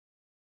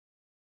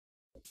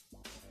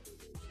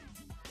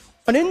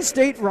An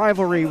in-state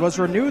rivalry was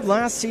renewed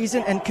last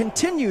season and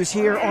continues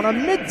here on a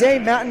midday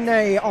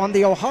matinee on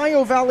the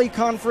Ohio Valley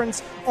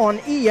Conference on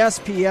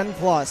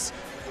ESPN+.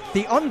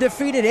 The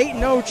undefeated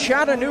 8-0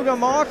 Chattanooga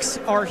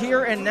Mocs are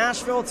here in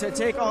Nashville to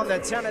take on the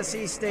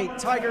Tennessee State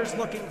Tigers,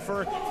 looking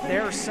for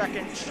their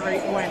second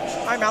straight win.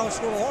 I'm Alex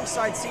Gould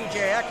alongside CJ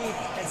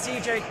Ecke. And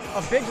CJ,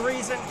 a big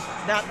reason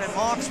that the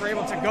Mocs were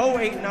able to go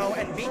 8-0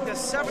 and beat the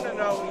 7-0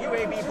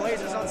 UAB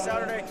Blazers on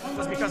Saturday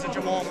was because of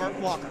Jamal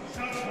Walker.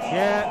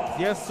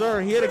 Yes,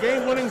 sir. He had a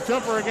game-winning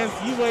jumper against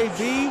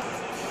UAB.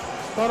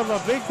 Thought of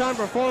a big-time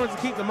performance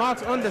to keep the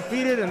Mocs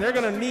undefeated, and they're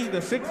going to need the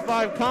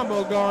 6'5"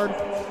 combo guard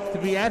to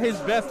be at his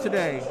best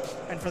today.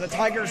 And for the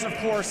Tigers, of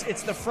course,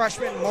 it's the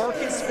freshman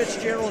Marcus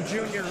Fitzgerald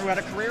Jr., who had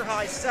a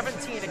career-high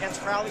 17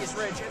 against Crowley's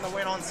Ridge in the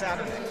win on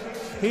Saturday.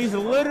 He's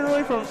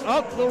literally from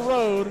up the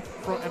road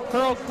from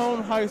Pearl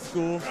Cone High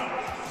School.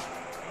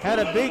 Had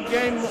a big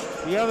game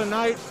the other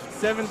night,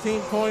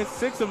 17 points,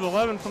 6 of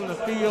 11 from the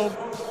field.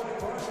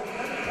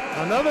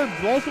 Another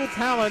local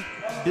talent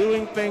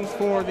doing things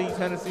for the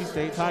Tennessee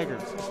State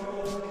Tigers.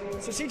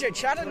 So CJ,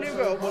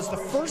 Chattanooga was the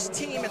first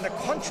team in the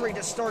country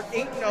to start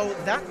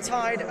 8-0. That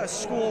tied a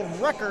school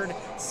record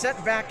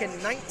set back in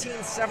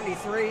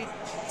 1973.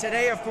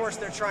 Today, of course,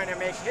 they're trying to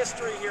make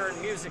history here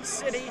in Music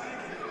City.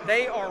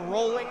 They are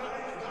rolling,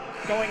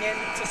 going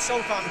into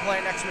SoCon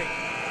play next week.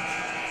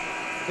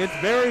 It's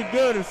very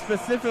good, and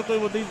specifically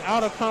with these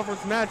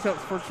out-of-conference matchups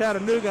for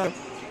Chattanooga.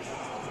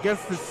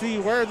 Gets to see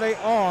where they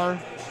are.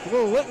 A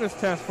little litmus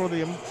test for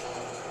them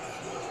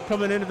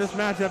coming into this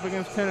matchup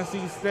against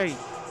Tennessee State.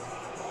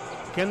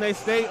 Can they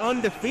stay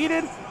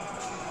undefeated?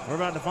 We're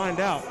about to find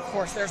out. Of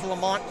course, there's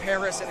Lamont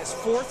Paris in his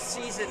 4th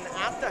season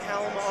at the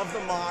helm of the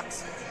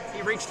Mocs.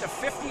 He reached a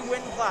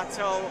 50-win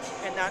plateau,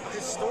 and that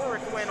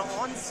historic win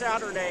on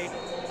Saturday,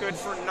 good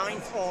for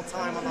 9th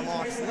all-time on the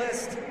Mocs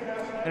list.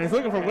 And he's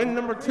looking for win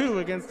number 2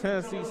 against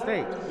Tennessee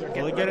State.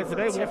 Will he get it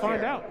today? We'll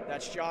find out.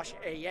 That's Josh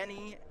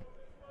Ayeni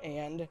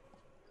and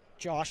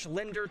Josh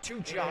Linder.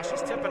 Josh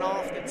is tipping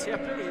off. The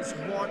tip is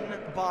won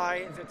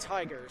by the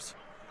Tigers.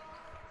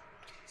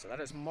 So that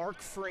is Mark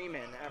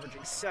Freeman,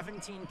 averaging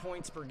 17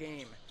 points per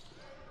game.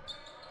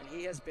 And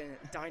he has been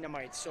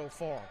dynamite so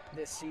far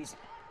this season.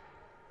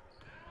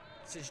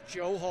 This is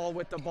Joe Hall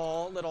with the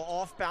ball. Little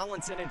off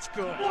balance, and it's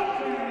good.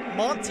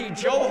 Monty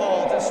Joe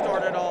Hall to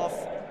start it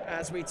off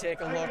as we take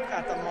a look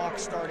at the Mocs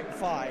starting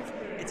 5.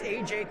 It's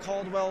A.J.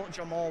 Caldwell,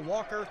 Jamal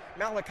Walker,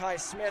 Malachi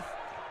Smith,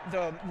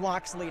 the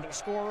Mocs leading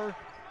scorer,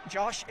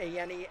 Josh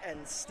Ayeni,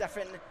 and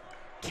Stephen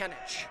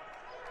Kenich.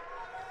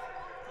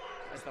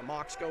 As the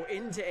Mocs go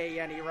into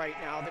Ayeni right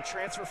now, the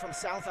transfer from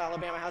South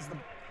Alabama has the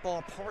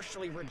ball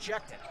partially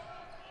rejected.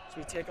 As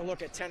we take a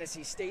look at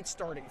Tennessee State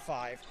starting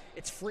 5,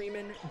 it's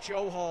Freeman,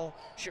 Joe Hall,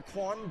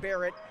 Shaquan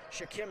Barrett,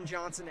 Shaquem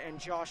Johnson, and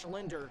Josh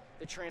Linder,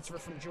 the transfer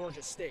from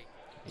Georgia State.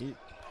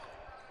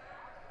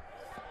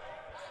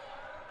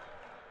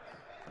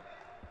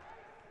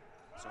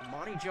 So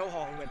Monty Joe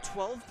Hall, who had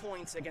 12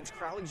 points against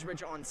Crowley's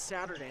Ridge on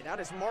Saturday. That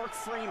is Mark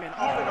Freeman,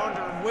 up and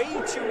under,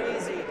 way too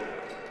easy.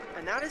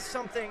 And that is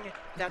something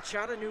that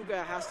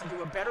Chattanooga has to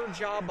do a better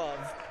job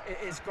of,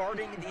 is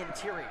guarding the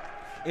interior.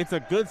 It's a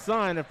good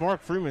sign if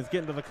Mark Freeman's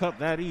getting to the cup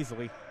that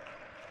easily.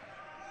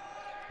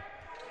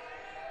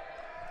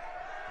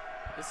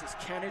 This is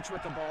Kenich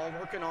with the ball,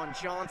 working on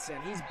Johnson.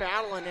 He's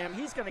battling him.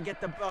 He's going to get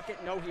the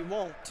bucket. No, he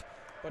won't.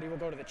 But he will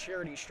go to the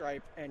charity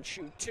stripe and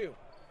shoot 2.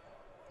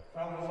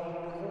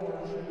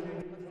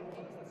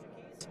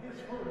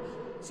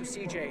 So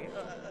CJ,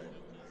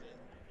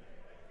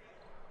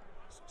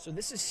 so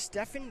this is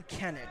Stephen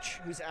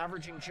Kenich, who's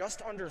averaging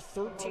just under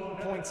 13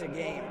 points a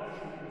game.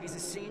 He's a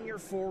senior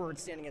forward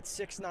standing at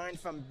 6'9"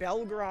 from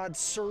Belgrade,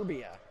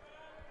 Serbia.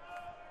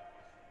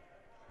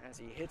 As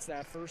he hits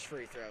that first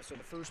free throw, so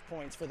the first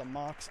points for the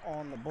Mocs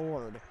on the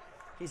board.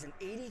 He's an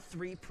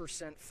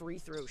 83% free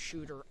throw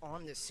shooter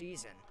on the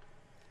season,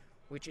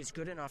 which is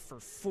good enough for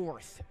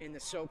 4th in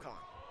the SoCon.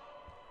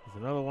 He's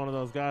another one of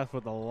those guys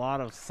with a lot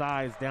of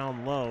size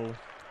down low.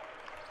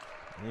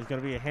 And he's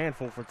going to be a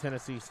handful for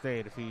Tennessee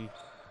State if he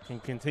can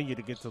continue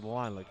to get to the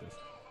line like this.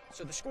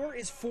 So the score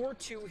is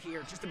 4-2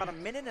 here, just about a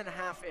minute and a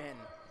half in.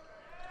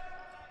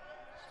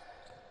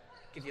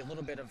 Give you a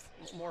little bit of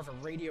more of a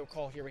radio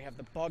call here. We have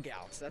the bug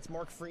out. So that's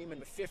Mark Freeman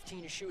with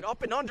 15 to shoot.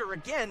 Up and under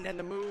again, and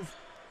the move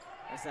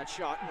as that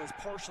shot was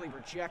partially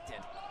rejected.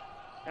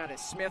 That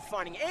is Smith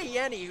finding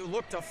Ayeni, who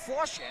looked to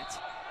flush it.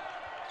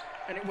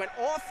 And it went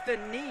off the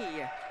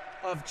knee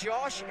of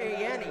Josh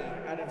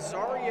Ayeni out of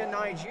Zaria,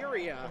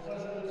 Nigeria.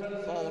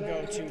 Ball will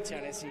go to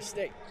Tennessee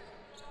State.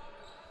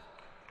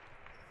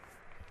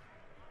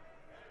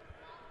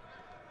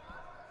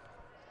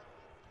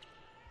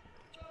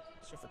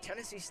 So for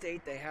Tennessee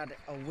State, they had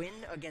a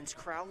win against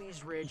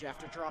Crowley's Ridge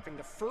after dropping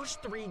the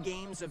first 3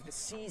 games of the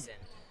season.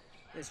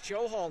 As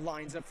Joe Hall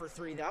lines up for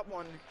 3, that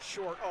one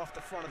short off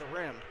the front of the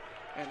rim.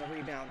 And the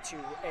rebound to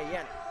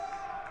Ayeni.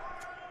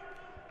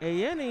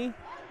 Ayeni,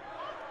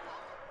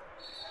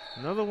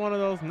 another one of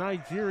those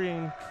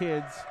Nigerian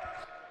kids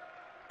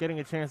getting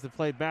a chance to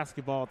play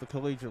basketball at the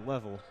collegiate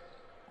level.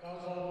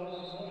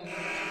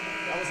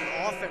 That was an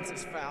offensive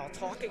foul,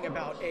 talking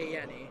about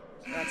A.N.E.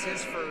 That's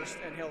his first,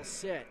 and he'll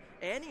sit.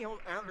 A.N.E.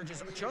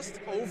 averages just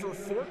over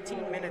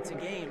 14 minutes a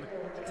game,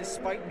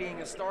 despite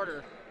being a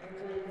starter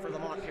for the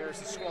Montpelier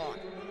squad.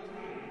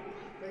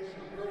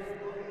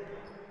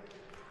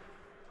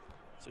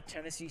 So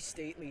Tennessee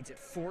State leads at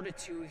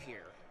 4-2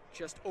 here,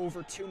 just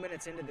over 2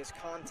 minutes into this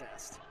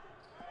contest.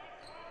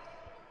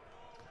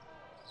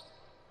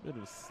 Bit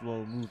of a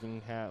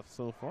slow-moving half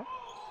so far.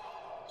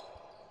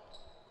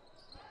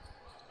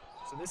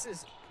 So this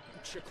is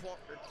Shaquan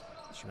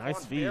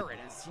Nice feed. Barrett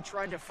as he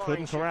tried to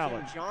find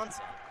Shaquem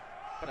Johnson,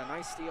 but a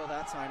nice steal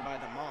that time by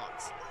the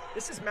Mocs.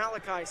 This is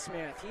Malachi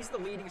Smith. He's the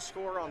leading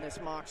scorer on this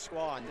Mocs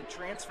squad, the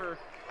transfer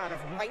out of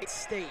Wright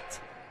State,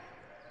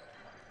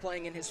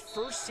 playing in his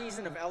first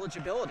season of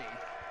eligibility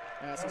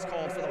as he's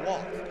called for the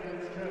walk.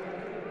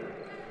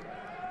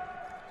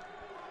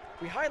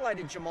 We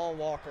highlighted Jamal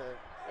Walker,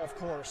 of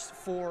course,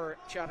 for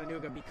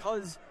Chattanooga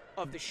because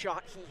of the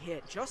shot he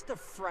hit, just a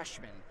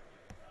freshman.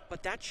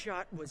 But that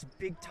shot was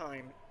big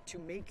time to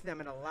make them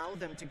and allow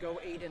them to go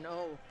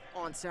 8-0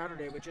 on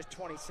Saturday with just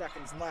 20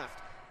 seconds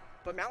left.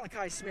 But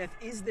Malachi Smith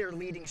is their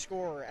leading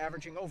scorer,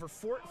 averaging over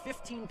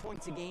 15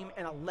 points a game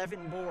and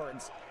 11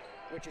 boards,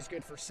 which is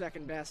good for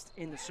second best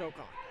in the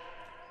SoCon.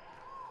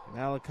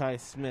 Malachi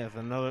Smith,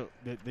 another.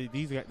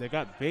 They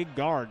got big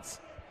guards.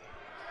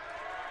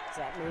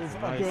 That move,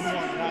 nice. A good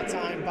one that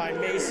time by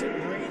Mason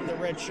Green, the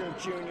redshirt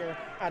junior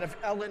out of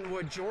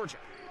Ellenwood, Georgia.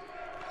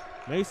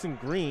 Mason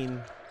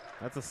Green,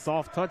 that's a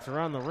soft touch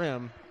around the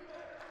rim.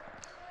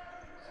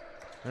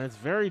 And it's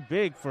very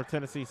big for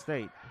Tennessee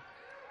State.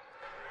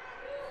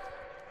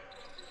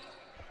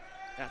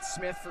 That's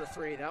Smith for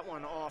three. That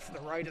one off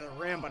the right of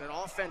the rim, but an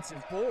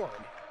offensive board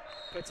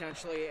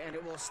potentially, and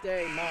it will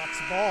stay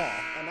Mocs ball.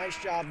 A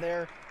nice job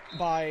there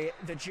by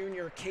the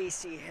junior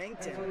Casey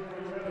Hankton,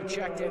 who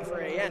checked in for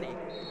A.N.E.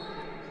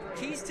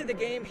 Keys to the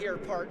game here,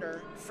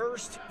 partner.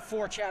 First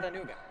for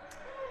Chattanooga.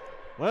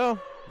 Well,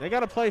 they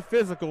got to play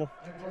physical.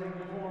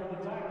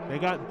 They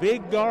got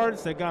big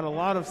guards. They got a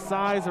lot of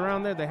size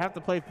around there. They have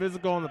to play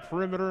physical on the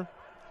perimeter.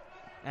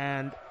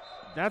 And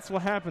that's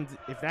what happens.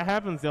 If that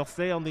happens, they'll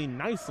stay on the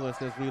nice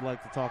list, as we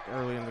like to talk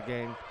early in the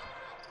game.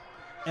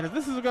 And if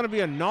this is going to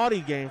be a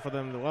naughty game for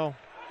them, well,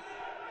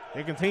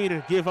 they continue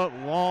to give up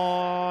a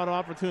lot of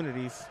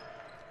opportunities.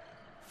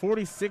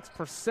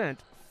 46%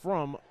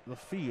 from the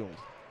field.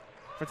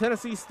 For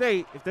Tennessee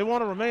State, if they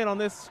want to remain on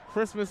this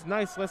Christmas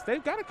nice list,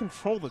 they've got to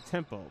control the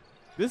tempo.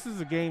 This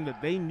is a game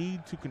that they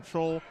need to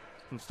control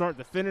from start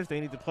to finish. They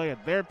need to play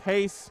at their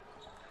pace,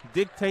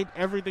 dictate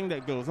everything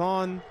that goes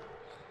on.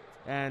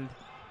 And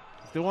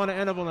if they want to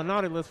end up on the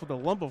naughty list with a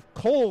lump of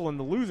coal in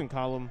the losing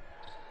column,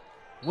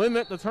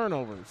 limit the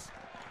turnovers.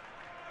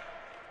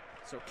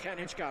 So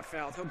Kenich got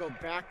fouled. He'll go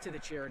back to the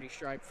charity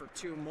stripe for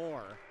two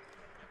more.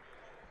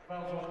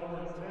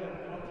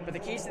 But the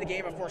keys to the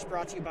game, of course,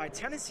 brought to you by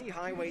Tennessee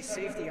Highway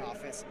Safety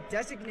Office.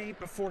 Designate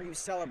before you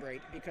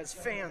celebrate, because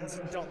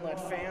fans don't let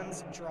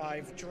fans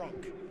drive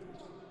drunk.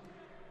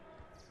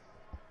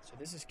 So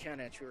this is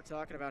Kenich. We were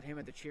talking about him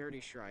at the charity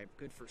stripe.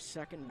 Good for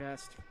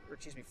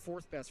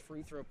fourth best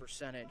free throw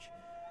percentage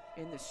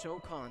in the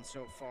SoCon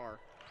so far.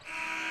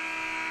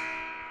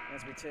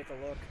 As we take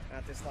a look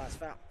at this last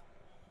foul.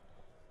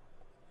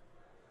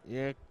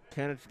 Yeah,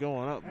 Kenich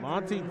going up.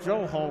 Monty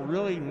Johal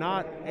really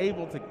not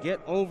able to get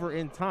over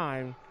in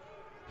time.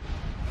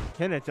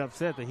 Kenich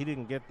upset that he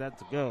didn't get that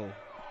to go.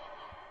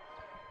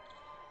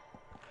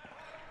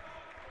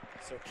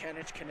 So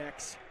Kenich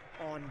connects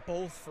on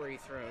both free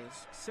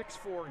throws.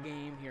 6-4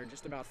 game here,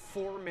 just about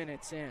 4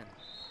 minutes in,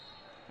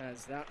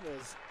 as that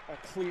was a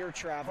clear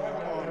travel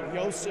on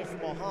Yosef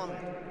Mohammed.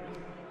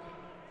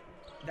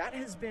 That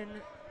has been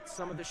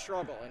some of the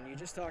struggle, and you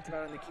just talked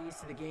about in the keys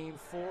to the game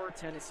for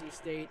Tennessee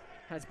State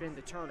has been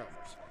the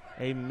turnovers.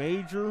 A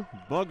major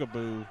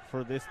bugaboo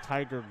for this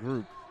Tiger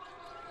group.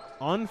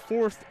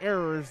 Unforced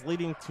errors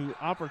leading to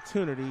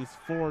opportunities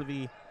for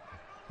the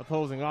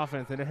opposing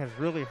offense, and it has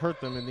really hurt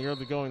them in the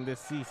early going this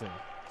season.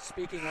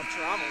 Speaking of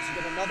travels,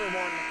 you get another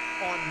one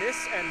on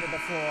this end of the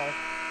floor,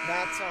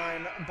 that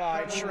time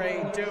by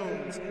Trey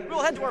Dooms.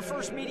 We'll head to our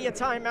first media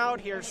timeout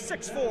here,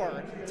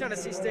 6-4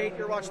 Tennessee State.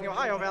 You're watching the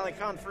Ohio Valley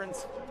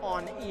Conference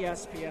on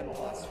ESPN+.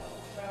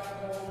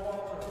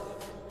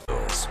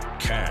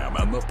 Cam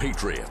and the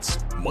Patriots,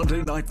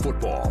 Monday Night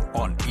Football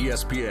on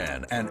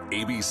ESPN and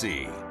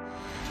ABC.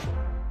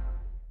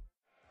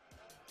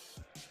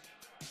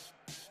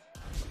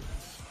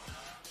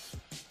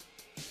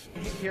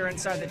 Here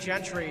inside the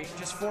Gentry,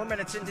 just 4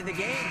 minutes into the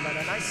game, but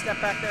a nice step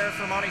back there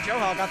for Monty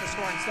Johal, got the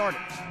scoring started.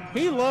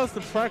 He loves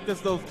to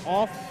practice those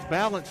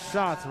off-balance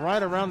shots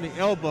right around the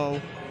elbow,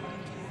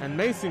 and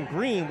Mason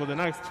Green with a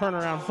nice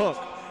turnaround hook.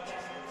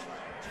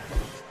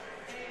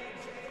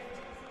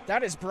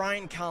 That is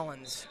Brian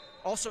Collins,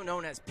 also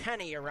known as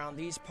Penny around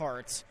these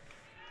parts,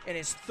 in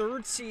his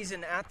third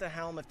season at the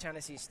helm of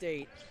Tennessee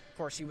State. Of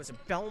course, he was a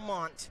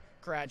Belmont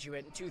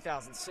graduate in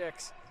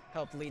 2006,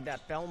 helped lead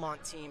that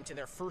Belmont team to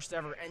their first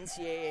ever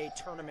NCAA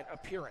tournament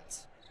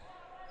appearance.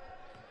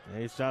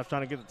 Yeah, he's trying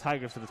to get the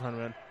Tigers to the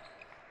tournament.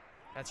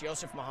 That's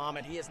Yosef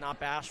Muhammad. He is not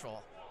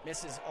bashful.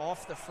 Misses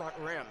off the front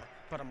rim,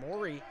 but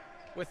Amori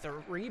with the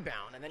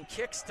rebound and then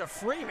kicks to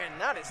Freeman.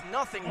 That is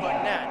nothing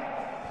but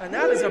net. And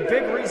that is a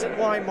big reason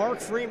why Mark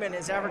Freeman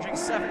is averaging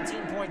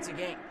 17 points a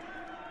game.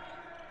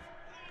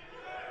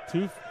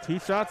 Two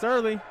shots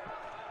early.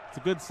 It's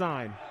a good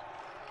sign.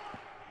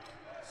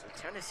 So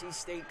Tennessee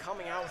State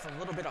coming out with a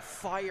little bit of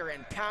fire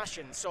and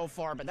passion so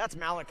far, but that's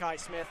Malachi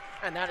Smith,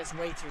 and that is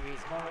way too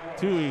easy.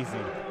 Too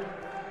easy.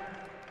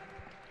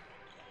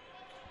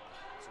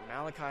 So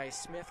Malachi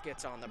Smith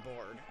gets on the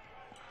board.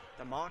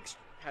 The Mocs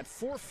had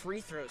 4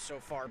 free throws so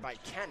far by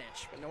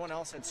Kenich, but no one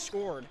else had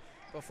scored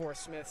before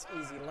Smith's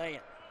easy lay-in.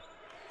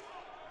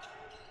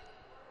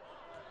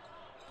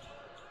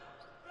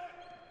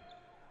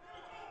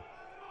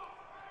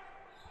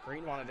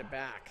 Green wanted it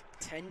back.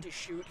 10 to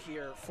shoot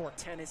here for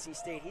Tennessee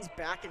State. He's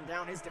backing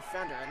down his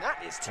defender, and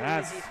that is too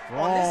easy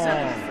on this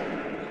end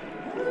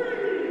of the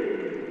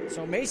floor.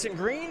 So Mason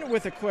Green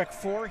with a quick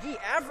 4. He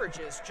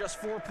averages just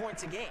 4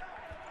 points a game.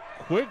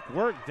 Quick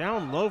work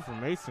down low for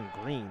Mason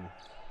Green.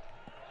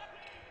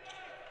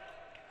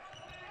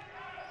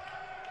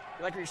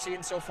 You like what you're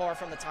seeing so far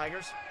from the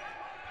Tigers?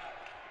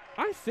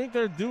 I think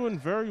they're doing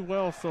very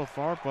well so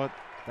far, but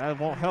that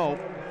won't help.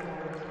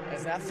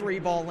 As that 3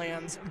 ball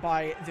lands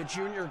by the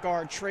junior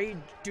guard, Trey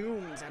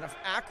Dooms out of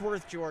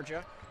Ackworth,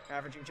 Georgia,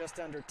 averaging just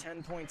under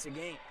 10 points a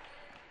game.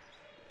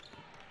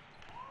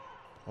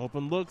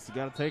 Open looks, you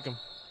got to take them.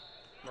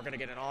 We're going to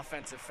get an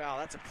offensive foul.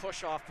 That's a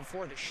push-off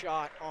before the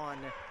shot on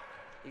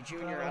the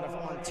junior out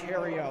of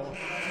Ontario,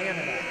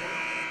 Canada,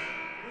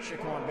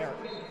 Shaquan Barrett.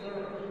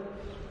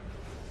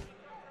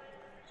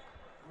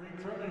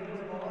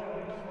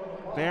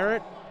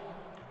 Barrett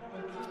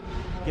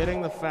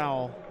getting the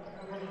foul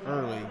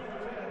early.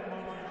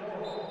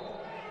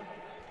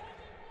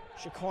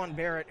 Shaquan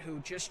Barrett, who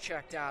just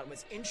checked out,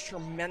 was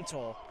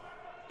instrumental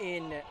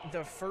in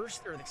the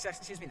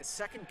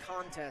second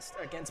contest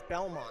against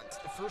Belmont,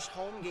 the first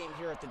home game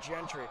here at the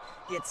Gentry.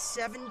 He had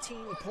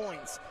 17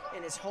 points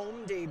in his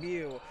home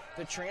debut,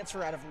 the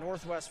transfer out of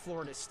Northwest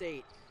Florida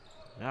State.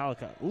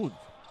 Malachi,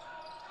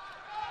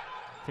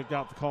 kicked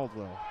out to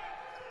Caldwell.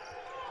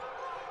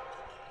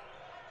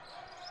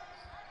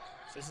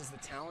 So this is the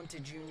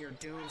talented junior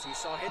Dooms. You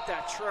saw hit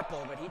that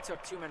triple, but he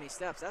took too many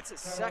steps. That's his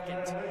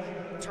second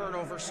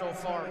turnover so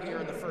far here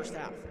in the first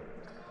half.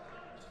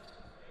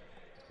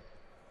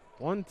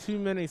 One too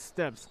many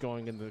steps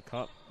going into the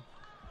cup.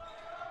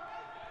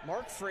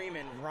 Mark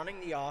Freeman running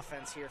the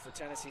offense here for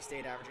Tennessee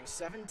State, averaging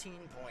 17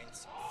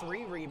 points,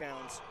 3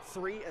 rebounds,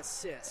 3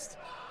 assists.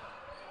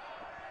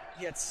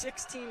 He had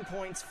 16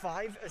 points,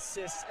 5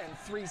 assists, and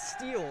 3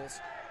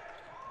 steals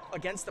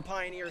against the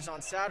Pioneers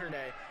on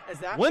Saturday, as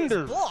that was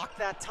blocked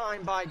that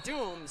time by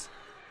Dooms.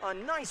 A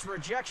nice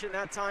rejection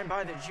that time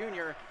by the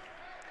junior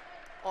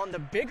on the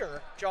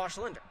bigger Josh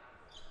Linder.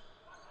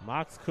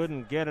 Mocs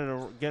couldn't get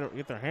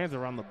their hands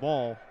around the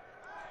ball.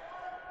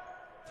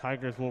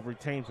 Tigers will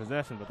retain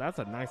possession, but that's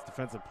a nice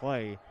defensive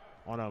play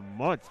on a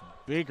much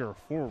bigger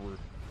forward.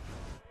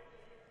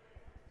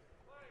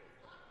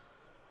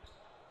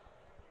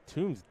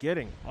 Toombs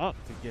getting up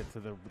to get to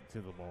the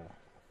ball.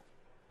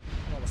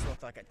 It almost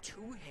looked like a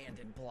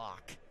two-handed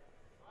block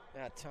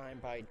that time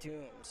by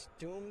Dooms.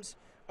 Dooms,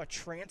 a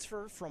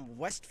transfer from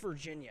West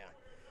Virginia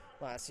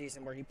last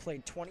season, where he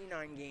played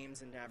 29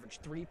 games and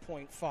averaged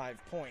 3.5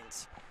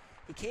 points.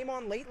 He came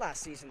on late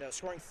last season, though,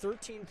 scoring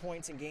 13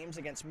 points in games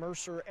against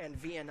Mercer and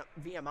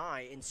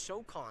VMI in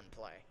SoCon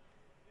play.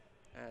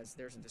 As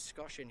there's a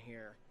discussion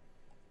here,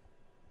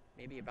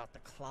 maybe about the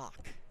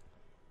clock.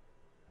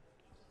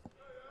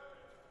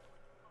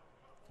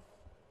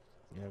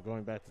 Yeah,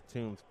 going back to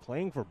Toombs,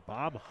 playing for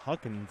Bob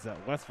Huckins at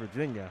West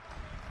Virginia.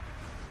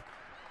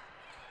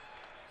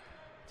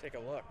 Take a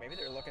look. Maybe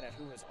they're looking at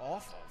who was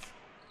off of.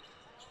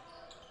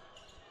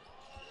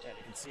 Yeah,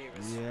 you can see it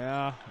was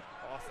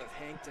off of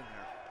Hankton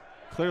there.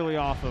 Clearly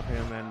off of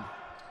him, and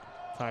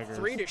Tigers.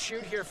 3 to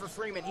shoot here for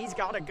Freeman. He's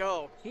got to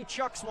go. He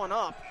chucks one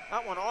up.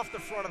 That one off the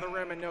front of the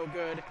rim and no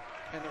good.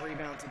 And the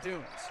rebound to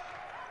Dooms.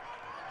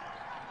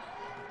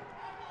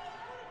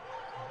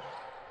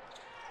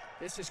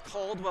 This is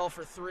Caldwell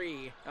for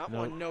 3. That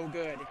one no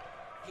good.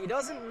 He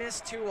doesn't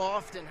miss too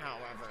often,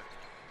 however,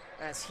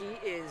 as he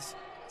is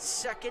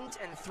second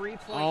and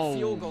 3-point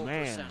field goal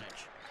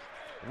percentage.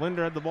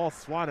 Linder had the ball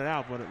swatted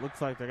out, but it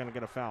looks like they're going to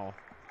get a foul.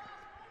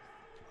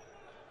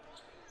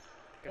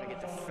 Going to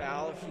get the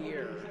foul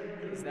here,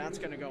 because that's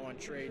going to go on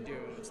Trey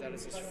Dooms. That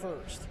is his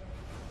first.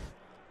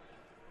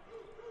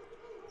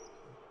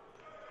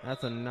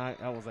 That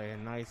was a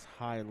nice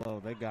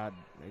high-low. They got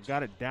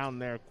it down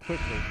there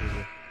quickly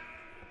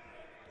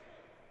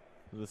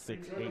for the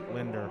 6'8"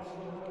 Linder.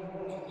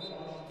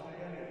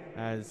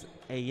 As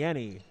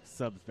Ayeni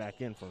subs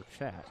back in for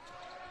Chat.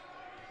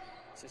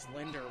 This is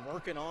Linder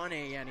working on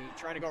Ayeni,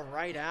 trying to go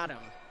right at him.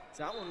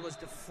 So that one was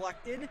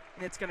deflected,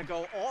 and it's going to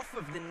go off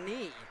of the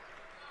knee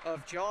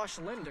of Josh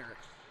Linder.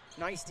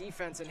 Nice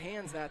defense in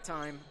hands that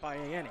time by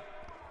Ayeni.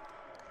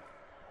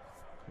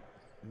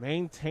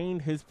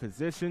 Maintained his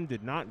position,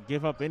 did not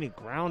give up any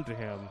ground to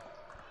him.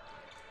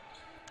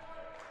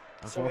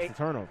 So the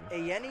turnover.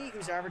 Ayeni,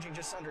 who's averaging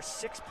just under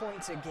 6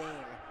 points a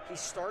game, he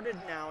started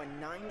now in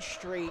 9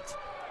 straight,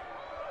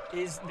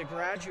 is the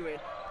graduate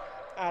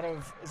out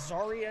of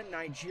Zaria,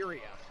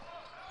 Nigeria.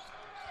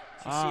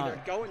 So you see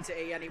they're going to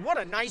Ayeni. What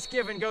a nice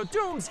give and go.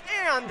 Dooms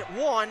and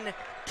one.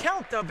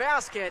 Count the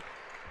basket.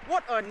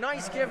 What a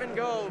nice give and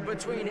go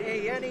between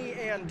Ayeni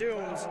and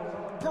Dooms.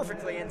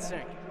 Perfectly in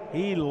sync.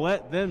 He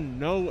let them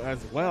know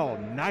as well.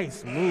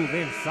 Nice move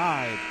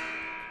inside.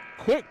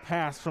 Quick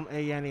pass from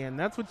Ayeni, and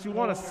that's what you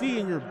want to see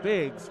in your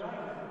bigs.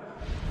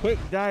 Quick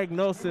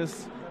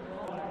diagnosis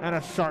and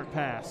a sharp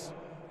pass.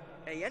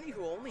 Ayeni,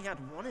 who only had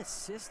 1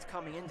 assist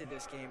coming into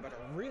this game, but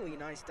a really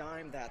nice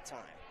dime that time.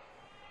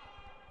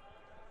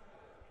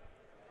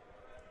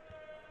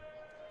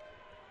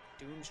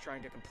 Dooms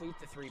trying to complete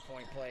the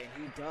three-point play,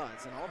 and he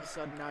does. And all of a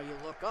sudden now you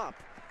look up,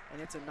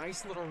 and it's a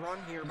nice little run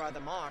here by the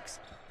Mocs.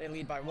 They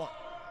lead by 1.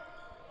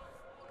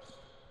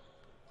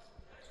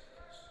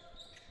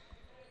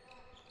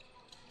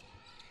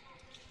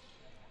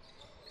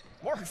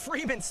 Mark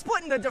Freeman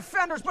splitting the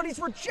defenders, but he's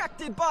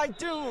rejected by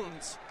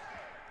Dooms.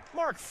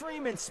 Mark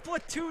Freeman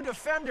split 2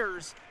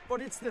 defenders,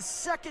 but it's the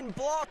second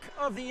block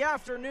of the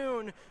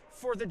afternoon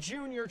for the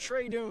junior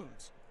Trey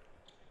Dooms.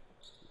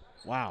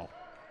 Wow.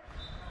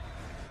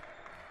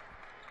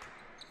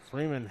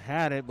 Freeman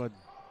had it, but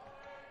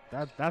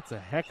that's a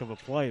heck of a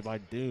play by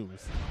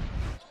Dooms.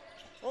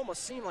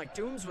 Almost seemed like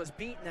Dooms was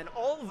beaten, and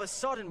all of a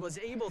sudden was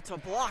able to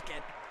block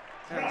it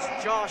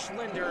as Josh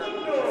Linder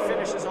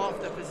finishes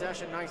off the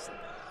possession nicely.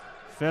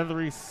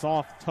 Feathery,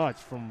 soft touch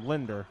from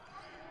Linder.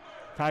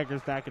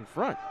 Tigers back in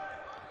front.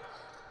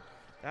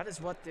 That is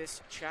what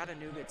this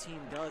Chattanooga team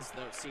does,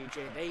 though,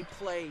 CJ. They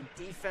play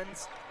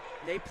defense.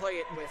 They play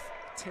it with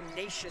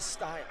tenacious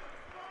style.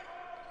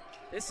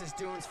 This is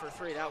Dooms for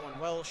 3. That one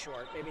well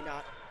short. Maybe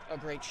not a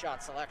great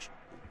shot selection.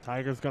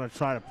 Tigers going to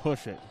try to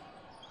push it.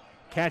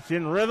 Catch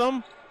in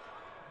rhythm.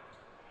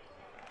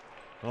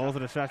 Those are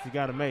the shots you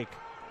got to make.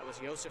 That was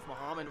Yosef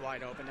Muhammad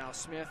wide open. Now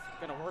Smith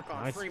going to work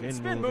on Nice Freeman.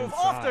 spin Spin move move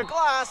inside. off the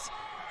glass.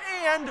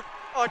 And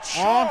a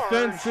charge.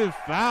 Offensive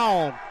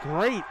foul.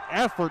 Great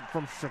effort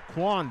from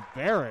Shaquan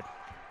Barrett.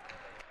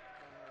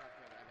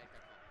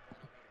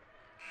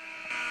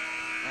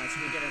 As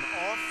we get an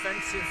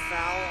offensive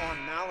foul on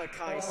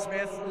Malachi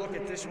Smith. Look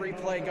at this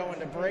replay going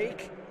to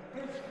break.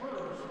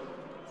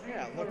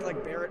 Yeah, it looked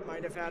like Barrett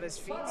might have had his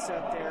feet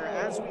set there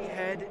as we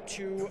head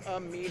to a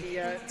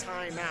media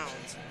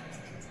timeout.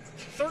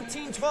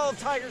 13-12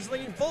 Tigers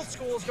lead. Both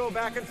schools go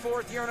back and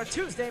forth here on a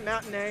Tuesday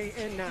matinee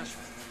in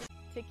Nashville.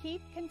 To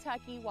keep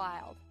Kentucky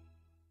wild.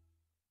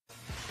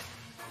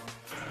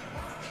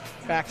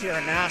 Back here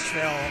in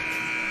Nashville,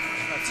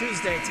 a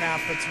Tuesday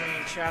tap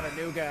between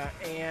Chattanooga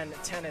and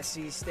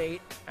Tennessee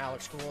State.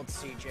 Alex Gould,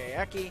 CJ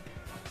Ecke.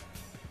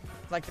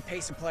 Like the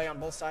pace of play on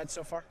both sides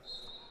so far?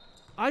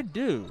 I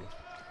do.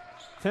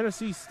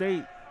 Tennessee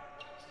State,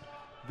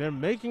 they're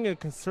making a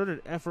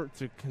concerted effort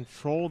to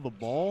control the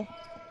ball.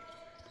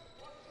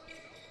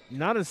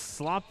 Not as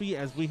sloppy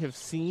as we have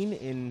seen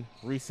in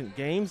recent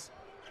games.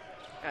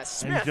 As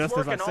Smith just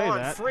working as I say on,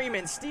 that,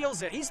 Freeman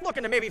steals it. He's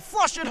looking to maybe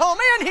flush it home,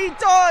 and he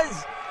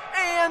does!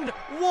 And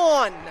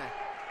 1.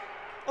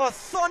 A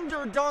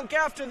thunder dunk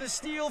after the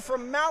steal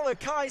from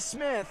Malachi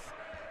Smith.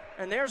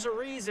 And there's a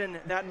reason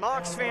that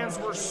Mocs fans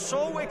were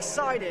so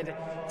excited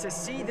to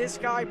see this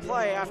guy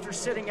play after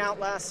sitting out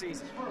last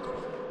season.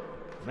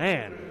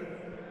 Man,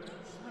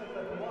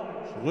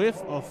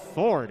 with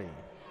authority.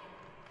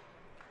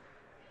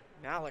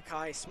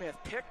 Malachi Smith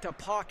picked a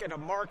pocket of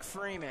Mark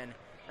Freeman,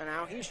 and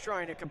now he's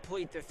trying to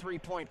complete the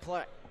three-point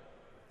play.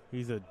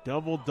 He's a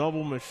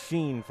double-double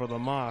machine for the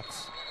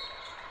Mocs.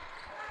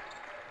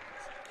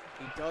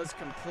 He does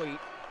complete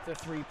the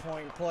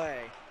three-point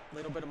play. A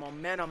little bit of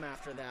momentum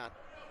after that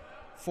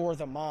for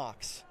the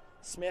Mocs.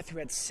 Smith, who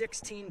had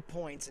 16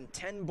 points and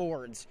 10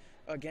 boards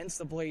against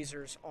the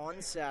Blazers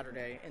on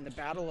Saturday in the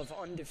Battle of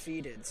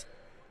Undefeateds.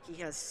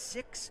 He has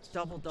 6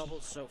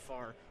 double-doubles so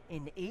far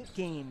in 8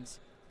 games.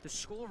 The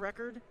school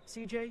record,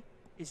 CJ,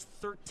 is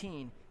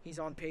 13. He's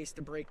on pace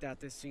to break that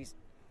this season.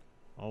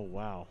 Oh,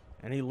 wow.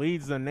 And he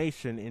leads the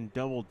nation in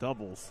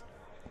double-doubles.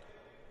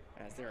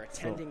 As they're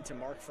attending to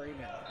Mark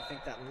Freeman. I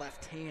think that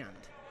left hand.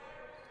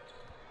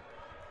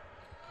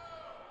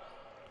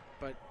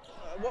 But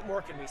what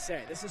more can we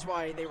say? This is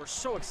why they were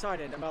so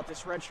excited about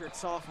this redshirt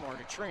sophomore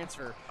to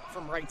transfer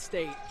from Wright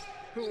State,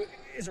 who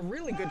is a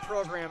really good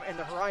program in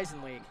the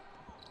Horizon League.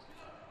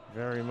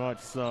 Very much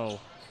so.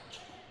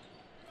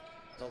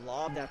 The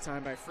lob that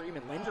time by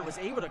Freeman. Linder was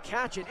able to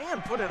catch it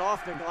and put it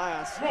off the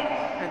glass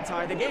and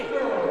tie the game.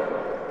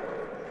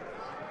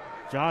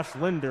 Josh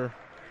Linder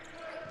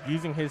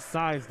using his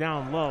size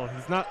down low.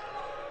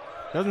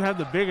 Doesn't have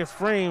the biggest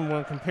frame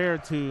when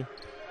compared to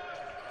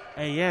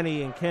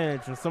Ayeni and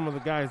Kenich and some of the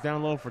guys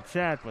down low for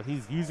Chat, but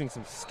he's using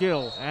some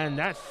skill, and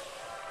that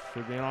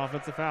should be an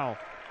offensive foul.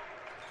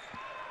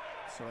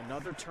 So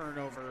another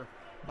turnover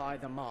by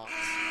the Mocs.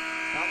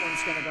 That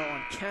one's going to go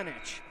on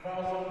Kenich.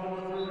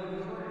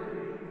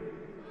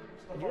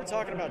 You were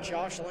talking about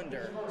Josh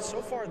Linder.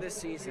 So far this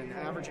season,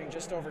 averaging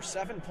just over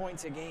 7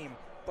 points a game,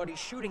 but he's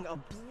shooting a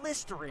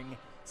blistering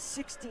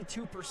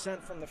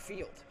 62% from the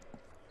field.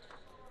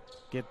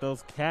 Get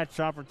those catch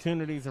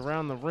opportunities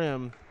around the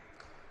rim.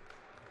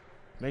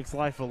 Makes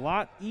life a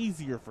lot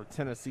easier for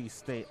Tennessee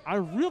State. I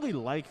really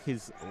like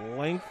his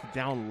length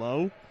down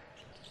low,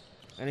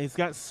 and he's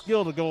got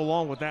skill to go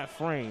along with that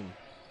frame.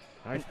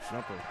 Nice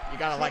jumper. You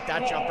gotta like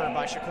that jumper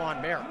by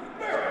Shaquan Barrett.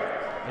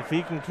 If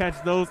he can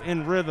catch those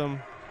in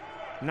rhythm,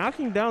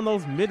 knocking down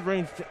those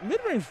mid-range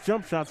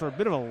jump shots are a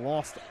bit of a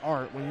lost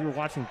art when you're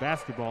watching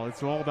basketball.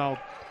 It's all about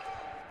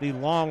the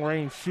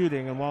long-range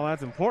shooting, and while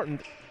that's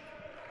important,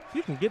 if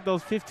you can get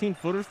those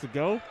 15-footers to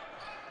go,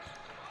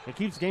 it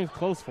keeps games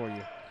close for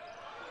you.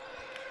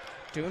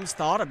 Dooms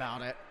thought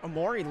about it.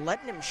 Amori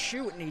letting him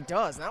shoot, and he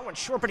does. That one's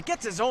short, but it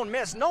gets his own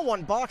miss. No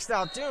one boxed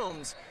out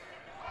Dooms.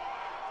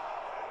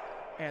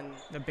 And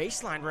the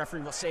baseline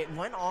referee will say it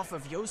went off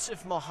of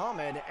Yusuf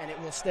Muhammad, and it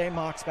will stay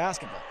Mocs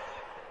basketball.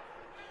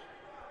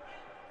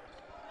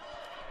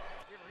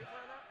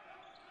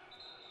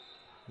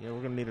 Yeah,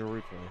 we're going to need a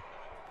replay.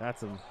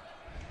 That's a...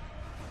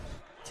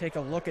 Take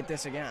a look at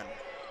this again.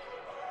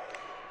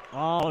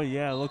 Oh,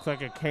 yeah, it looks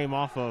like it came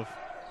off of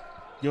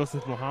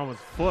Yusuf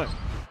Muhammad's foot.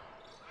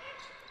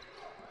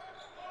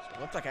 So it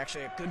looked like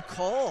actually a good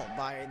call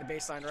by the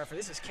baseline referee.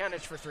 This is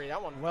Kenich for three.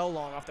 That one well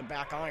long off the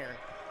back iron.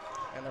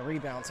 And the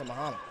rebound to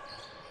Muhammad.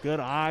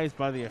 Good eyes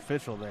by the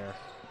official there.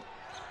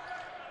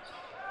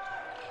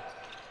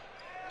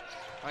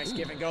 Nice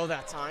give and go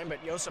that time,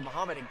 but Yusuf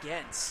Muhammad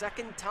again,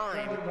 second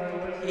time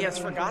he has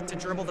forgot to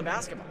dribble the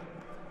basketball.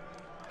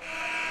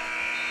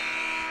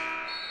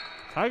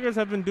 Tigers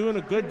have been doing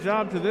a good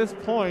job to this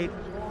point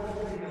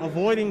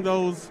avoiding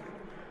those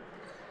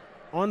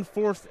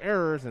unforced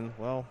errors, and,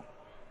 well,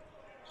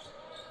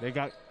 they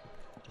got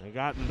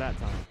them that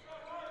time.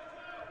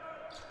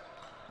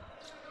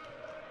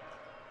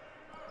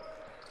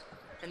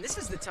 And this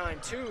is the time,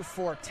 too,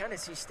 for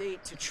Tennessee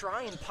State to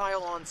try and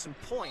pile on some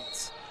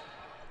points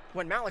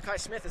when Malachi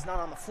Smith is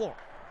not on the floor.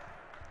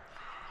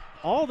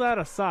 All that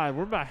aside,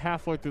 we're about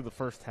halfway through the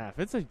first half.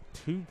 It's a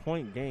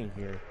 2-point game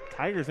here.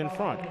 Tigers in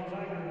front.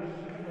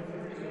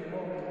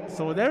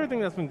 So with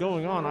everything that's been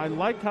going on, I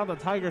like how the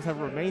Tigers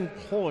have remained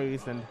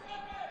poised and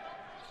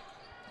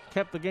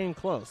kept the game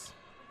close.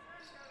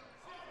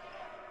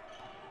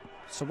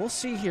 So we'll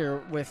see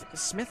here with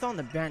Smith on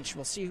the bench.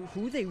 We'll see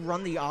who they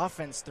run the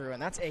offense through,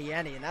 and that's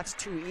Ayeni, and that's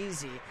too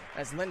easy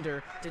as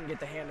Linder didn't get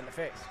the hand in the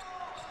face.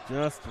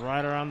 Just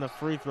right around the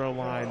free throw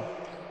line.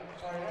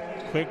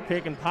 Quick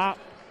pick and pop.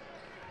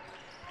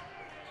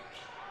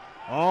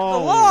 Oh. The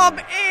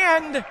lob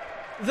and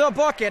the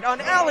bucket.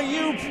 An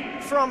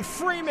alley-oop from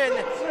Freeman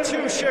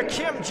to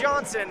Shaquem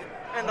Johnson,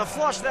 and the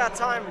flush that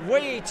time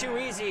way too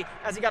easy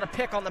as he got a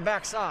pick on the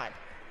backside.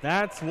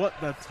 That's what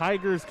the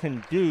Tigers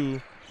can do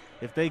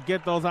if they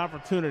get those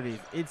opportunities.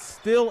 It's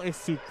still a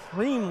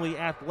supremely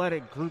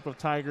athletic group of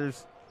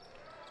Tigers.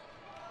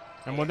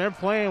 And when they're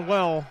playing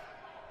well,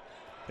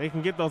 they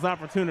can get those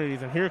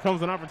opportunities. And here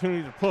comes an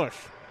opportunity to push.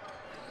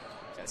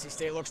 Tennessee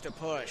State looks to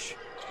push.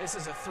 This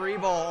is a three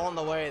ball on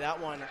the way.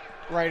 That one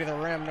right to the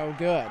rim, no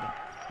good.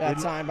 That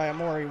time by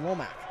Amori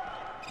Womack.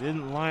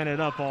 Didn't line it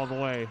up all the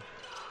way.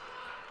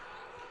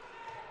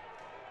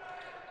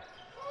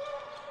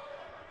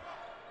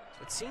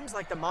 It seems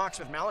like the Mocs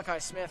with Malachi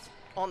Smith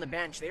on the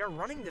bench, they are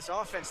running this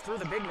offense through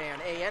the big man,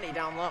 Ayeni,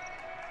 down low.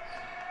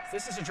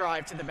 This is a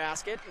drive to the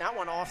basket. That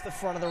one off the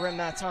front of the rim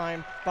that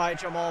time by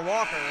Jamal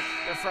Walker,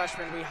 the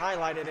freshman we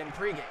highlighted in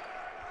pregame.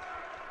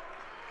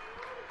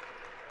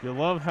 You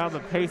love how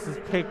the pace has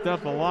picked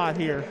up a lot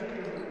here.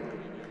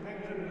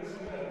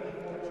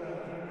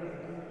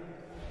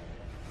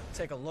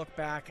 Take a look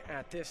back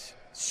at this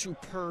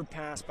superb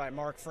pass by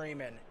Mark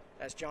Freeman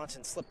as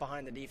Johnson slipped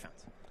behind the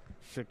defense.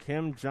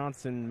 Shaquem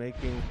Johnson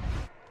making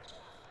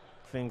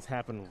things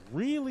happen.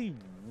 Really,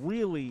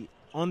 really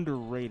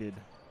underrated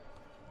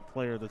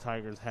player the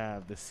Tigers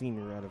have, the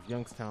senior out of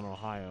Youngstown,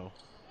 Ohio.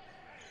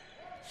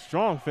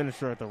 Strong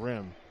finisher at the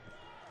rim.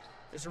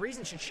 There's a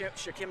reason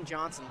Shaquem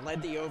Johnson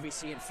led the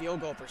OVC in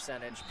field goal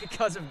percentage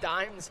because of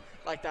dimes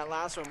like that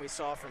last one we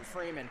saw from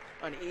Freeman,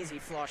 an easy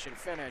flush and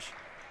finish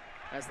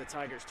as the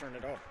Tigers turned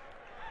it over.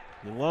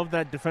 You love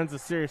that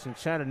defensive series in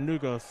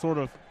Chattanooga, sort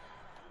of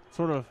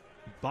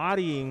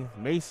bodying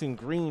Mason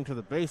Green to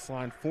the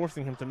baseline,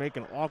 forcing him to make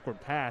an awkward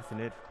pass, and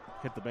it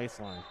hit the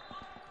baseline.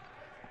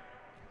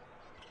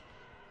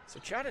 So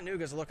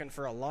Chattanooga's looking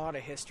for a lot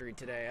of history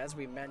today. As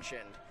we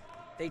mentioned,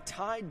 they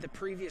tied the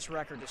previous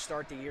record to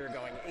start the year,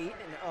 going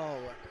 8-0,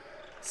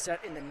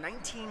 set in the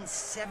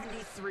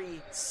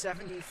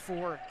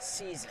 1973-74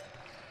 season,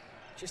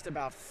 just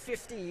about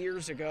 50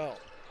 years ago.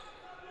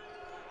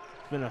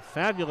 It's been a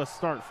fabulous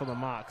start for the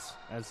Mocs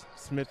as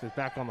Smith is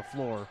back on the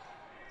floor.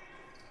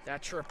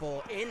 That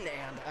triple in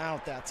and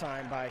out that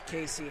time by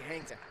Casey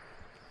Hankton.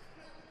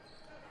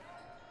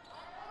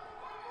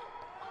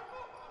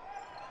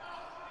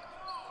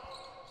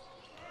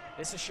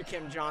 This is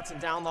Shaquem Johnson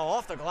down low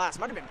off the glass.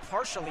 Might have been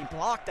partially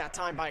blocked that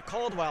time by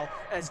Caldwell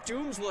as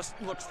Dooms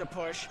looks to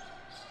push.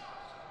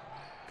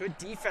 Good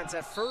defense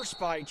at first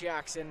by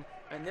Jackson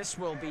And this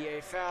will be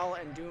a foul,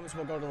 and Dooms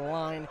will go to the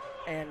line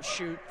and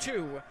shoot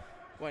 2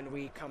 when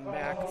we come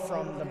back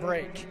from the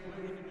break.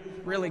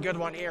 Really good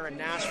one here in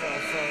Nashville,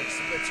 folks,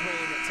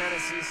 between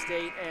Tennessee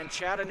State and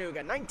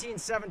Chattanooga.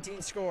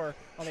 19-17 score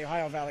on the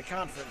Ohio Valley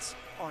Conference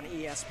on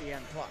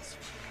ESPN+.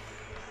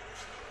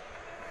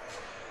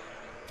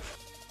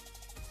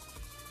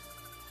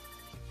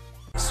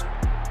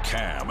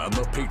 Cam and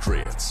the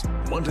Patriots,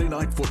 Monday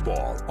Night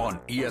Football on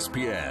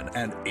ESPN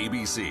and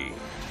ABC.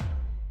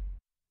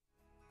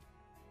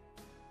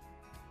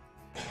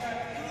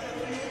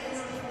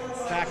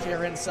 Back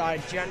here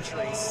inside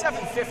Gentry,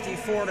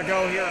 7:54 to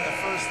go here in the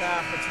first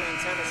half between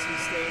Tennessee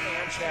State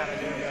and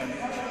Chattanooga.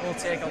 We'll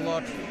take a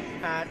look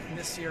at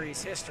the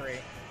series history,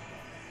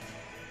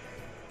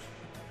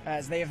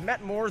 as they have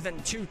met more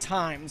than 2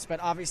 times,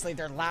 but obviously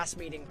their last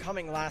meeting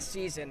coming last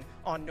season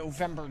on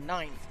November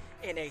 9th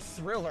in a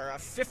thriller, a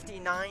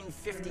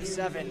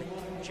 59-57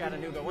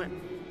 Chattanooga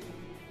win.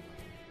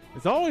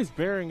 It's always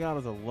bearing out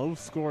as a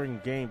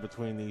low-scoring game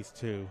between these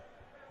two.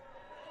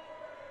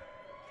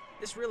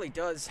 This really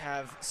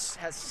has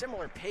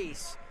similar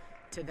pace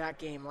to that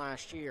game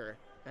last year,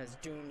 as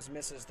Dooms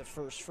misses the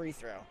first free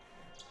throw.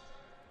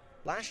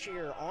 Last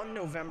year on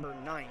November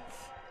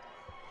 9th,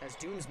 as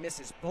Dooms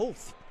misses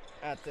both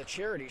at the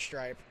charity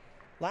stripe,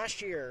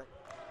 last year,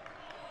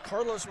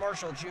 Carlos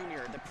Marshall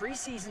Jr., the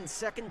preseason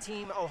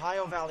second-team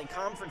Ohio Valley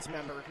Conference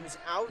member who's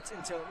out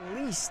until at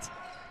least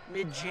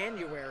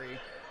mid-January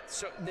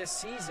so this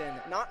season,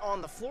 not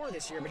on the floor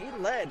this year, but he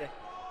led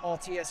all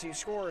TSU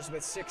scorers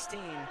with 16.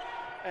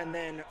 And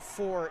then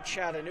for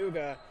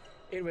Chattanooga,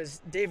 it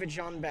was David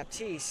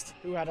Jean-Baptiste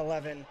who had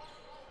 11,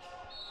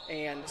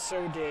 and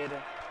so did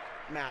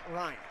Matt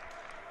Ryan.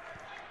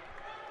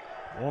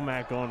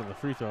 Womack going to the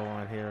free throw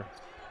line here.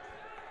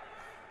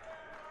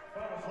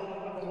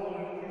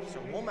 So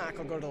Womack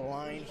will go to the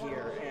line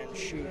here and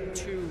shoot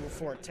 2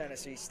 for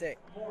Tennessee State.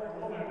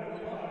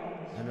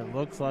 And it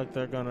looks like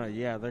they're gonna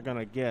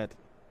get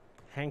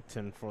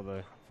Hankton for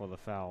the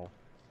foul.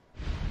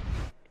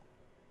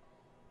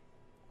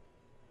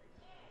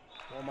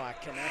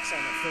 Womack connects on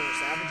the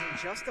first, averaging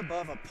just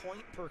above a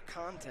point per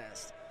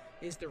contest,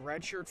 is the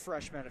redshirt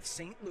freshman of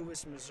St.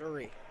 Louis,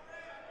 Missouri.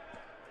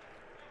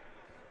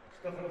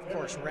 Of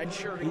course,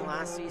 redshirting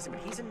last season,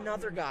 but he's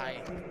another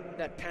guy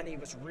that Penny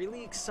was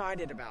really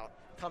excited about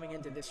coming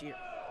into this year.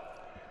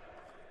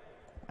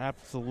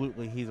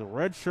 Absolutely, he's a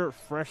redshirt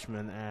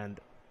freshman,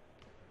 and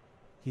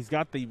he's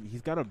got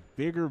a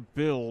bigger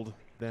build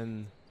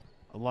than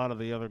a lot of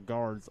the other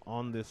guards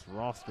on this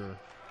roster.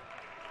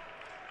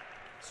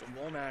 So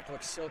Womack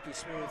looks silky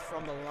smooth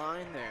from the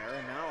line there,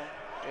 and now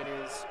it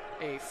is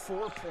a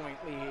 4-point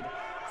lead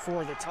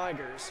for the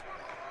Tigers,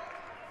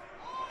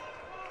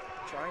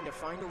 trying to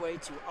find a way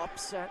to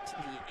upset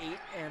the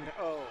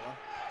 8-0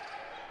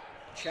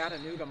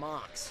 Chattanooga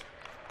Mocs.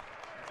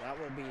 That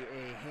will be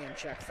a hand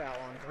check foul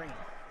on Green.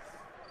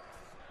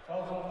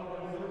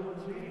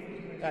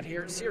 That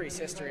here series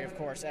history, of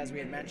course, as we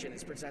had mentioned,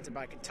 is presented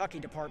by Kentucky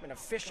Department of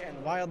Fish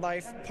and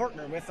Wildlife.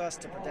 Partner with us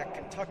to protect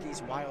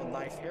Kentucky's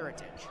wildlife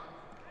heritage.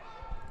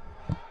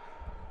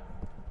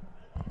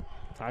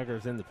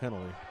 Tigers in the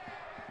penalty.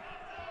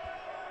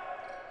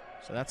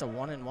 So that's a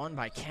 1-and-1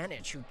 by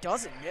Kenich, who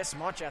doesn't miss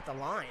much at the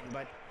line,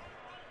 but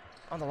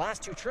on the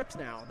last 2 trips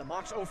now, the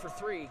Mocs 0 for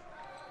 3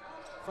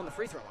 from the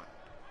free throw line.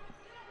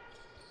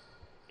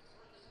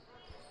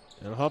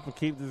 It'll help them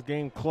keep this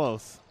game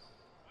close.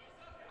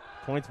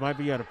 Points might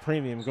be at a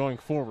premium going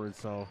forward,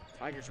 so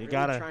Tigers you really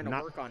gotta trying to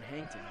work on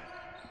Hankton.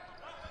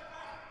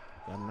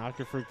 Gotta knock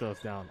your free throws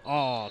down.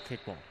 Oh,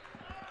 kickball.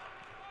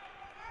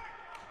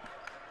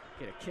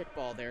 Get a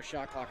kickball there.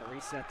 Shot clock a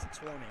reset to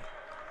 20.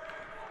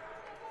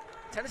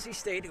 Tennessee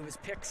State, who was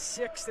picked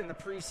 6th in the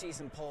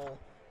preseason poll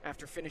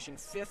after finishing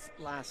 5th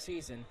last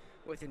season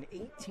with an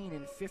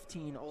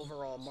 18-15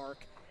 overall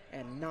mark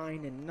and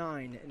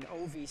 9-9 in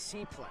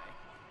OVC play.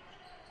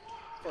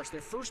 Of course, their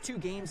first 2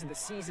 games of the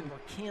season were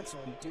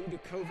canceled due to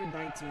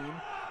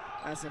COVID-19,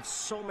 as of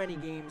so many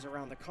games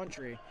around the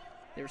country.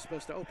 They were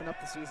supposed to open up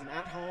the season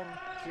at home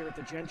here at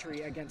the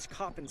Gentry against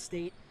Coppin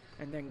State,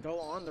 and then go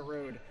on the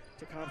road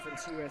to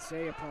Conference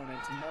USA opponent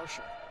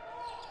Marshall.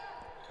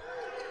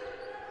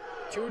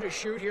 2 to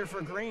shoot here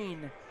for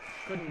Green.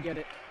 Couldn't get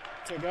it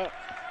to go.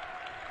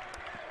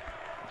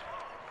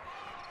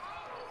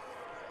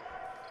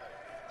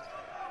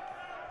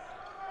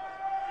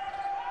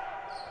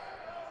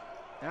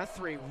 That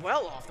 3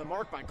 well off the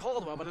mark by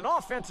Caldwell, but an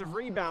offensive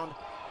rebound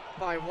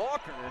by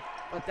Walker.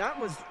 But that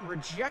was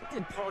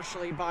rejected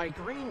partially by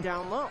Green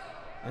down low.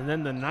 And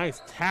then the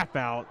nice tap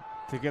out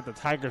to get the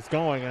Tigers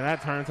going, and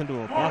that turns into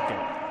a bucket.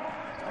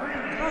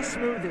 How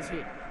smooth is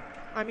he?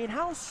 I mean,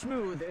 how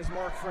smooth is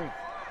Mark Freeman?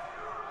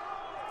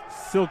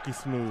 Silky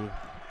smooth.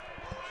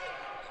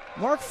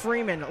 Mark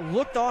Freeman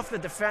looked off the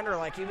defender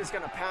like he was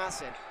going to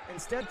pass it.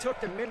 Instead took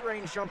the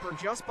mid-range jumper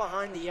just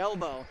behind the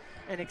elbow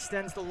and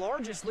extends the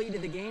largest lead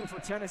of the game for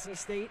Tennessee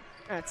State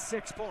at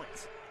 6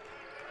 points.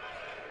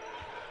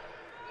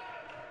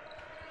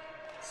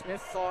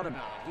 Smith thought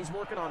about it. He's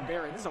working on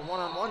Barry. This is a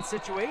one-on-one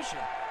situation.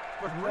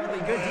 but really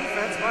good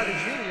defense by the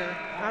junior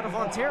out of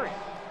Ontario.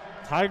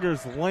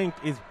 Tigers' length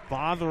is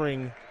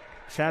bothering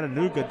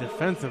Chattanooga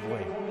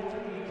defensively.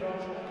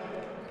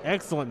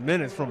 Excellent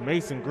minutes from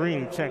Mason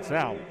Green, who checks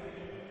out.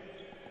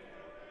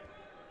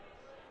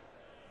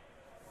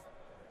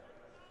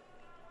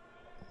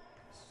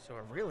 So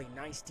a really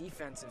nice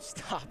defensive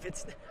stop.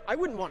 I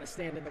wouldn't want to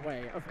stand in the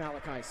way of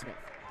Malachi Smith.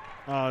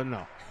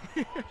 No.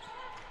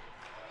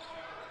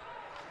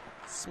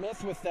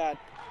 Smith with that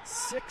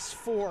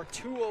 6'4",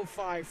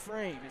 205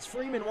 frame. As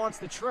Freeman wants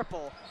the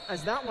triple,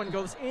 as that one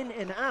goes in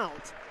and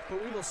out.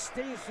 But we will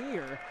stay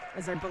here,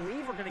 as I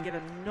believe we're going to get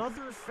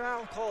another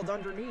foul called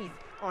underneath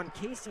on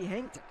Casey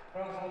Hankton.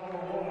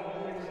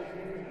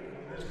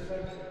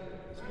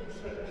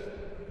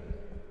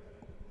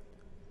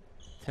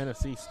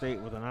 Tennessee State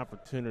with an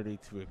opportunity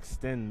to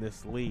extend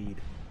this lead.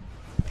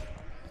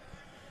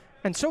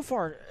 And so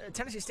far,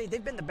 Tennessee State,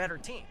 they've been the better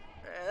team.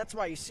 That's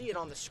why you see it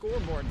on the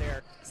scoreboard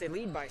there, as they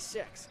lead by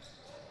 6.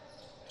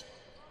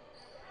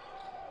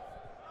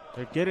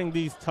 They're getting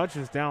these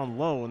touches down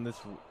low in this.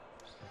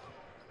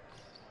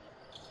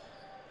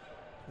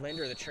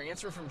 Linder, the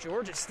transfer from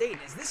Georgia State.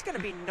 Is this going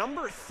to be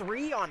number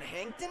 3 on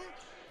Hankton?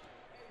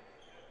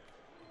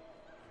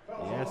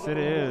 Yes, it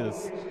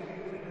is.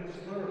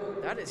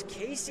 That is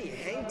Casey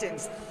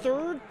Hankton's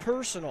 3rd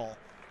personal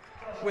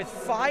with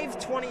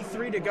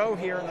 5:23 to go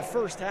here in the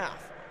first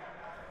half.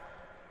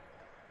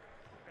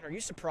 And are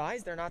you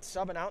surprised they're not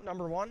subbing out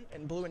number 1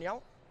 in blue and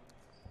yellow?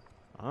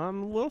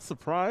 I'm a little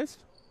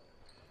surprised.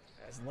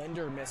 As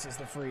Linder misses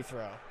the free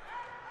throw.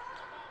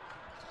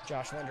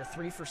 Josh Linder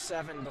 3 for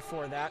 7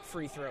 before that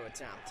free throw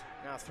attempt.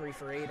 Now 3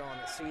 for 8 on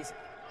the season.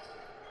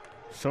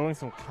 Showing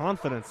some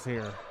confidence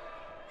here.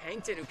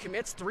 Hankton, who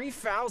commits 3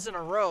 fouls in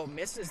a row,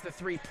 misses the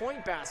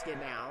 3-point basket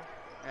now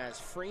as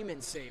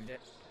Freeman saved it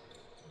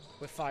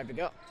with 5 to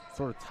go.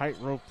 Sort of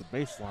tightrope the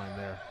baseline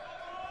there.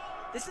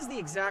 This is the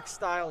exact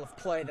style of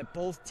play that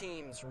both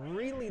teams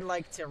really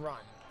like to run.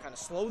 Kind of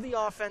slow the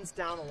offense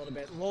down a little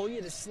bit, lull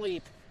you to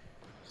sleep.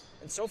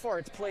 And so far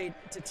it's played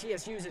to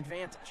TSU's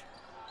advantage.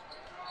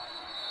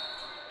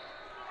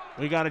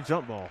 We got a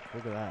jump ball.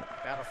 Look at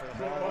that. Battle for the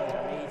ball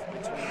underneath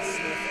between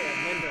Smith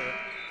and Linder.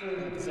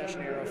 And the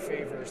possession arrow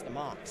favors the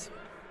Mocs.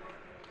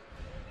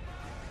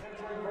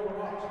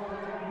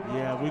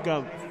 Yeah, we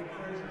got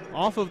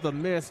off of the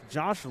miss.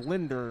 Josh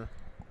Linder,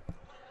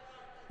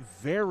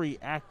 very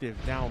active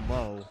down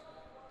low.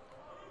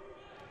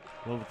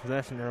 Well, the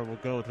possession arrow will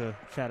go to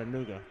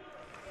Chattanooga.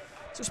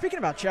 So speaking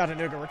about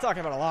Chattanooga, we're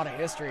talking about a lot of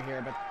history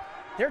here, but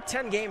their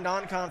 10-game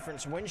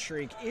non-conference win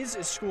streak is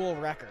a school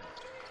record.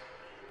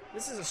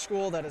 This is a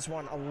school that has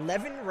won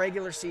 11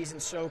 regular season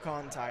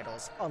SoCon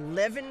titles,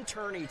 11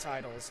 tourney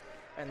titles,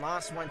 and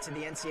last went to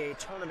the NCAA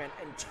tournament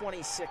in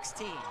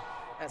 2016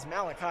 as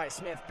Malachi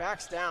Smith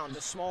backs down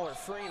to smaller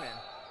Freeman.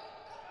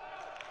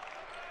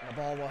 And the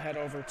ball will head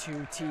over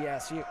to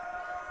TSU.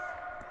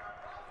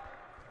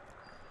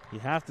 You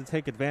have to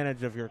take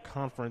advantage of your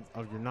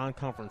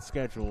non-conference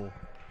schedule.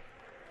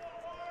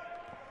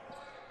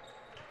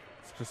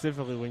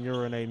 Specifically when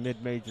you're in a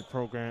mid-major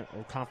program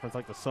or conference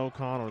like the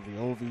SoCon or the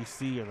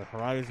OVC or the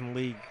Horizon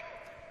League.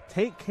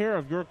 Take care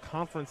of your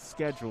conference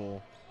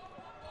schedule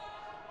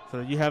so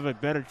that you have a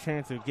better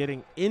chance of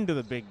getting into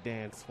the big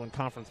dance when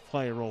conference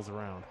play rolls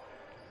around.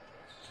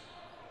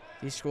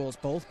 These schools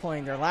both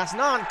playing their last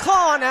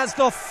non-con as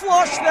the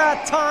flush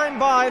that time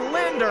by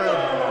Linder.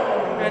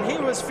 And he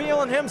was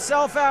feeling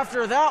himself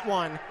after that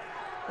one.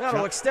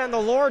 That'll extend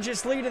the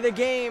largest lead of the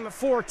game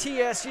for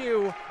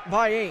TSU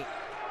by 8.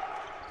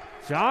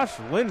 Josh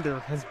Linder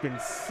has been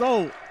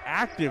so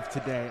active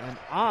today, and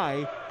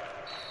I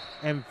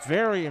am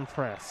very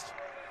impressed. So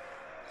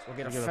we'll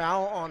get a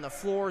foul on the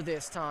floor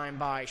this time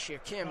by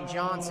Shaquem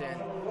Johnson,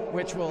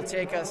 which will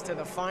take us to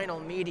the final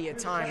media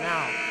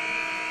timeout.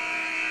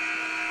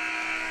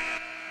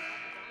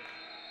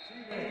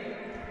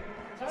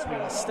 So we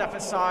will step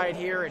aside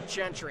here at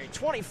Gentry.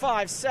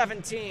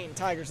 25-17,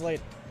 Tigers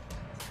lead.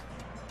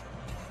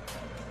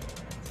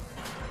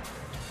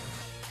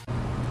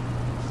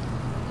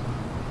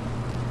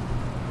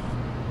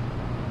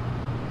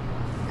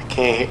 I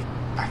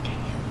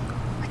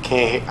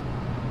can't.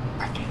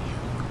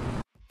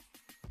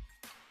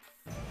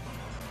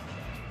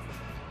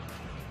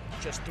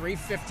 Just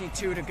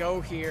 3:52 to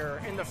go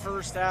here in the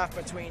first half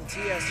between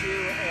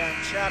TSU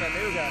and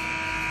Chattanooga.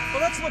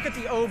 Well, let's look at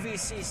the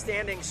OVC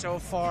standings so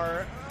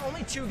far.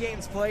 Only 2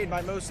 games played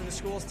by most of the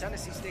schools.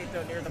 Tennessee State,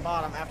 though, near the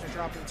bottom after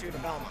dropping 2 to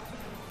Belmont.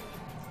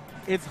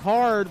 It's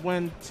hard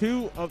when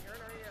two of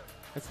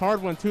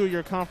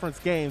your conference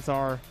games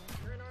are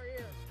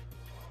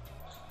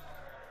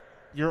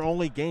your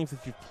only games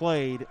that you've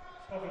played.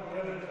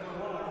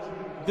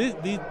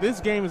 This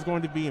game is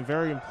going to be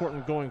very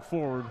important going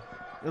forward.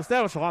 It'll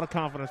establish a lot of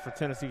confidence for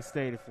Tennessee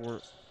State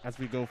as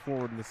we go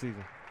forward in the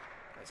season.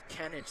 As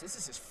Kenich, this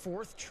is his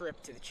 4th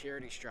trip to the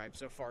charity stripe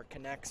so far,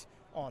 connects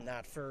on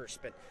that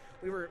first. But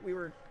we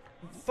were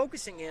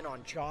focusing in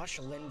on Josh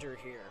Linder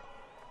here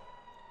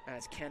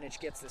as Kenich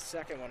gets the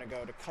second one to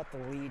go to cut the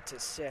lead to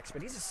 6.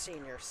 But he's a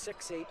senior,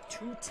 6'8",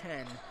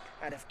 210,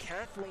 out of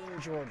Kathleen,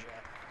 Georgia.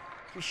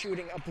 He's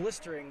shooting a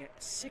blistering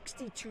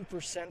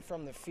 62%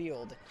 from the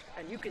field,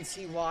 and you can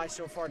see why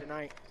so far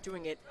tonight,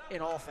 doing it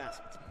in all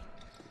facets.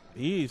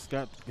 He's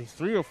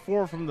 3 or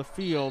 4 from the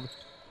field,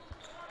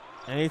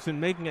 and he's been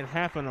making it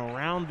happen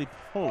around the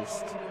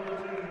post.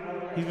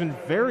 He's been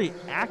very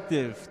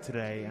active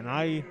today,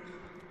 and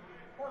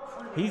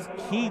he's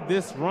keyed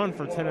this run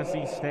for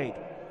Tennessee State.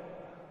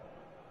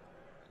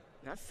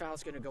 That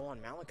foul's going to go on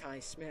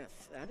Malachi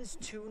Smith. That is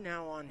 2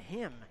 now on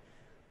him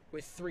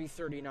with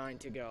 3:39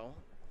 to go.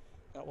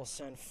 That will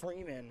send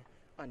Freeman,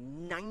 a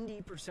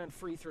 90%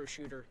 free throw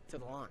shooter, to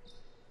the line.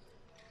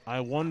 I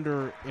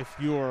wonder if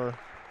you're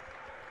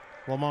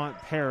Lamont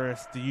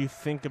Paris, do you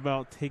think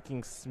about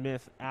taking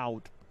Smith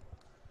out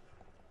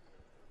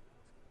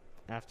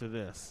after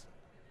this?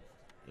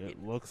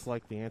 It looks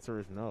like the answer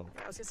is no.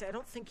 I was going to say, I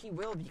don't think he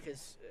will,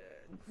 because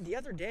the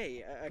other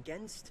day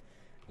against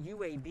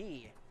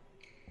UAB,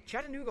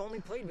 Chattanooga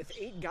only played with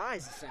 8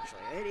 guys,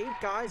 essentially. They had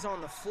 8 guys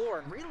on the floor,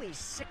 and really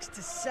 6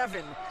 to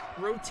 7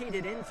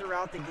 rotated in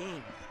throughout the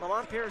game.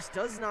 Lamont Paris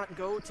does not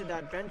go to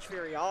that bench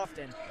very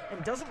often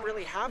and doesn't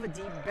really have a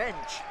deep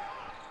bench.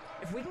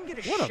 If we can get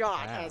a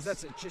shot, as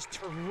that's a just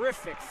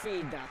terrific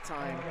feed that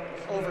time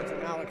over to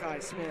Malachi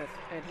Smith,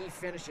 and he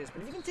finishes.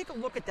 But if you can take a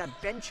look at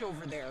that bench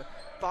over there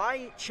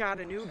by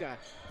Chattanooga,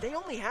 they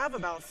only have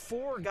about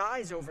 4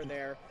 guys over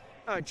there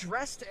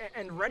dressed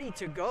and ready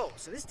to go.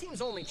 So this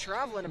team's only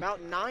traveling about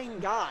 9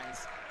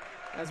 guys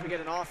as we get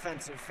an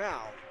offensive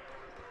foul.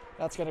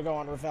 That's going to go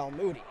on Ravel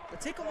Moody. But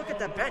take a look at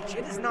that bench.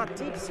 It is not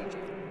deep,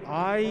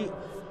 CJ.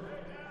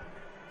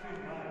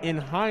 In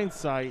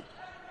hindsight,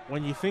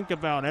 when you think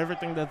about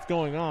everything that's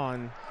going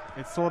on,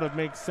 it sort of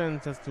makes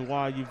sense as to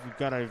why you've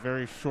got a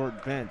very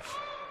short bench,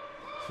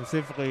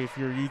 specifically if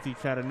you're UT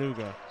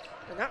Chattanooga.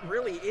 And that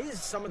really is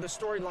some of the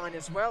storyline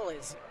as well,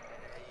 is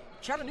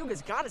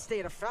Chattanooga's got to stay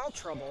out of foul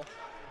trouble,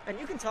 and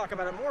you can talk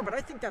about it more, but I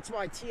think that's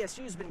why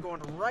TSU's been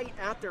going right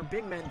at their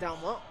big men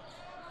down low.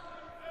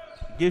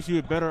 It gives you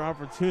a better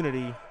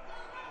opportunity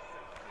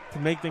to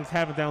make things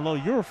happen down low.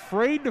 You're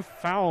afraid to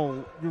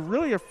foul. You're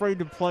really afraid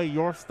to play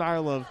your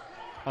style of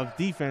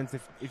defense.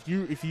 If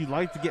you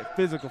like to get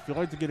physical, if you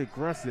like to get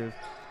aggressive,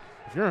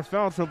 if you're in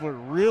foul trouble, it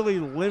really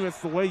limits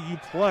the way you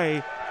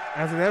play,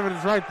 as an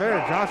evidence right there,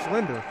 Josh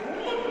Linder.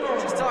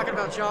 Just talking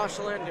about Josh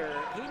Linder,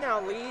 he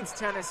now leads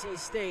Tennessee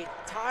State,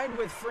 tied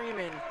with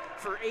Freeman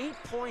for 8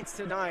 points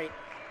tonight,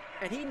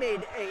 and he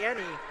made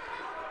A&E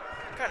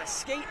kind of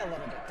skate a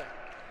little bit there.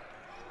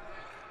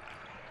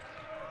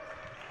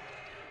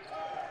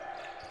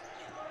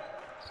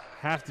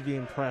 Have to be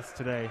impressed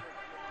today.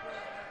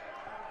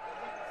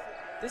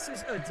 This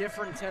is a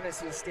different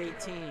Tennessee State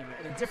team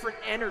and a different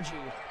energy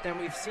than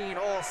we've seen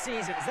all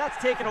season, as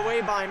that's taken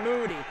away by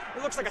Moody.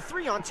 It looks like a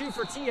 3-on-2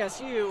 for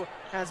TSU,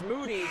 as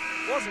Moody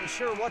wasn't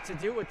sure what to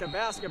do with the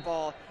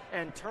basketball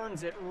and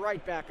turns it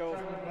right back over.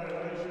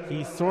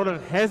 He sort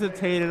of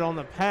hesitated on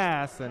the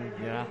pass, and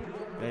yeah,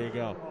 there you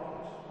go.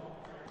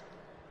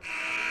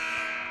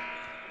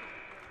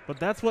 But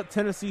that's what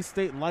Tennessee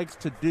State likes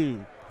to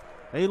do.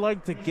 They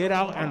like to get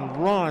out and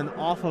run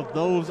off of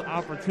those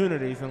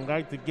opportunities and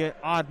like to get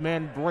odd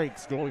man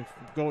breaks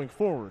going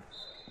forward.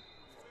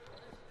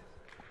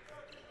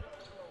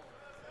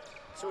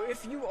 So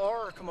if you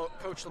are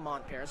Coach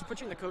Lamont Paris, I'll put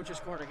you in the coach's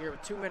corner here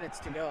with 2 minutes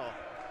to go.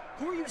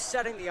 Who are you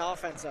setting the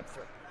offense up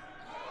through?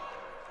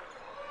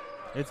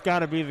 It's got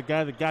to be the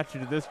guy that got you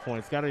to this point.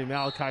 It's got to be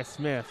Malachi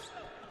Smith.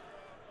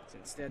 So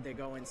instead they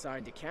go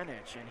inside to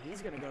Kenich, and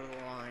he's going to go to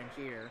the line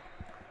here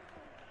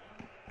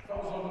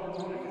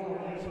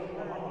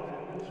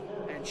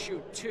and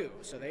shoot 2.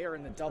 So they are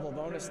in the double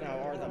bonus now,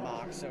 are the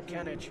Mocs. So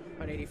Kenich,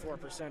 an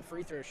 84%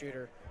 free throw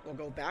shooter, will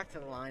go back to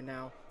the line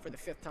now for the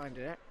 5th time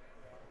today.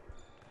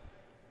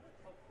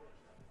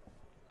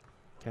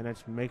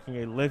 Kenich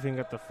making a living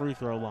at the free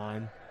throw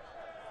line.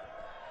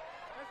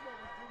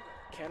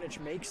 Kenich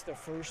makes the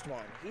first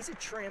one. He's a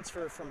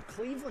transfer from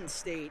Cleveland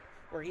State,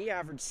 where he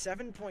averaged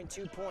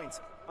 7.2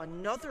 points.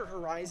 Another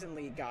Horizon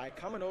League guy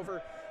coming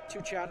over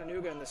to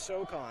Chattanooga in the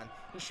SoCon.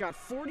 He shot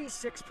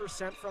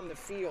 46% from the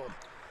field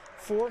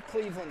for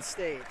Cleveland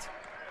State.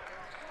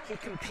 He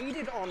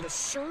competed on the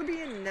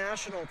Serbian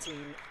national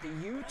team, the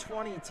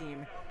U20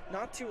 team,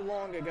 not too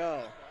long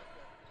ago.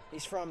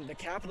 He's from the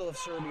capital of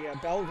Serbia,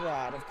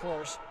 Belgrade, of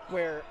course,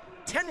 where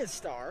tennis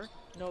star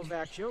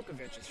Novak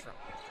Djokovic is from.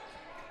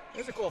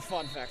 Here's a cool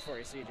fun fact for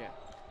you, CJ.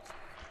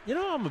 You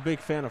know, I'm a big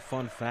fan of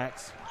fun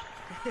facts.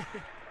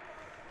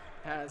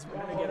 As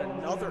we're going to get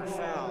another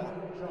foul,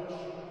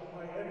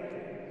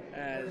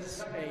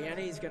 as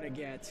A&E's going to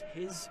get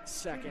his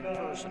second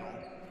personal.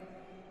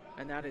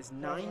 And that is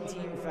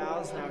 19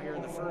 fouls now here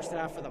in the first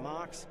half for the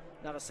Mocs.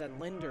 That'll send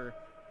Linder,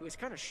 who has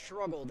kind of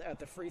struggled at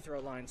the free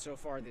throw line so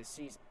far this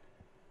season.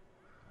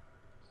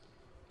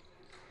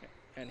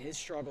 And his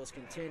struggles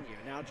continue.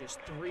 Now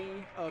just 3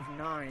 of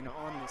 9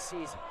 on the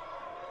season,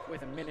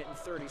 with 1 minute and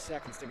 30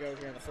 seconds to go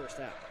here in the first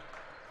half.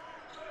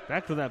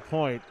 Back to that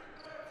point,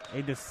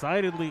 a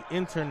decidedly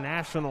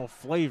international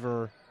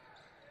flavor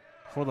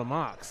for the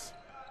Mocs.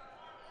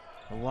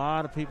 A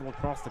lot of people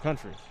across the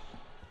country.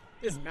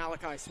 This is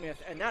Malachi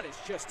Smith, and that is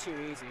just too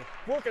easy.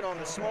 Working on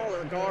the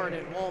smaller guard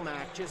in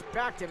Womack, just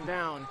backed him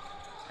down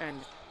and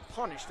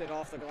punished it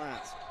off the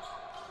glass.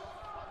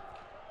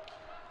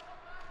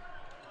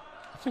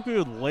 I think we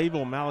would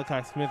label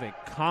Malachi Smith a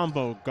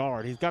combo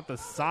guard. He's got the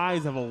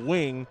size of a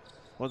wing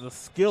with the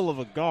skill of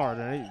a guard,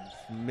 and he's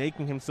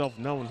making himself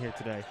known here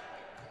today.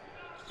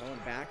 Going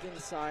back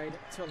inside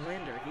to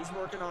Linder. He's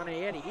working on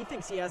a Eddie. He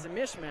thinks he has a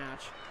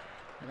mismatch,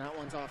 and that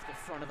one's off the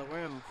front of the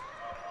rim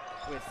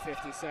with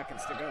 50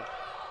 seconds to go.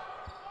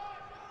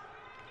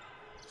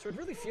 So it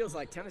really feels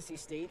like Tennessee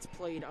State's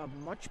played a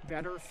much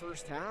better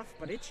first half,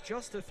 but it's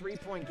just a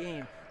three-point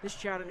game. This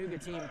Chattanooga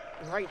team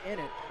right in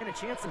it, and a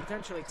chance to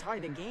potentially tie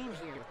the game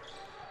here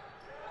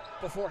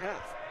before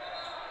half.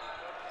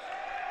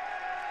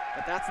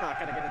 But that's not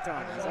going to get it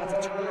done, as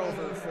that's a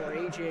turnover for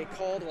A.J.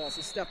 Caldwell as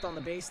he stepped on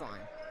the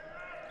baseline.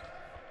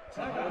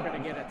 So we're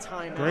going to get a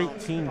timeout. Great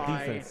team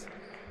by defense.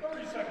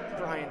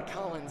 Brian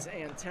Collins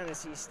and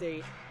Tennessee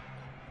State.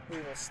 We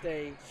will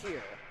stay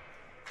here.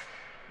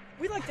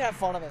 We like to have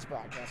fun on this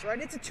broadcast, right?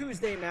 It's a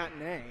Tuesday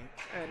matinee,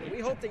 and we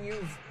hope that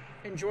you've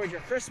enjoyed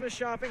your Christmas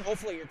shopping.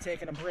 Hopefully you're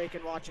taking a break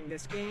and watching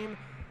this game.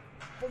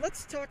 But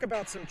let's talk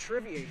about some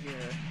trivia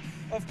here.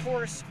 Of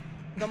course,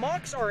 the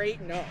Mocs are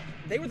 8-0.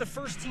 They were the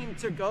first team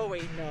to go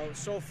 8-0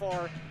 so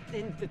far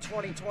in the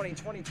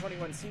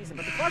 2020-2021 season.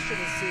 But the question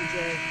is,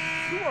 CJ,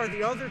 who are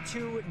the other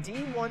two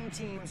D1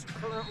 teams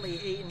currently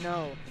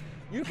 8-0?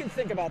 You can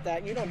think about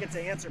that. You don't get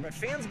to answer, but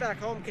fans back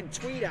home can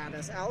tweet at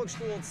us,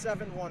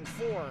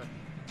 AlexGould714,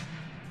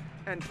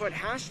 and put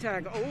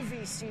hashtag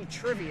OVC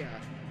Trivia,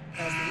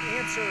 as the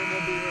answer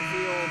will be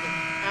revealed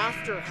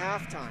after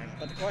halftime.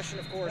 But the question,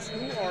 of course,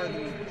 who are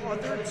the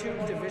other two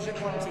Division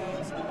I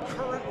teams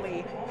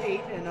currently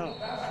 8-0?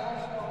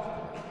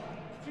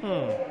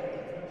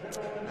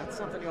 That's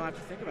something you'll have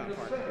to think about,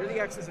 partner. You're the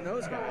X's and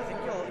O's guy. I think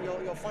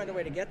you'll find a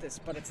way to get this,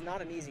 but it's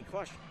not an easy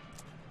question.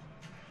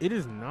 It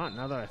is not,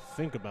 now that I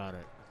think about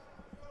it.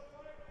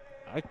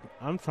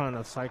 I'm trying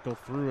to cycle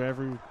through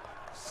every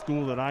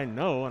school that I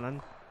know, and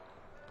I'm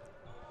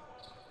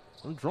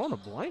drawing a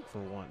blank for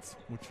once,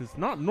 which is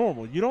not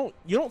normal. People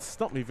don't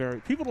stump me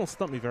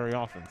very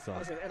often. So.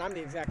 And I'm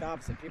the exact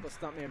opposite. People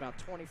stump me about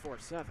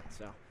 24/7.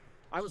 So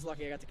I was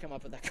lucky I got to come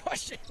up with that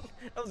question.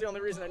 That was the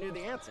only reason I knew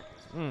the answer.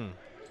 So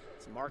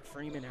Mark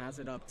Freeman has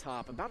it up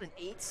top. About an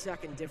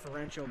 8-second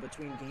differential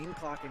between game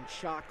clock and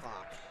shot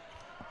clock.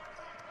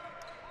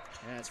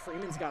 As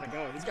Freeman's got to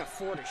go. He's got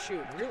 4 to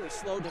shoot. Really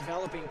slow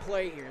developing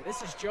play here.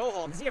 This is Joe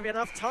Hall. Does he have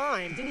enough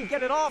time? Did he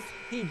get it off?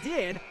 He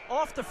did.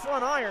 Off the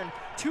front iron.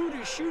 2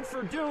 to shoot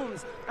for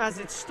Dooms. As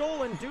it's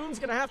stolen, Dooms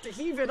going to have to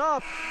heave it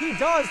up. He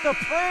does. The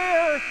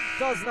prayer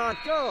does not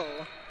go.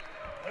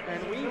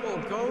 And we will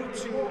go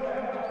to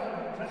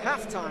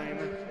halftime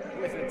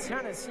with a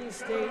Tennessee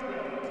State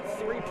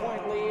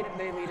 3-point lead.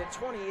 They lead at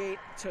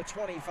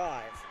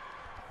 28-25.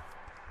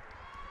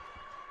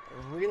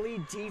 Really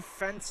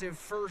defensive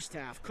first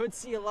half. Could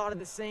see a lot of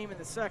the same in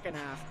the second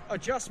half.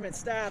 Adjustment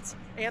stats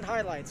and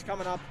highlights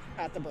coming up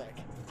at the break.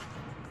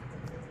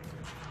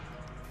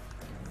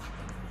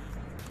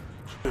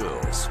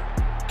 Bills,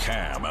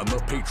 Cam and the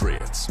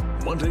Patriots.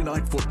 Monday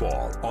Night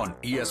Football on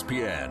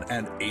ESPN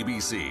and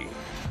ABC.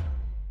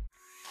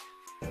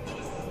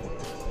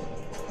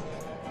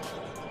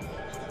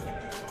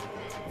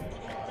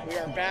 We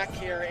are back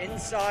here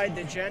inside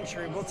the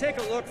Gentry. We'll take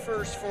a look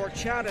first for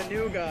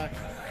Chattanooga.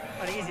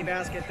 An easy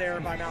basket there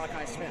by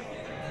Malachi Smith.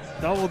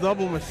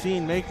 Double-double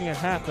machine making it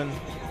happen.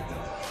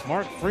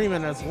 Mark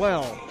Freeman as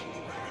well.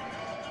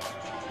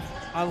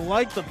 I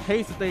like the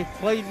pace that they've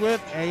played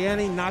with.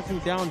 A&E knocking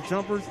down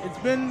jumpers. It's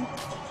been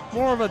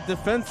more of a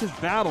defensive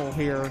battle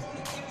here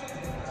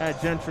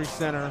at Gentry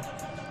Center.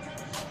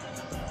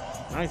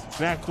 Nice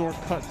backdoor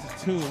cut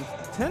to Toombs.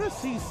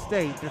 Tennessee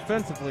State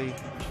defensively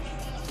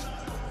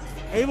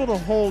able to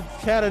hold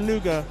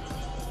Chattanooga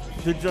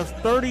to just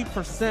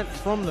 30%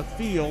 from the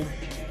field.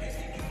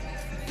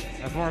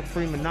 As Mark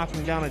Freeman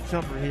knocking down a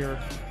jumper here.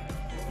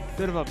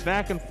 Bit of a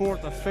back and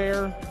forth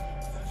affair.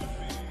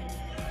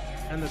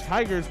 And the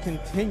Tigers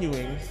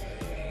continuing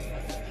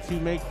to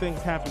make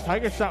things happen.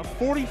 Tigers shot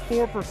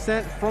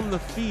 44% from the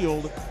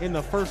field in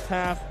the first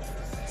half.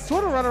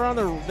 Sort of right around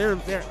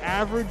their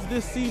average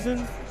this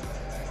season.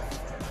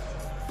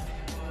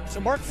 So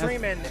Mark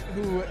Freeman,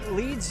 who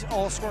leads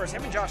all scorers,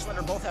 him and Josh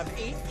Linder both have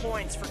 8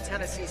 points for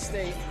Tennessee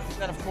State.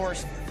 And then, of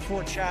course,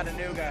 for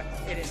Chattanooga,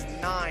 it is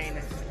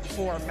 9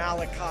 for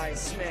Malachi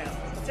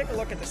Smith. Take a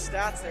look at the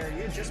stats there.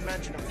 You just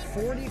mentioned them.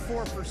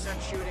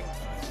 44% shooting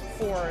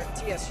for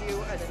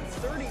TSU and then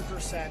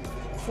 30%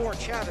 for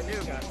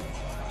Chattanooga.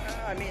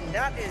 I mean,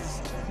 that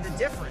is the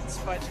difference,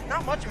 but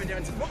not much of a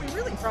difference. What we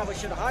really probably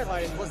should have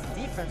highlighted was the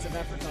defensive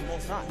efforts on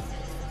both sides.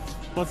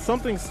 But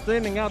something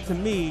standing out to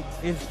me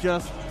is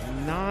just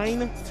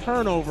 9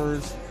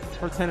 turnovers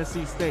for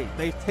Tennessee State.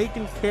 They've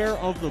taken care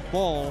of the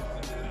ball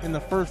in the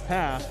first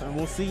half, and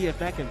we'll see if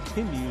that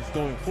continues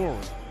going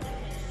forward.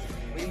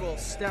 We will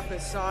step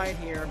aside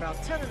here. About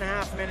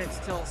 10.5 minutes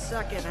till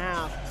second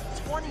half.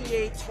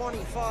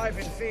 28-25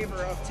 in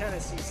favor of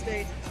Tennessee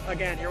State.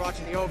 Again, you're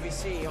watching the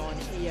OVC on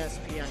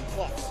ESPN+.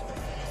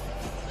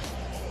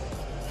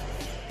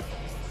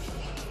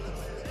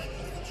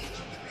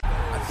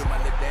 I do my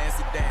little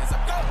dancey dance.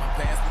 I got my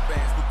pants, the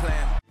bands, we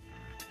playing.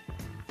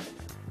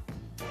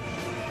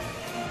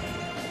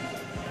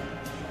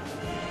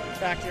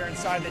 Back here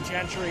inside the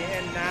Gentry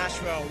in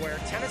Nashville, where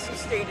Tennessee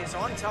State is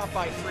on top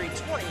by 3,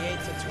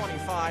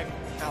 28-25.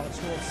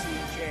 Alex Wolf,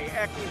 CJ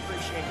Ecky,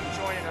 appreciate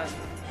you joining us.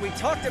 We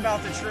talked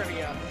about the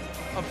trivia.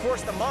 Of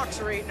course, the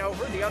Mocs are 8-0.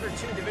 We're the other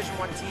two Division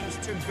I teams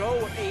to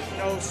go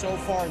 8-0 so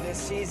far this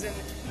season.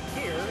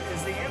 Here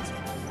is the answer.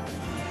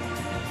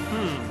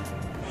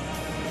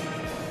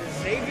 The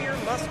Xavier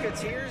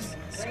Musketeers,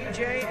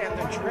 CJ, and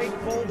the Drake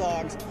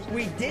Bulldogs.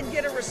 We did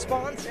get a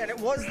response, and it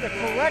was the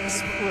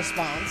correct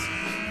response.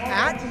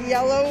 At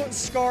Yellow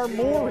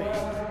Scarmori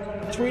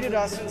tweeted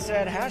us and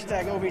said,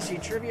 hashtag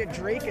OVC Trivia,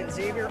 Drake and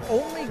Xavier.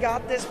 Only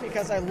got this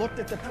because I looked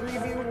at the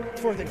preview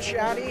for the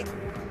Chatty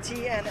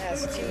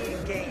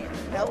TNST game.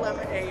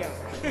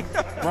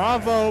 LMAO.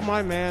 Bravo,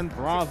 my man,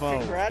 bravo.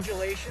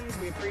 Congratulations,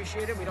 we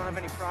appreciate it. We don't have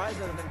any prize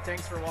other than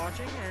thanks for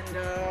watching, and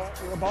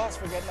you're a boss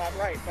for getting that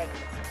right. But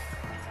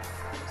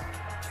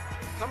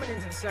coming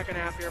into the second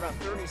half here, about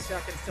 30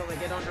 seconds till they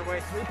get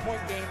underway.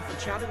 3-point game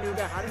for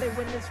Chattanooga. How do they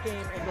win this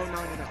game and go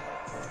 9-0?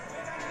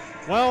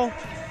 Well,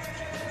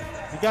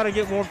 you got to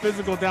get more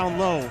physical down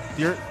low.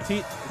 The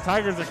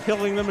Tigers are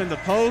killing them in the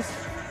post.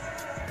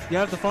 You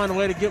have to find a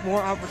way to get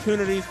more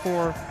opportunities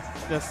for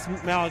the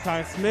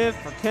Malachi Smith,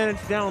 for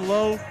Kennich down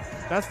low.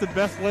 That's the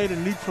best way to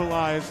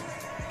neutralize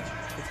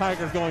the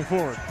Tigers going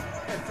forward.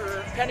 And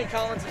for Penny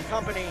Collins and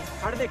company,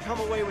 how do they come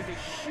away with a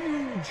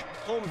huge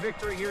home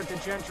victory here at the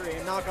Gentry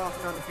and knock off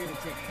an undefeated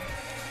team?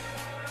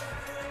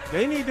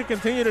 They need to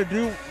continue to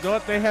do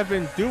what they have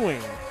been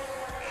doing.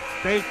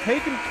 They've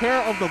taken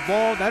care of the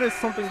ball. That is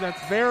something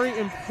that's very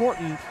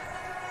important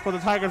for the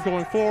Tigers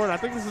going forward. I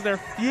think this is their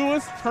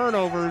fewest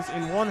turnovers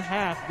in one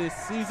half this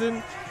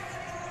season.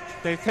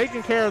 They've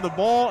taken care of the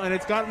ball, and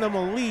it's gotten them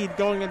a lead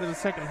going into the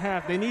second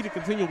half. They need to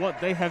continue what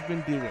they have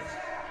been doing.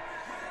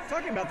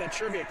 Talking about that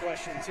trivia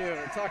question, too.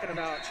 We're talking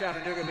about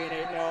Chattanooga being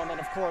 8-0, and then,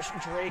 of course,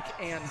 Drake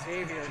and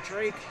Xavier.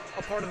 Drake,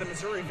 a part of the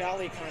Missouri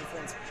Valley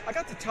Conference. I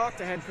got to talk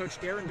to head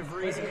coach Darren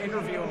DeVries and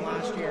interview him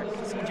last year.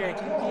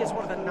 CJ, he is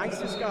one of the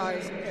nicest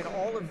guys in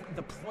all of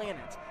the planet.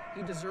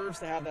 He deserves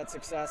to have that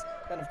success.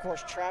 Then, of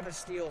course, Travis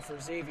Steele for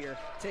Xavier,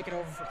 taking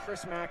over for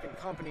Chris Mack and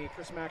company.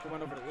 Chris Mack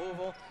went over to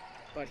Louisville,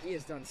 but he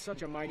has done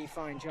such a mighty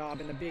fine job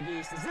in the Big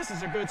East, as this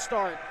is a good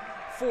start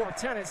for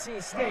Tennessee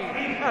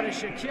State out of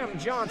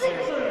Shaquem Johnson.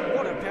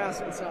 What a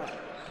pass inside.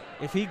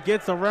 If he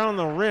gets around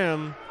the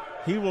rim,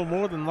 he will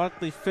more than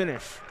likely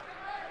finish.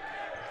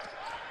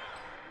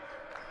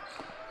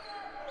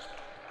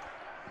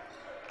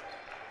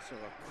 So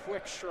a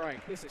quick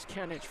strike. This is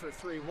Kennich for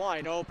 3,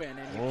 wide open,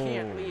 and you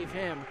can't leave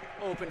him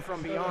open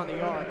from beyond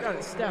the arc. That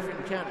is Stephen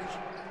Kennich.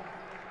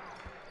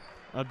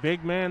 A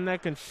big man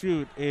that can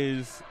shoot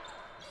is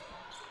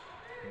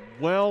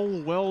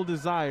well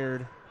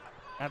desired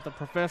at the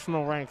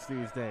professional ranks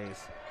these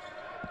days.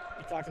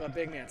 You talked about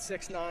big man,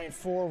 6'9"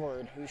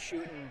 forward who's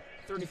shooting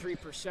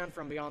 33%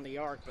 from beyond the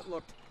arc, but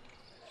looked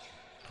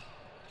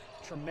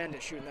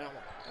tremendous shooting that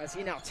one. As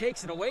he now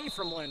takes it away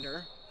from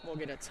Linder, we'll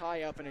get a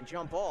tie up and a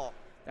jump ball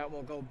that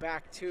will go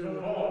back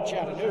to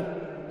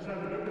Chattanooga.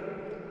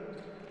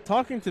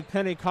 Talking to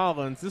Penny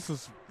Collins, this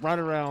was right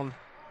around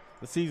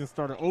the season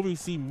started,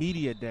 OVC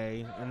Media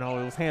Day, and it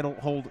was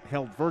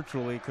held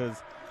virtually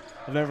because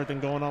of everything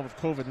going on with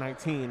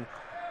COVID-19.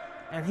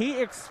 And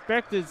he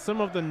expected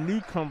some of the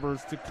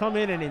newcomers to come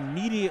in and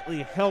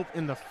immediately help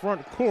in the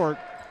front court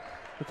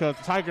because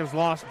the Tigers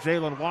lost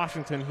Jalen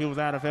Washington. He was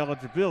out of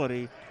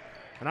eligibility.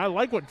 And I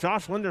like what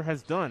Josh Linder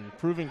has done,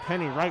 proving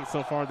Penny right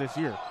so far this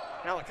year.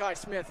 Malachi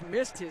Smith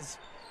missed his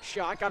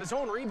shot, got his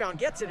own rebound,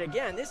 gets it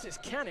again. This is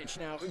Kennich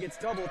now who gets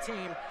double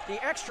teamed.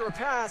 The extra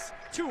pass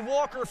to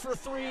Walker for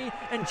 3,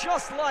 and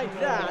just like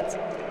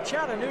that,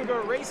 Chattanooga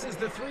erases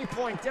the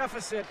 3-point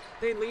deficit.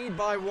 They lead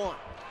by 1.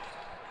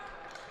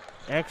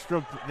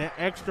 The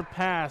extra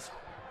pass,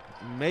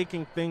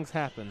 making things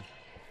happen.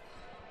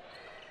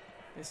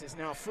 This is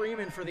now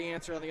Freeman for the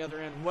answer on the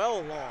other end.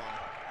 Well long.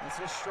 He's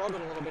just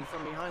struggled a little bit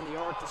from behind the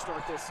arc to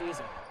start this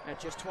season at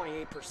just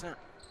 28%.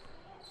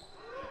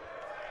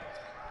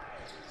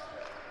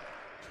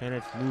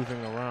 Kennich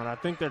moving around. I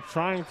think they're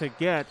trying to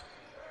get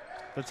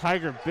the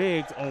Tiger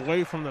bigs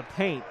away from the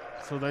paint,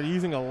 so they're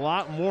using a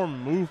lot more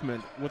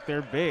movement with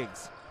their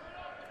bigs.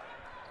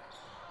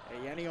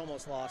 Yenny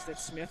almost lost it.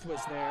 Smith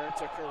was there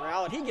to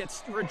corral it. He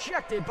gets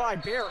rejected by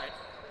Barrett.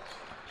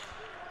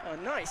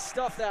 Nice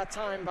stuff that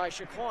time by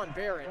Shaquan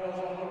Barrett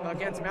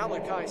against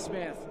Malachi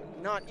Smith.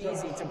 Not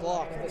easy to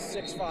block the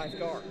 6'5"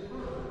 guard.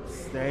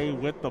 Stay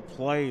with the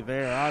play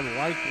there. I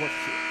like what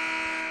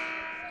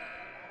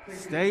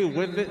stay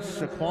with it,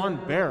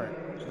 Shaquan Barrett,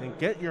 and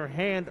get your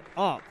hand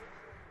up.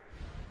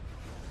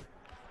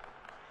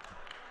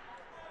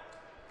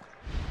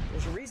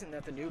 There's a reason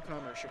that the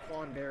newcomer,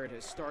 Shaquan Barrett,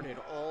 has started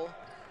all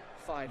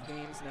 5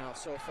 games now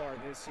so far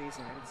this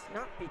season. And it's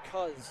not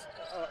because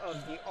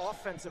of the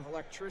offensive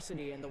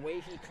electricity and the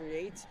way he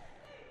creates,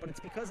 but it's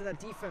because of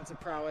that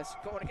defensive prowess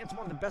going against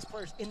one of the best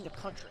players in the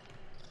country.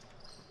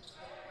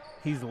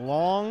 He's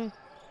long,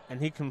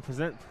 and he can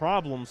present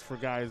problems for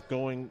guys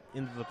going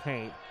into the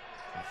paint.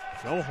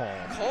 Joe Hall.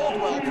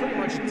 Caldwell pretty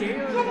much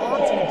dared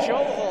Monty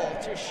Joe Hall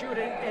to shoot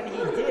it, and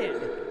he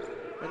did.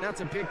 And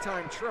that's a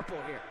big-time triple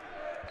here.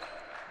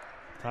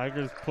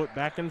 Tigers put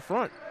back in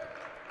front.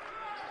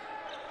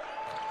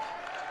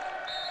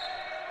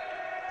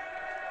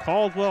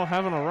 Caldwell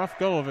having a rough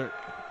go of it.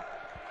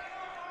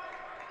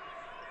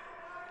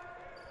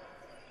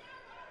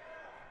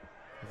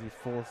 As he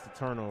forced the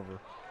turnover.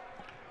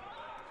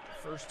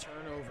 First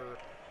turnover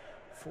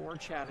for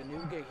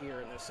Chattanooga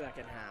here in the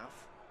second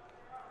half.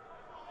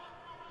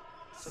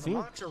 So the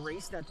Mocs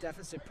erased that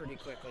deficit pretty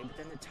quickly, but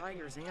then the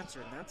Tigers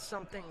answered. And that's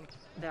something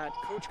that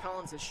Coach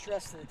Collins has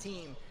stressed to the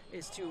team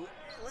is to,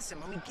 listen,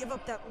 when we give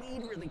up that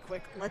lead really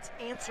quick, let's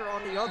answer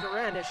on the other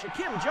end, as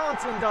Shaquem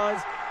Johnson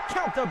does.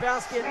 Count the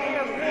basket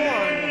and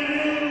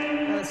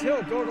one, as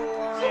he'll go to the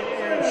line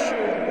and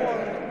shoot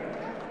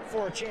one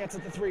for a chance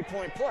at the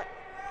three-point play.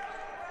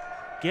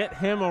 Get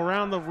him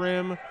around the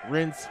rim,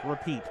 rinse,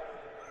 repeat.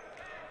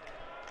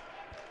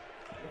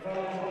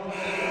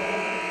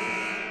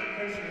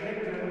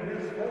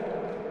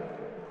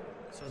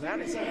 So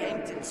that is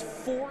Hankton's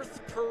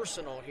 4th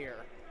personal here.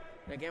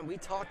 And again, we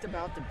talked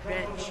about the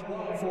bench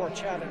for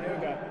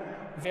Chattanooga.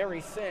 Very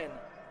thin.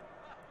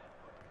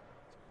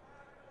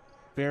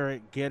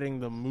 Barrett getting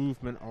the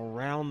movement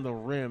around the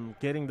rim,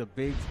 getting the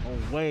bigs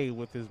away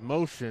with his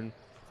motion,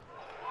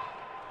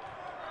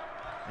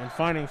 and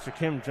finding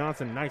Shaquem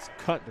Johnson. Nice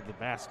cut to the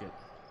basket.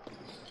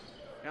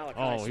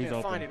 Malachi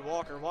Smith finding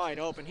Walker wide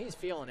open. He's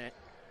feeling it.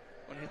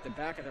 Going to hit the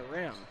back of the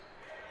rim.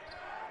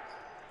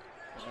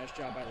 Nice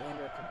job by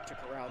Linder to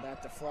corral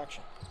that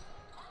deflection.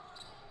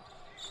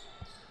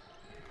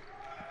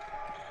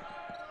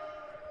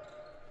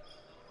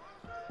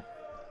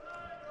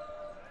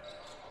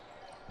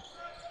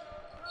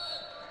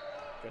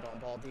 Good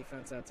on-ball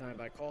defense that time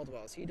by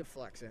Caldwell as he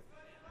deflects it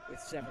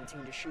with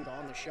 17 to shoot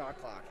on the shot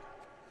clock.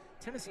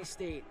 Tennessee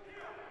State,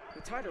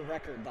 we tied a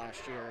record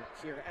last year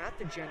here at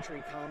the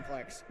Gentry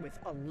Complex with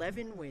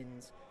 11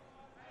 wins,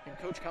 and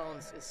Coach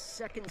Collins'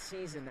 2nd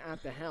season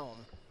at the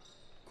helm.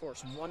 Of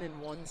course,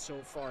 1-1 so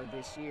far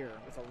this year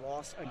with a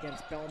loss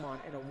against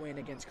Belmont and a win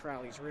against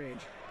Crowley's Ridge.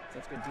 So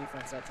that's good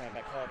defense that time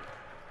by Caldwell.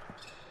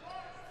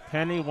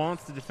 Penny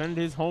wants to defend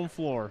his home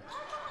floor.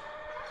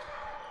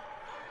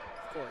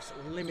 Of course,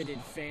 limited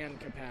fan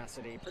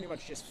capacity. Pretty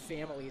much just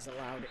families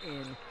allowed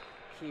in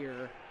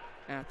here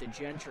at the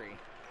Gentry.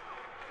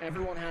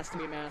 Everyone has to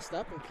be masked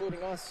up,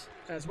 including us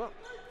as well.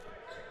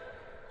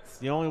 It's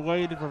the only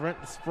way to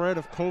prevent the spread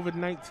of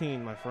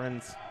COVID-19, my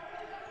friends.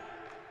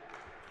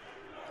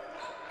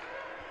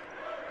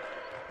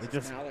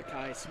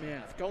 Malachi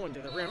Smith going to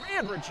the rim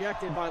and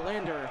rejected by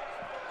Linder.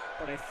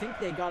 But I think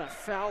they got a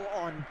foul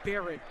on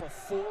Barrett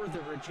before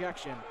the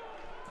rejection.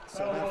 So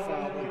that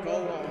foul will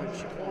go on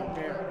Shaquan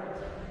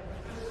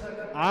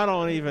Barrett. I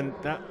don't even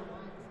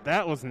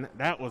that was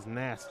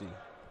nasty.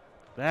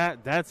 That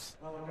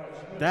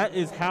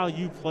is how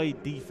you play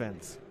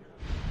defense.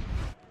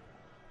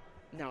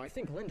 Now I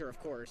think Linder, of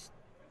course,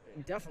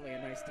 definitely a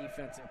nice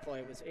defensive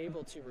play, was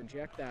able to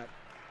reject that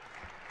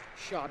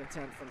shot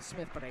attempt from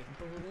Smith, but I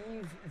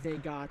believe they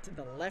got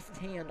the left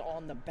hand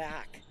on the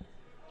back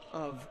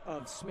of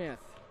Smith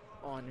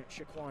on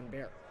Shaquan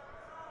Barrett.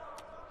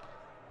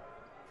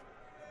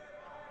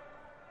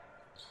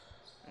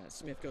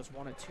 Smith goes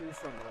 1 of 2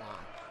 from the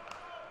line.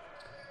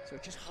 So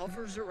it just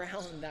hovers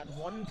around that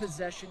one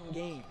possession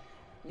game.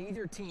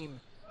 Neither team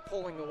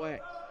pulling away.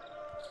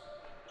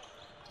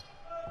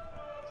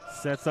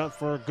 Sets up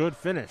for a good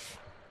finish.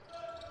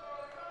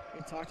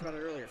 We talked about it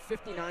earlier.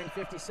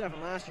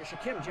 59-57 last year.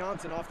 Shaquem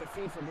Johnson off the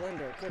feed from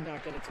Linder. Could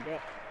not get it to go.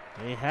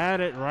 He had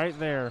it right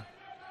there.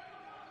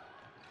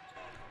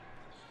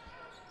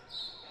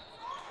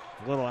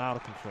 A little out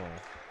of control.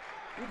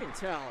 You can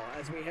tell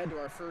as we head to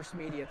our first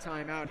media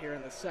timeout here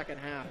in the second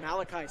half.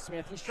 Malachi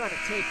Smith, he's trying to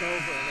take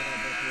over a little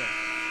bit here,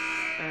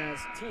 as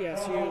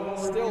TSU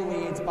still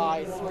leads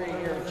by 3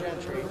 here at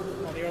Gentry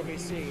on the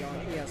OVC on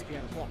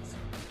ESPN+.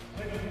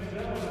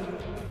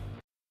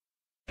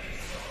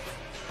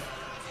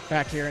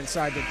 Back here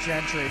inside the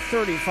Gentry,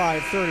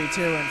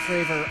 35-32 in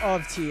favor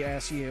of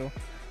TSU.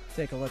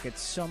 Take a look at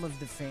some of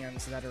the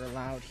fans that are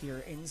allowed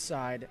here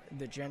inside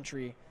the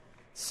Gentry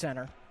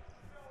Center.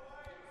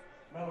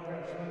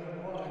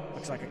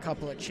 Looks like a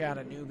couple of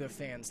Chattanooga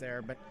fans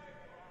there, but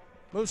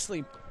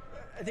mostly,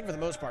 I think for the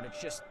most part,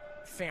 it's just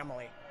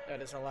family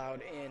that is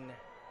allowed in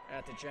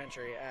at the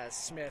Gentry as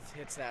Smith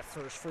hits that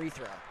first free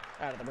throw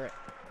out of the break.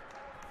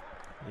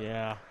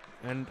 Yeah,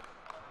 and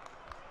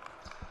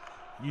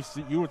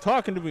you were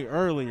talking to me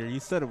earlier. You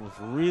said it was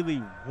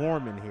really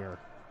warm in here.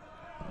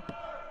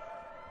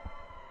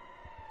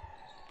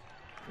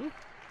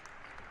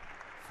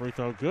 Free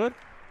throw good.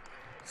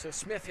 So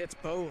Smith hits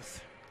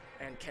both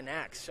and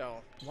connects.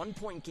 So 1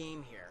 point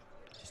game here,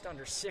 just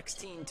under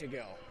 16 to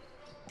go.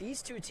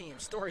 These two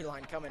teams,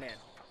 storyline coming in.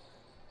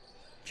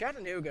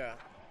 Chattanooga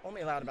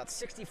only allowed about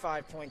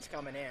 65 points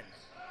coming in.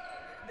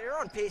 They're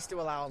on pace to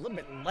allow a little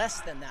bit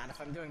less than that,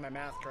 if I'm doing my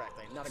math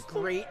correctly. I'm not a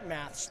great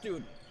math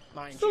student,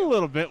 mind Still you. a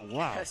little bit,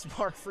 wow. As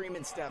Mark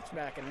Freeman steps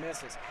back and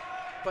misses.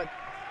 But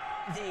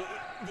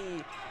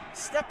the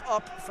step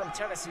up from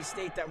Tennessee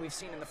State that we've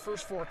seen in the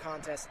first 4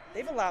 contests,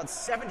 they've allowed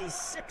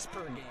 76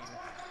 per game.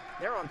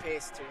 They're on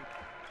pace to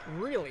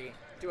really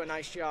do a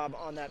nice job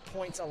on that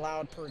points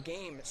allowed per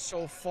game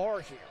so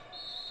far here.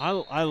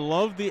 I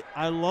love the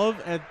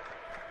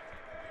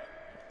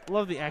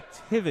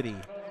activity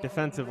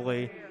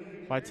defensively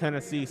by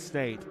Tennessee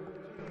State.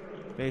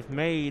 They've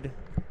made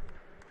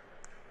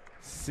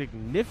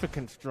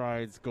significant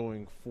strides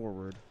going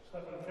forward.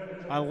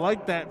 I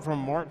like that from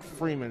Mark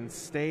Freeman,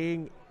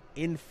 staying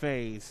in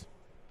phase.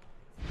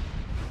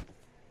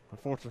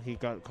 Unfortunately, he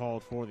got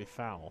called for the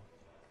foul.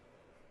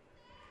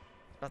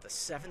 About the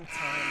 7th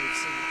time we've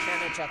seen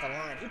Kenich at the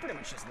line. He pretty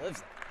much just lives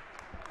there.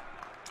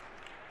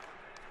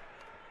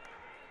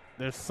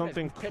 There's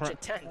something pitch a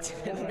tent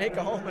and make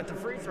a home at the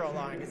free throw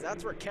line, because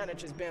that's where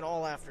Kenich has been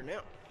all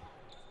afternoon.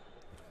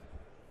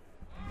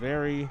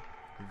 Very,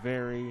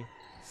 very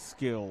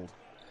skilled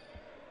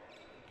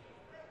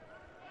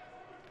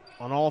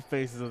on all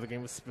phases of the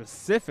game,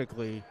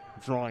 specifically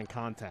drawing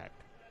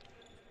contact.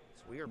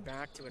 So we are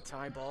back to a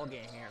tie ball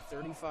game here,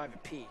 35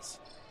 apiece.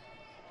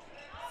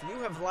 If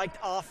you have liked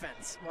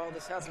offense, well,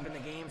 this hasn't been the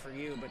game for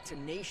you, but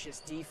tenacious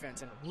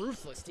defense and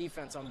ruthless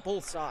defense on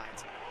both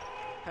sides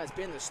has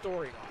been the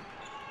storyline.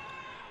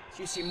 So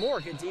you see more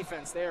good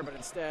defense there, but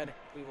instead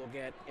we will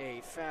get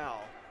a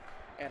foul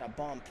and a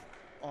bump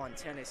on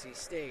Tennessee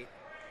State.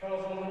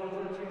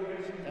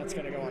 That's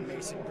going to go on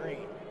Mason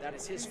Green. That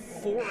is his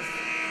 4th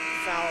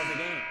foul of the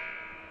game.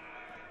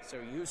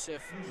 So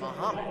Yusuf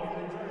Muhammad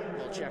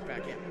will check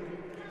back in.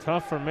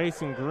 Tough for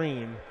Mason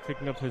Green,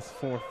 picking up his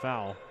 4th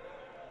foul.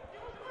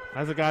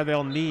 That's a guy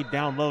they'll need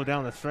down low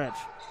down the stretch.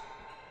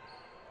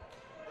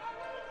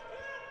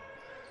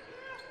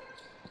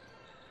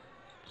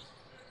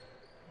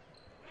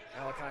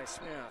 Malachi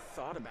Smith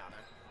thought about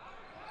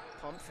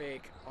it. Pump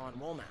fake on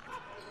Womack.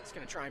 He's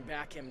going to try and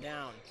back him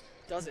down.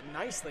 Does it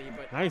nicely,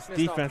 but nice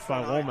defense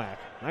by Womack.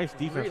 Nice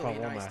defense by Womack.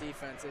 Really nice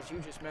defense, as you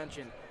just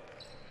mentioned,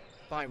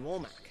 by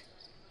Womack.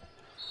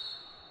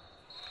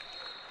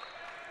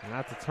 And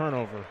that's a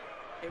turnover.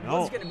 It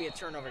was going to be a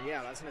turnover,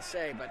 yeah, I was going to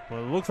say, but...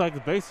 Well, it looks like the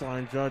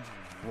baseline judge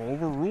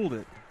overruled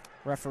it.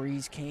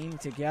 Referees came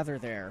together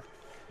there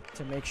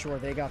to make sure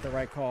they got the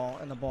right call,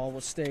 and the ball will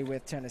stay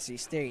with Tennessee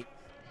State.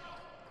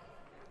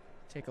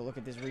 Take a look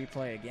at this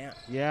replay again.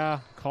 Yeah,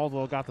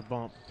 Caldwell got the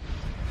bump.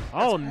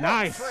 Oh,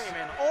 nice.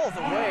 Freeman all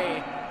the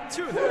way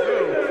to the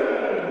hoop.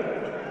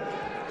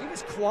 He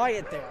was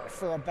quiet there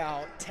for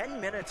about 10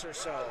 minutes or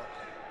so,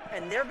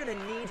 and they're going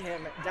to need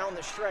him down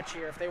the stretch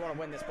here if they want to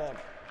win this ball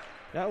game.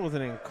 That was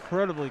an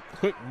incredibly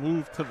quick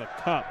move to the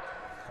cup.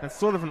 And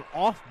sort of an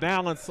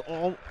off-balance,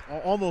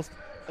 almost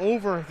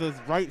over his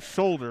right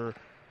shoulder.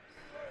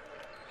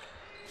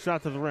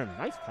 Shot to the rim.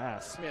 Nice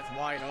pass. Smith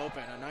wide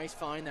open. A nice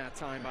find that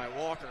time by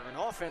Walker. An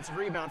offensive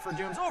rebound for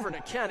Dooms over to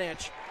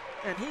Kenich,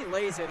 and he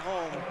lays it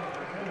home.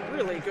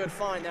 Really good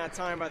find that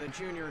time by the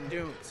junior in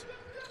Dooms.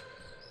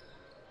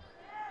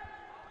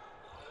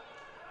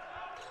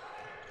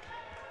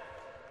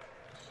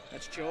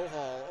 That's Joe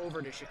Hall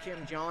over to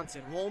Shaquem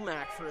Johnson.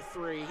 Womack for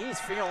 3. He's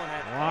feeling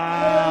it.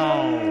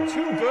 Wow.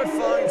 2 good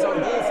finds on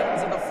both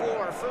ends of the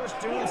floor. First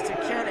Dooms to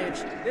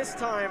Kenich. This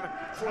time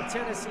for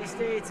Tennessee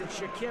State, it's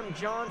Shaquem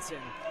Johnson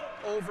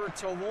over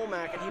to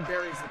Womack, and he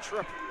buries the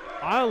triple.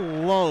 I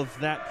love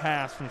that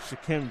pass from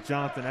Shaquem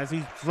Johnson as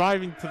he's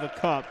driving to the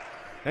cup.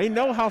 They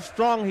know how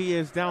strong he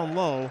is down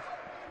low,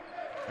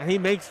 and he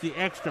makes the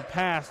extra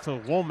pass to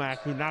Womack,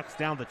 who knocks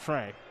down the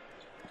tray.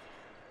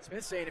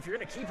 Smith saying, if you're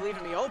going to keep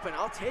leaving me open,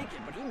 I'll take it.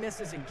 But he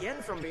misses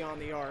again from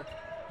beyond the arc.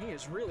 He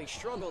has really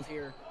struggled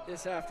here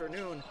this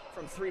afternoon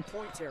from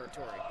 3-point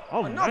territory.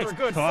 Oh, another nice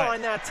good cut.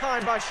 find that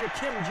time by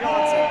Shaquem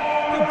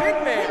Johnson. The big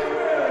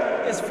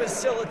man is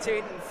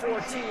facilitating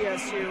for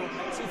TSU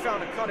as he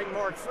found a cutting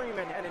Mark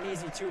Freeman and an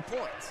easy 2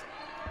 points.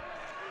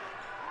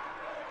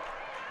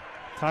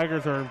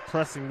 Tigers are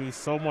impressing me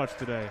so much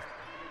today.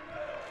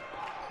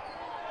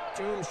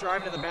 Dooms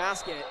driving to the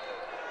basket.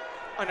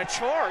 And a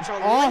charge, a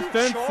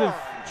late charge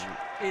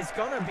is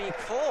going to be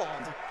called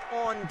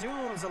on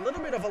Dooms. A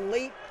little bit of a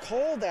late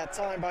call that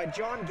time by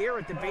John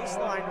Garrett, the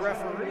baseline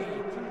referee.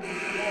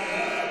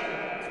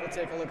 So we'll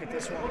take a look at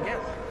this one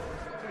again.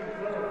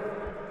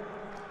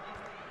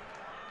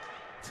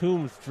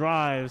 Dooms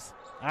drives.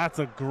 That's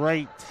a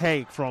great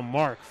take from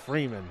Mark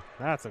Freeman.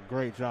 That's a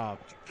great job.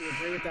 Do you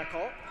agree with that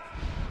call?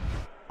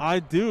 I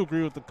do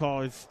agree with the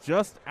call. It's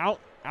just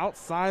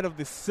outside of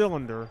the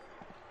cylinder.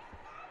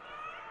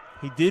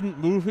 He didn't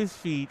move his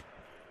feet.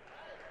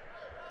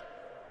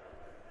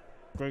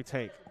 Great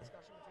take.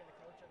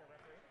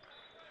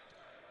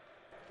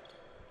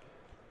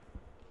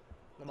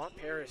 Lamont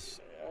Paris,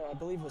 I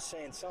believe, was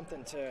saying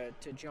something to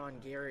John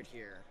Garrett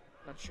here.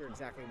 Not sure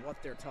exactly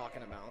what they're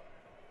talking about.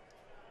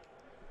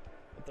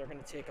 But they're going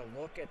to take a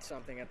look at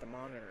something at the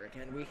monitor.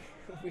 Again,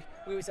 we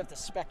always have to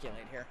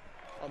speculate here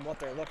on what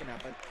they're looking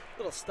at, but a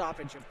little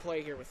stoppage of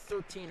play here with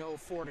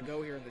 13:04 to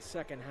go here in the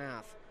second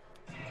half.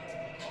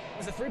 It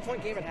was a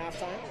 3-point game at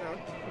halftime,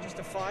 just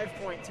a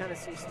 5-point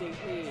Tennessee State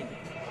lead.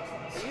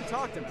 But you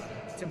talked about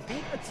it. To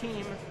beat a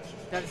team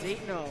that is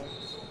 8-0,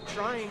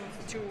 trying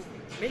to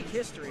make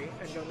history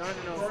and go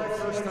 9-0 for the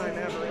first time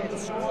ever in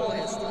school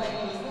history,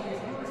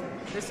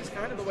 this is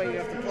kind of the way you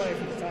have to play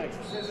for the Tigers.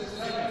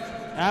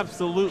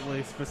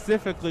 Absolutely,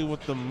 specifically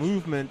with the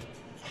movement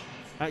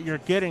that you're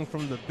getting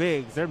from the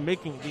bigs. They're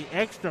making the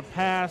extra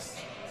pass.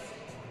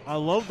 I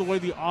love the way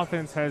the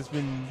offense has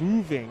been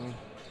moving.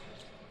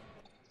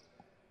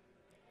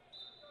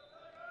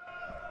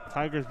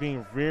 Tigers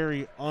being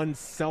very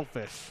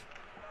unselfish.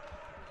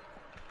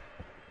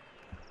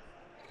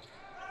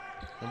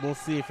 And we'll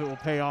see if it will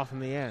pay off in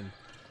the end.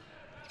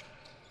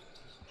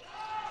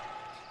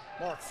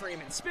 Mark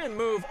Freeman, spin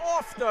move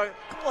off the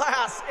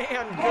glass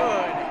and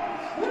good.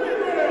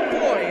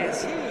 Boy,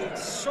 is he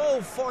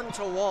so fun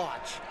to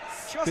watch.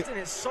 Just in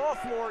his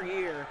sophomore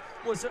year,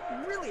 was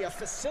really a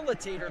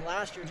facilitator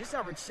last year, just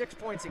averaged 6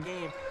 points a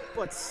game,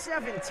 but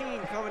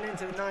 17 coming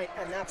into the night,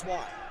 and that's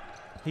why.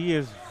 He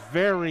is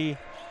very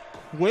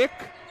quick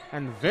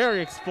and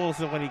very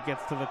explosive when he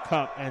gets to the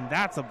cup, and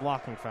that's a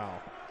blocking foul.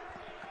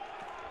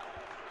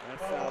 That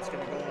foul's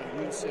going to go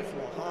on Yusuf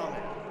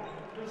Muhammad.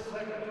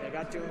 They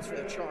got Dooms for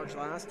the charge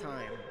last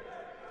time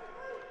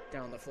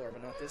down the floor,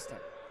 but not this time.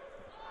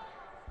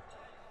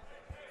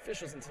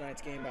 Officials in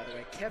tonight's game, by the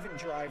way, Kevin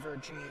Driver,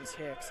 James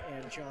Hicks,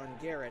 and John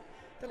Garrett.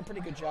 Done a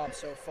pretty good job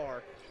so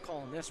far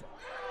calling this one.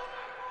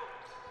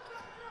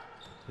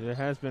 It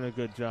has been a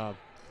good job.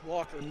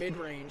 Walker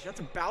mid-range. That's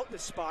about the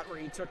spot where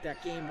he took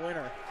that game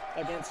winner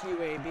against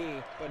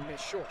UAB, but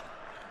missed short.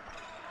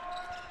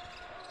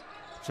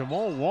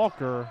 Jamal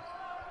Walker,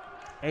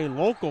 a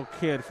local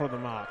kid for the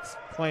Mocs,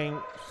 playing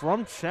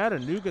from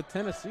Chattanooga,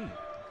 Tennessee.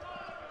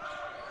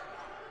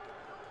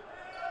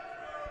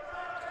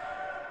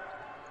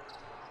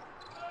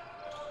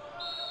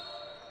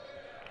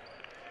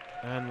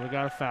 And we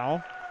got a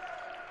foul.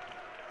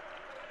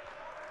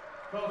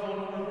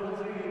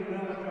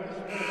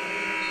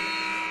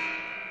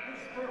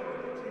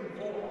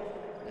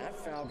 That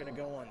foul going to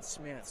go on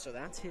Smith, so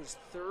that's his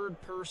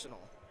third personal.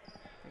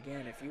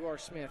 Again, if you are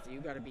Smith, you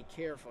got to be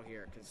careful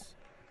here because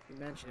you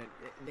mentioned it,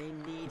 they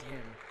need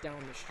him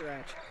down the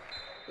stretch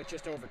with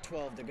just over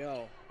 12 to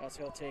go, else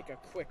he'll take a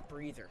quick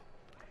breather.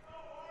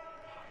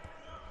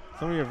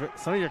 Some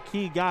of your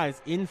key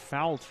guys in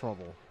foul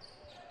trouble.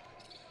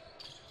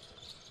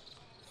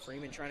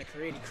 Freeman trying to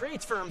create. He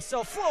creates for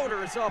himself.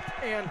 Floater is up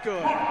and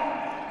good.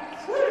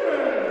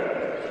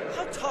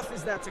 How tough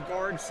is that to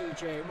guard,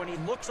 CJ, when he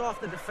looks off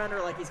the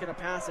defender like he's going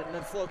to pass it and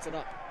then floats it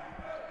up?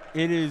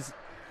 It is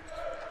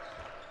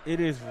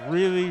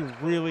really,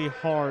 really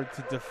hard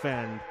to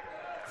defend,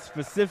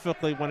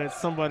 specifically when it's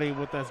somebody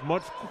with as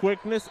much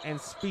quickness and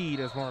speed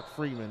as Mark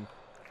Freeman.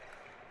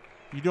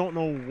 You don't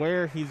know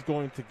where he's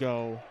going to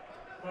go.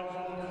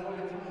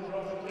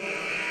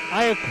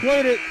 I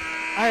equate it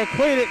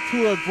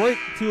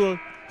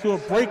to a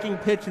breaking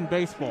pitch in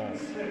baseball.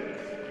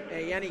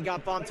 Hey, Yenny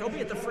got bumped. He'll be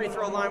at the free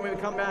throw line when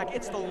we come back.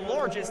 It's the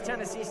largest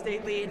Tennessee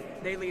State lead.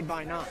 They lead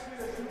by 9.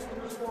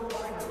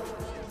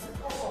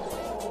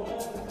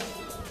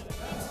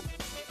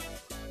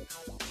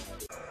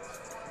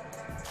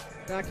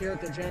 Back here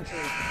at the Gentry,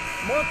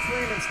 Mark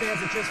Freeman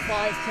stands at just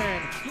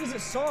 5'10". He's a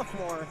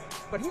sophomore,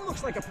 but he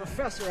looks like a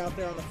professor out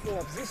there on the floor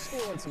because he's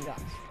schooling some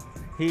guys.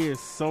 He is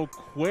so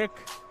quick.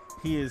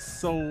 He is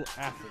so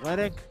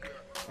athletic.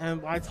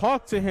 And I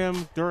talked to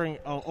him during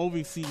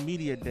OVC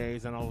Media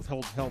Days, and I was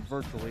held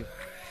virtually.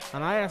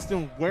 And I asked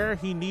him where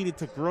he needed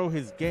to grow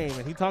his game,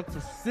 and he talked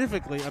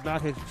specifically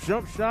about his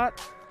jump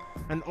shot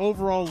and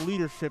overall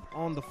leadership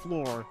on the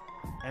floor.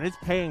 And it's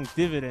paying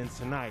dividends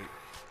tonight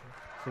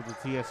for the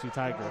TSU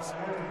Tigers.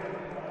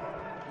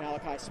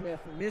 Malachi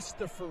Smith missed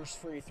the first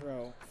free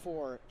throw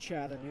for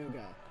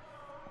Chattanooga.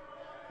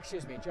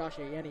 Excuse me, Josh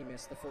Ayeni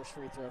missed the first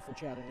free throw for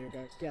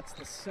Chattanooga. Gets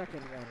the second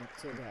one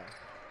to go.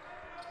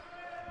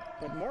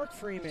 But Mark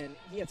Freeman,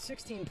 he had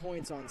 16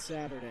 points on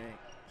Saturday.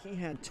 He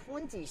had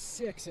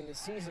 26 in the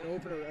season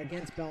opener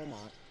against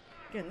Belmont.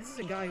 Again, this is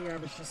a guy who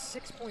averaged just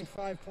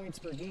 6.5 points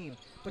per game,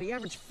 but he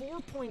averaged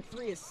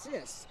 4.3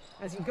 assists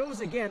as he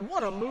goes again.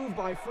 What a move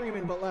by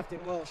Freeman, but left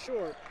it well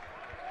short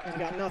and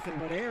got nothing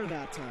but air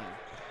that time.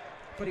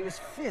 But he was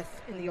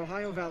 5th in the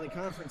Ohio Valley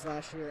Conference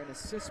last year in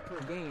assists per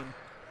game.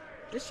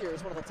 This year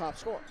is one of the top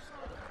scorers.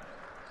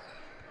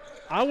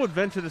 I would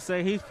venture to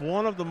say he's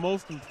one of the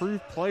most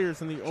improved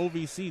players in the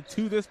OVC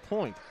to this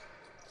point.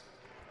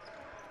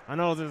 I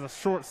know there's a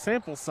short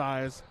sample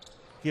size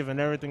given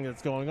everything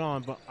that's going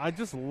on, but I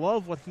just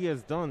love what he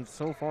has done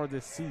so far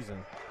this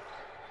season.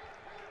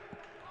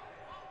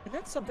 And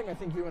that's something I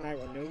think you and I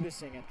were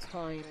noticing at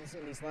times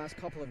in these last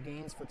couple of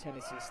games for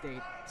Tennessee State.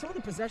 Some of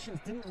the possessions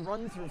didn't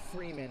run through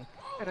Freeman,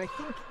 and I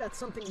think that's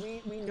something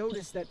we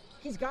noticed, that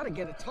he's got to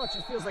get a touch.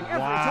 It feels like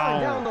every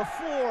time down the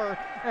floor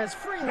as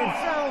Freeman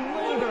found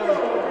Linder,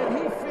 and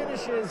he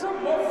finishes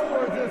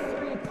for the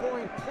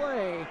three-point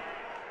play,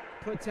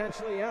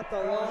 potentially at the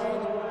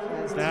line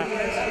as TSU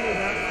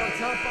back on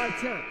top by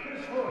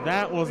 10.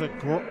 That was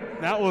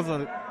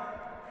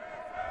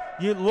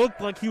it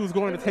looked like he was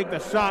going to take the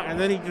shot, and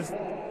then he just,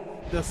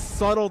 the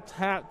subtle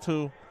tap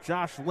to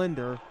Josh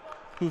Linder,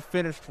 who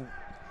finished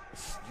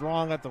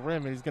strong at the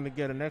rim, and he's going to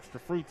get an extra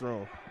free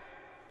throw.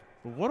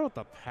 But what about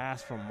the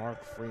pass from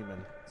Mark Freeman? I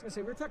was going to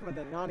say, we're talking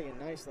about the naughty and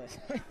nice list.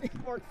 I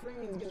think Mark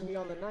Freeman's going to be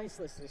on the nice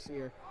list this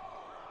year.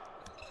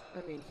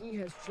 I mean, he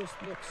has just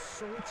looked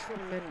so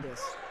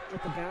tremendous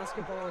with the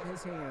basketball in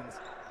his hands.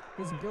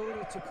 His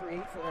ability to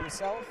create for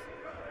himself,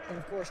 and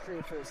of course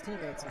create for his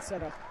teammates and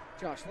set up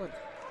Josh Linder.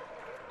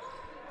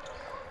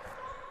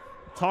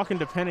 Talking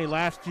to Penny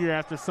last year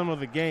after some of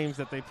the games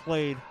that they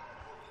played,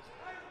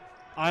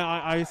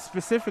 I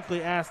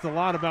specifically asked a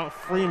lot about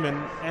Freeman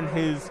and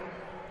his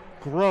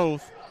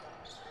growth,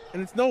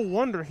 and it's no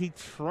wonder he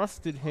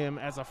trusted him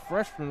as a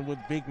freshman with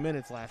big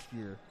minutes last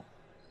year.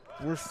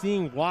 We're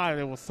seeing why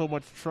there was so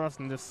much trust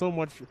and there's so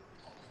much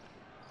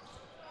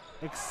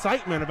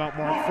excitement about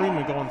Mark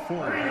Freeman going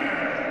forward.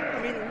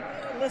 I mean,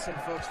 listen,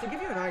 folks, to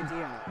give you an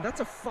idea, that's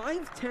a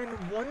 5'10",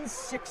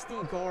 160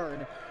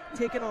 guard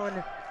taking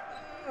on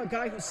a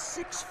guy who's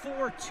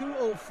 6'4",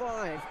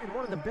 205, and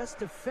one of the best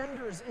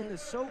defenders in the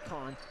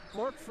SoCon.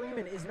 Mark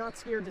Freeman is not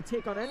scared to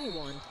take on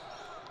anyone,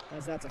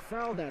 as that's a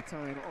foul that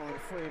time on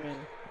Freeman.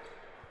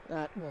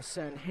 That will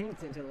send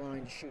Hankton to the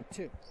line to shoot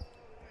two.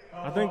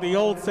 I think the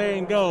old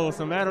saying goes,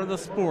 no matter the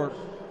sport,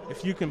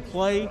 if you can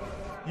play,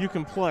 you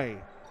can play.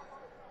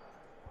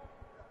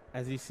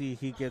 As you see,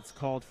 he gets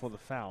called for the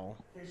foul.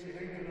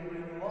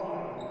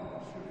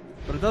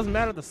 But it doesn't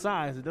matter the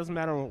size. It doesn't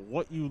matter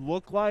what you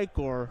look like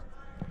or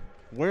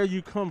where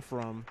you come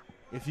from.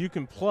 If you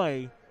can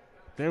play,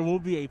 there will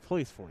be a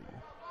place for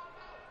you.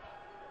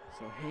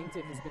 So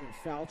Hankton has been in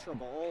foul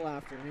trouble all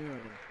afternoon.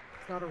 And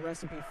it's not a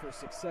recipe for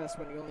success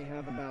when you only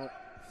have about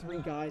 3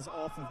 guys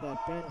off of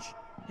that bench,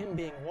 him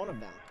being one of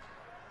them.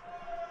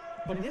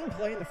 But he didn't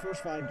play in the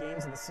first 5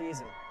 games of the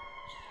season.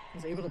 He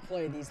was able to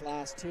play these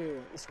last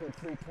 2. He scored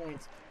 3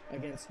 points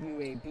against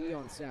UAB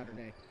on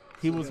Saturday.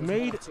 He was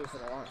made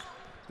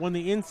when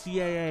the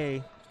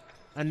NCAA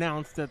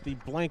announced that the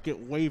blanket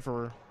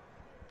waiver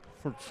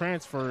for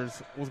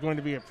transfers was going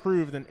to be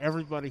approved, and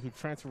everybody who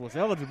transferred was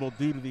eligible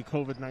due to the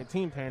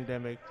COVID-19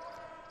 pandemic.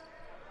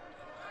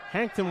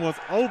 Hankton was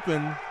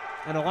open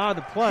and allowed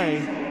to play.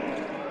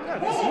 Yeah,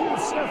 this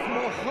Youssef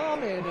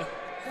Mohammed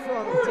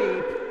from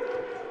deep.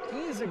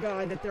 He is a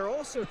guy that they're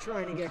also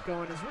trying to get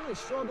going. Has really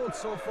struggled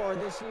so far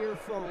this year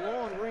from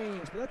long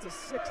range, but that's a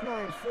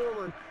 6'9"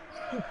 forward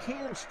who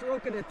can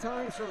stroke it at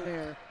times from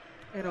there.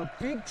 And a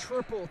big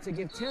triple to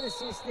give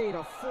Tennessee State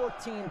a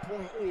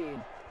 14-point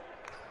lead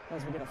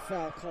as we get a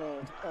foul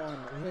called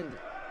on Linder.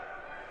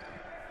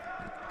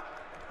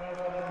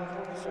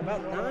 So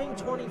about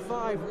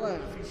 9:25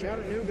 left.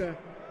 Chattanooga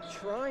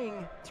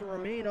trying to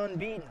remain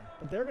unbeaten,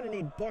 but they're going to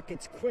need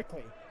buckets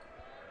quickly.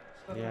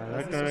 Yeah,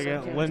 they're going to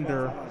get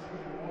Linder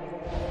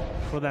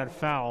for that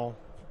foul.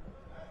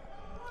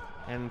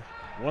 And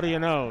what do you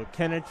know?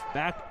 Kennich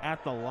back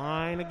at the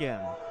line again.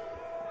 I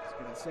was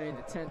going to say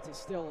the tent is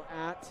still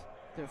at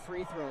the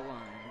free throw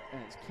line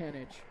as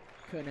Kennich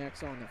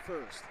connects on the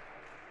first.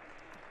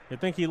 You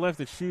think he left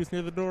his shoes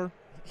near the door?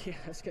 Yeah,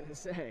 I was going to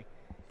say.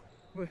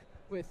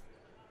 With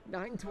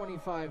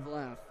 9:25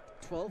 left,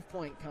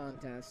 12-point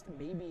contest,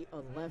 maybe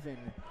 11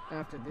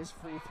 after this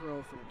free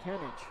throw from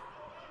Kennich,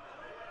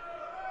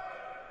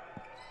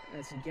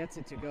 as he gets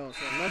it to go.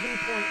 So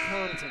 11-point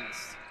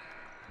contest.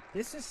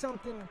 This is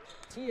something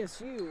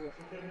TSU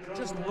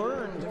just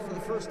learned for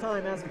the first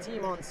time as a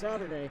team on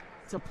Saturday,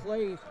 to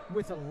play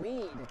with a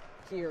lead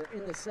here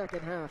in the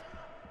second half.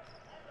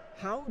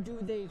 How do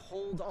they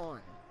hold on?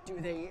 Do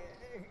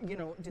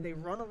they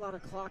run a lot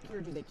of clock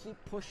here? Do they keep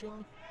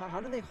pushing? How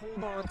do they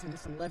hold on to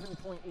this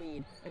 11-point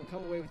lead and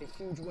come away with a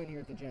huge win here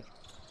at the Gym?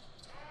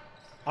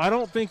 I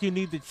don't think you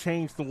need to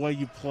change the way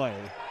you play.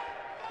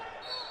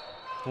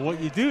 But what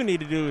you do need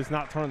to do is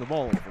not turn the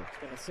ball over. I was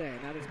going to say,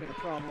 and that has been a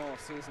problem all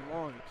season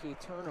long, a key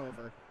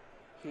turnover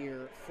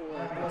here for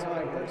the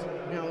Tigers.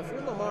 Now, if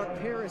you're Lamont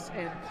Paris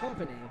and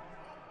company,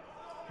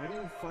 how do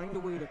you find a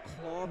way to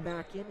claw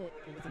back in it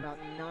with about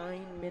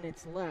 9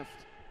 minutes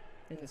left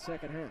in the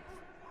second half?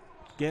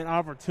 Get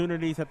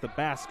opportunities at the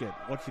basket.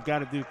 What you got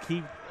to do,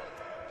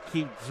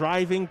 keep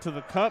driving to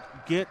the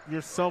cup, get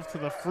yourself to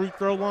the free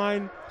throw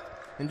line,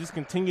 and just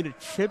continue to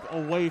chip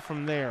away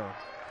from there.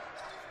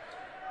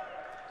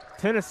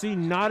 Tennessee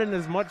not in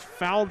as much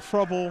foul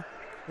trouble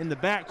in the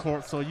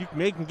backcourt, so you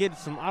can get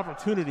some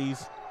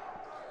opportunities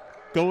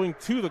going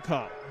to the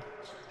cup.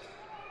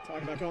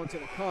 Talking about going to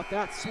the cup,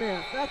 that's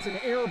Smith. That's an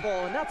air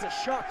ball, and that's a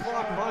shot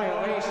clock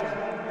violation.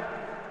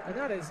 And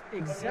that is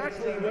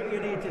exactly what you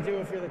need to do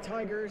if you're the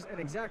Tigers, and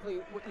exactly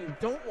what you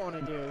don't want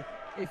to do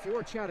if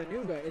you're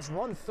Chattanooga, is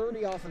run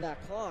 30 off of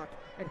that clock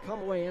and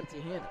come away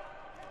empty-handed.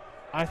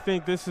 I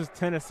think this is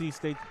Tennessee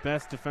State's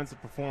best defensive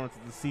performance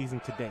of the season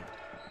to date.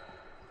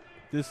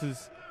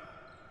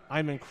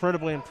 I'm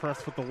incredibly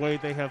impressed with the way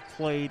they have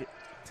played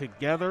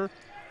together.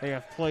 They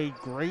have played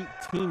great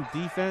team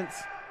defense,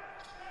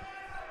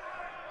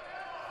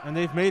 and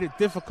they've made it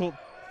difficult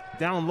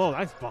down low.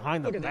 That's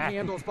behind the back. Look at the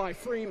handles by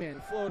Freeman.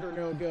 Floater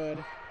no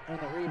good. And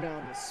the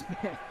rebound to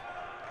Smith.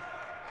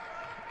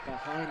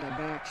 Behind the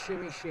back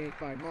shimmy shake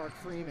by Mark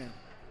Freeman,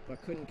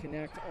 but couldn't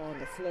connect on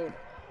the floater.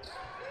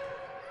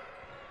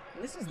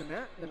 And this is the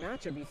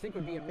matchup you think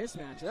would be a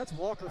mismatch. That's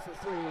Walker for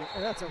three,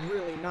 and that's a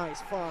really nice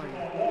find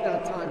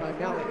that time by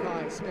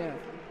Malachi Smith.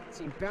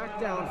 See,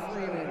 back down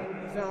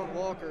Freeman, found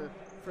Walker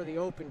for the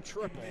open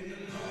triple.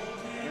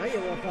 Now you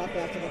look up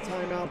after the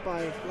timeout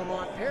by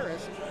Lamont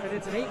Paris, and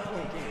it's an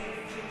 8-point game.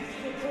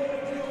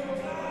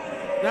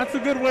 That's a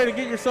good way to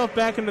get yourself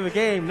back into the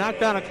game. Knock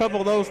down a couple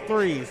of those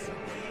threes.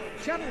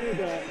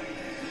 Chattanooga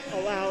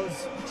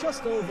allows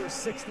just over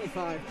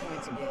 65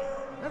 points a game.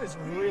 That is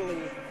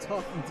really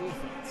tough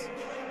defense.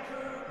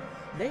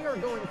 They are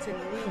going to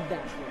need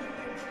that here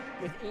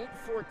with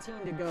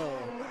 8:14 to go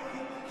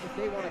if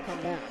they want to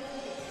come back.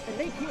 And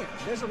they can.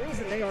 There's a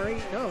reason they are 8-0.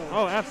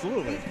 Oh,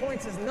 absolutely. 8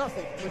 points is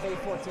nothing with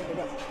 8:14 to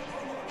go.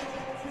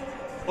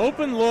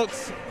 Open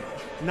looks,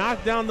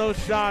 knock down those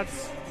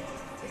shots,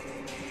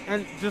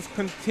 and just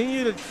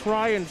continue to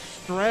try and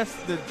stress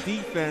the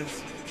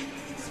defense,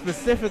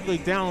 specifically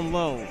down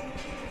low.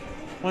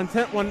 When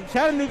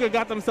Chattanooga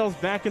got themselves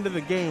back into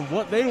the game,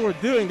 what they were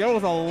doing, there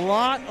was a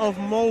lot of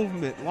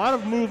movement, a lot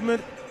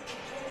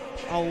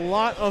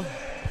of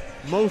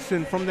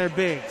motion from their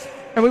bigs.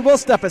 And we will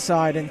step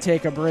aside and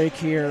take a break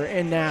here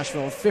in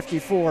Nashville,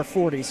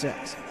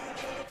 54-46.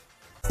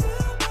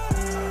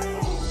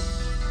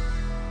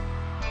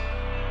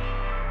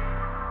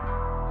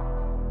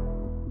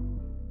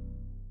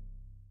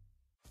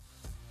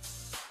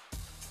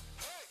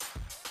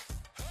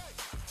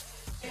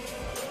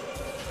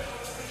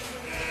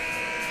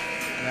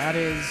 That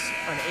is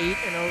an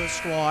 8-0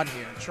 squad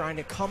here, trying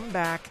to come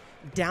back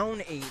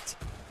down 8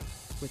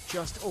 with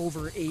just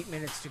over 8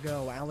 minutes to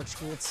go. Alex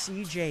Gould,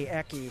 C.J.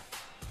 Ecke.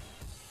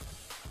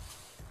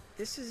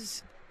 This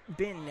has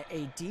been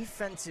a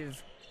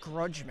defensive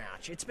grudge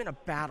match. It's been a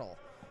battle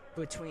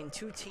between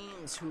two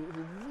teams who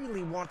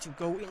really want to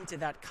go into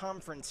that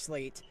conference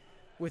slate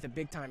with a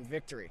big-time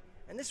victory.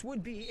 And this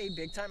would be a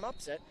big-time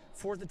upset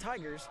for the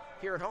Tigers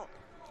here at home.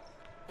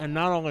 And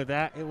not only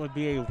that, it would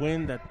be a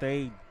win that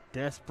they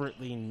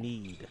desperately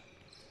need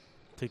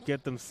to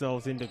get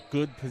themselves into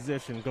good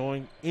position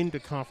going into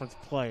conference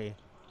play.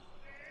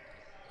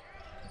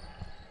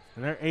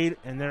 And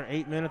they're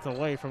 8 minutes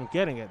away from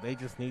getting it. They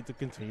just need to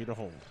continue to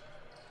hold.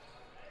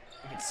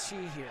 You can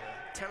see here,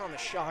 10 on the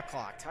shot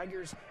clock.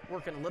 Tigers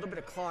working a little bit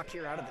of clock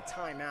here out of the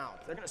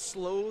timeout. They're going to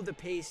slow the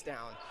pace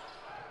down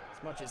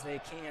as much as they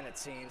can, it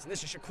seems. And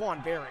this is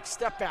Shaquan Barrick.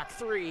 Step back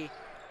three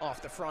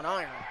off the front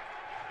iron.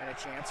 And a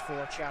chance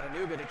for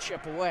Chattanooga to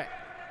chip away.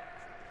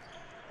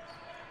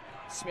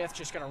 Smith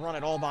just going to run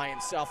it all by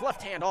himself.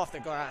 Left hand off the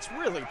glass.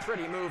 Really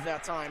pretty move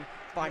that time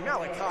by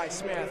Malachi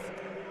Smith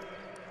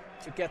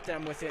to get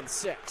them within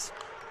 6.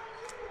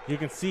 You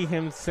can see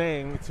him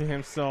saying to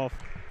himself,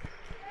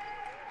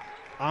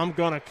 I'm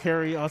going to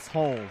carry us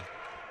home.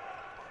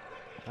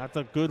 That's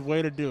a good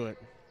way to do it.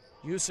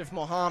 Yusuf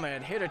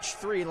Muhammad hit a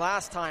three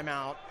last time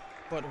out,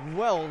 but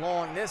well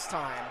long this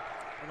time.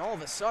 And all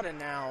of a sudden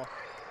now,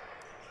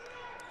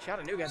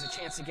 Chattanooga has a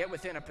chance to get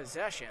within a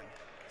possession.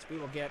 So we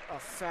will get a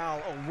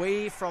foul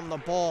away from the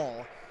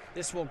ball.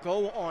 This will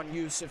go on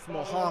Yusuf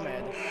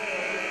Muhammad.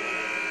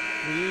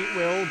 We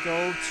will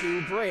go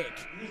to break.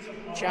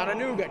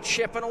 Chattanooga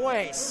chipping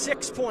away.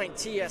 6-point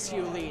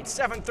TSU lead.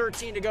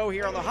 7:13 to go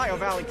here on the Ohio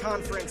Valley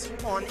Conference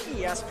on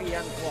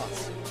ESPN+.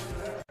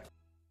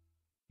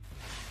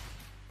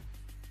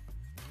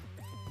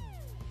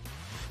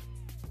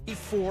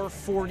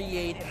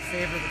 $4.48 in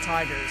favor of the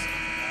Tigers.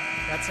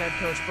 That's head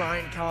coach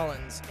Brian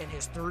Collins in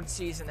his 3rd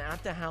season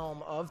at the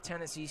helm of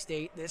Tennessee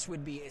State. This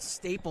would be a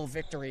staple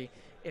victory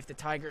if the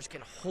Tigers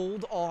can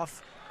hold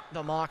off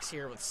the Mocs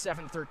here with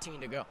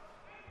 7:13 to go.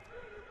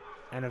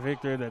 And a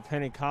victory that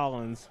Penny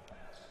Collins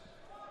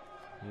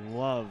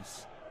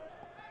loves.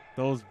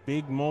 Those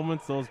big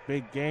moments, those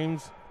big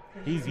games,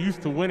 he's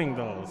used to winning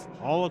those.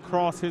 All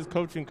across his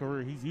coaching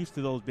career, he's used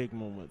to those big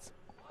moments.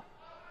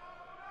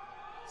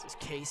 This is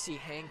Casey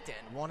Hankton,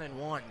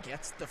 1-1,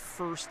 gets the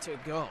first to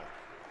go.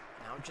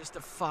 Now just a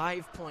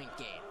 5-point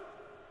game.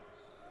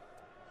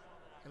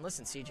 And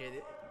listen,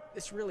 CJ,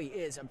 this really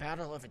is a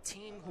battle of a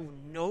team who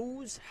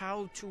knows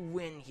how to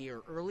win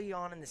here early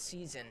on in the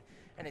season,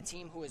 and a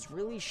team who has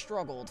really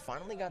struggled,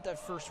 finally got that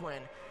first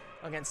win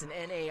against an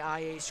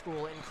NAIA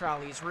school in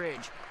Crowley's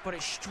Ridge, but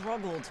has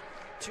struggled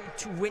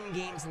to win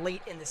games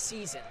late in the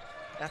season.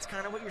 That's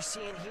kind of what you're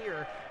seeing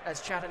here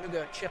as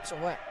Chattanooga chips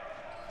away.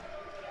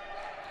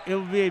 It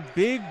will be a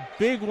big,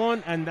 big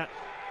one, and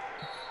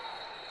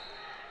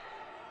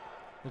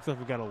Looks like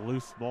we got a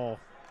loose ball.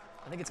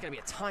 I think it's going to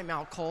be a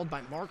timeout called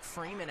by Mark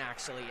Freeman,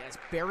 actually, as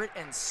Barrett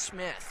and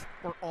Smith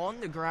were on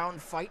the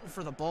ground fighting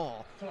for the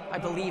ball. I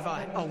believe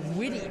a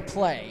witty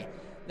play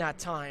that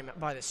time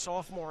by the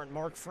sophomore and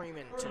Mark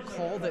Freeman to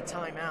call the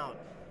timeout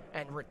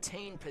and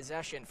retain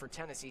possession for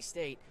Tennessee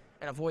State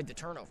and avoid the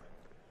turnover.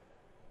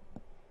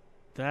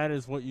 That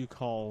is what you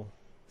call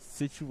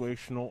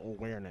situational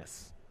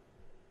awareness.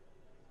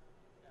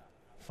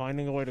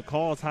 Finding a way to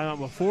call a timeout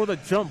before the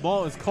jump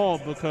ball is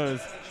called,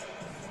 because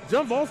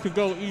jump balls could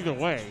go either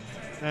way.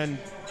 And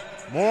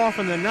more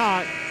often than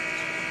not,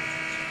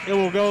 it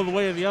will go the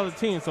way of the other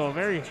team. So a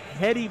very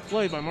heady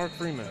play by Mark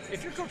Freeman.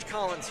 If you're Coach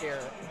Collins here,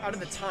 out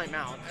of the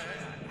timeout,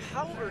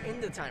 or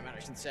in the timeout, I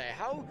should say,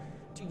 how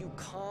do you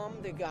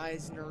calm the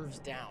guys' nerves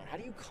down? How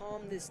do you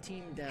calm this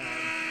team down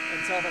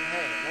and tell them,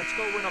 hey, let's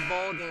go win a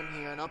ball game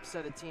here and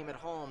upset a team at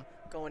home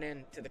going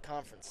into the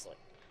conference slate?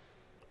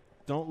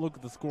 Don't look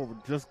at the scoreboard.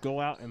 Just go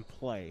out and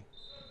play.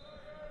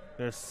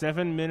 There's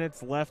 7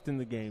 minutes left in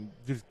the game.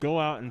 Just go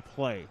out and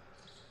play.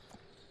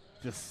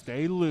 Just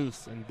stay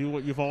loose and do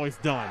what you've always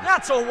done.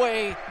 That's a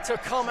way to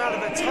come out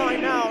of the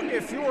timeout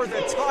if you're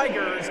the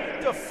Tigers.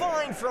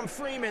 Defined from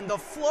Freeman. The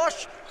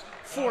flush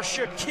for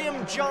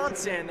Shaquem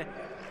Johnson.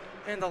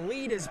 And the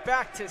lead is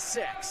back to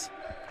 6.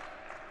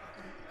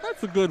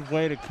 That's a good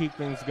way to keep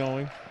things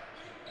going.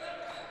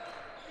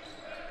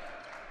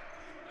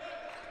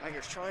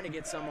 Tigers trying to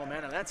get some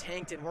momentum. That's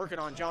Hankton working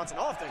on Johnson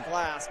off the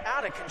glass,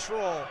 out of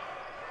control.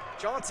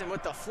 Johnson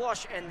with the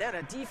flush and then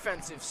a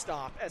defensive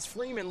stop as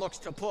Freeman looks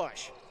to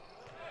push.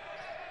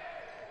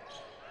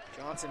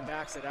 Johnson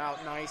backs it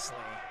out nicely.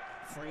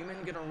 Freeman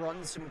gonna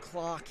run some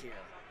clock here.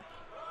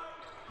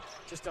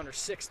 Just under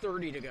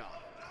 6:30 to go.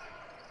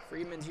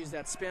 Freeman's used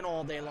that spin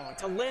all day long.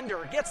 To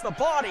Linder, gets the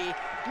body.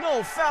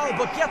 No foul,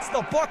 but gets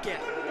the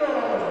bucket.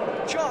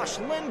 Josh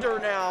Linder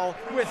now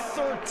with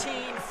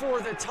 13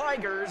 for the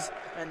Tigers,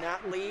 and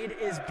that lead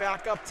is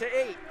back up to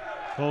 8.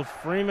 Both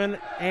Freeman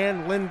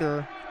and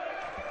Linder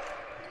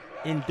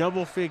in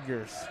double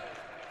figures.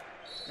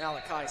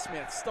 Malachi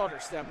Smith, stutter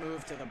step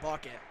move to the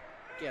bucket.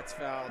 Gets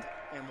fouled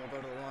and will go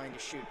to the line to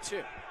shoot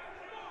 2.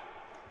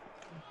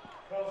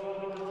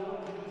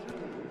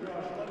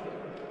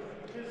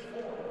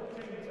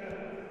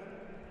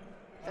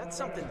 That's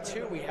something,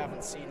 too, we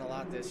haven't seen a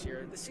lot this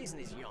year. The season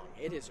is young.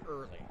 It is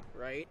early,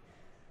 right?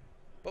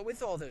 But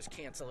with all those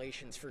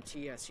cancellations for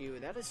TSU,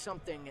 that is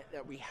something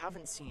that we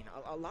haven't seen.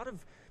 A lot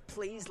of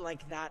plays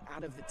like that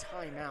out of the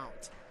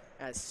timeout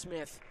as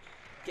Smith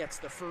gets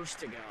the first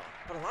to go.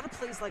 But a lot of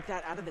plays like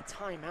that out of the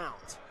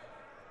timeout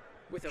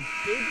with a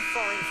big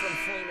fine from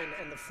Freeman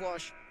and the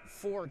flush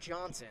for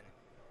Johnson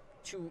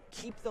to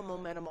keep the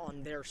momentum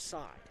on their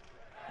side.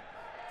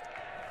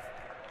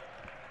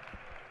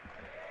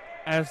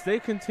 As they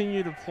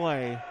continue to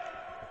play,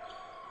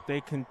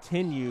 they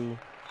continue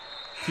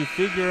to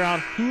figure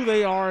out who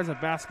they are as a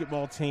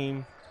basketball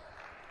team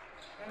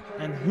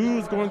and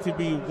who's going to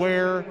be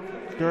where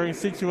during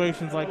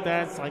situations like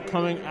that. It's like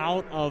coming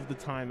out of the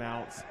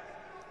timeouts.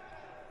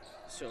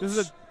 So This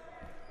is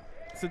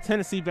it's a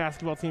Tennessee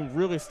basketball team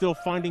really still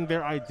finding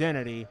their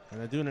identity, and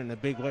they're doing it in a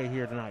big way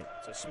here tonight.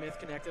 So Smith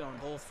connected on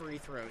both free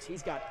throws.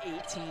 He's got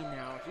 18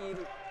 now. He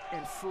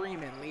and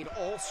Freeman lead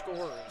all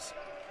scorers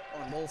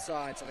on both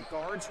sides. So the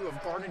guards who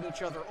have guarded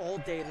each other all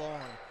day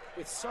long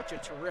with such a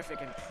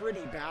terrific and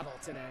pretty battle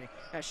today,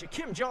 as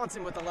Shaquem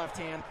Johnson with the left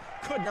hand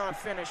could not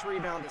finish.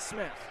 Rebound to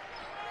Smith.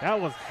 That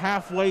was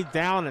halfway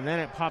down, and then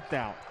it popped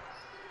out.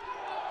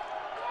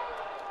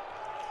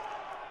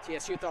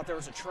 TSU thought there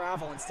was a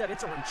travel. Instead,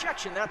 it's a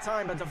rejection that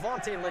time by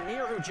Devontae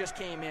Lanier, who just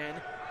came in.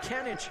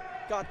 Kenich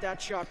got that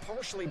shot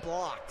partially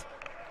blocked.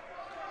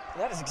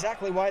 That is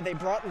exactly why they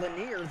brought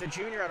Lanier, the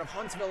junior out of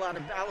Huntsville, out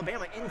of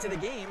Alabama, into the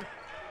game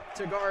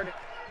to guard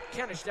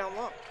Kenich down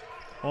low.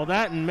 Well,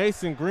 that and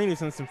Mason Green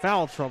is in some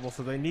foul trouble,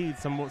 so they need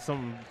some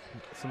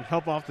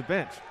help off the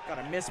bench. Got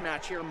a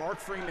mismatch here. Mark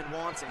Freeman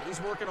wants it. He's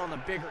working on the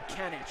bigger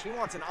Kenich. He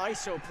wants an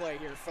ISO play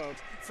here,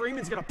 folks.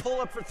 Freeman's going to pull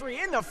up for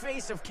 3 in the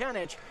face of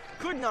Kenich.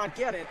 Could not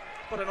get it,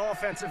 but an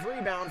offensive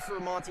rebound for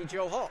Monty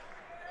Joe Hall.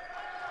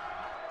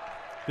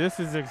 This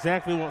is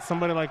exactly what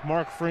somebody like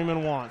Mark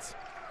Freeman wants.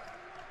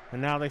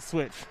 And now they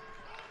switch.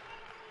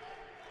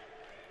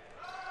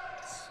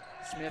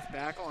 Smith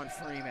back on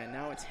Freeman.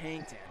 Now it's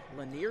Hankton.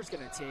 Lanier's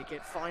going to take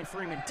it. Find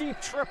Freeman.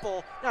 Deep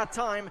triple. That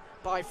time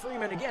by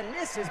Freeman again.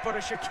 Misses, but a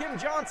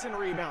Shaquem Johnson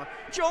rebound.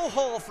 Joe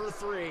Hall for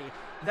 3.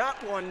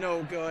 That one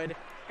no good.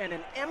 And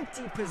an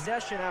empty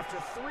possession after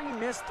 3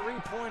 missed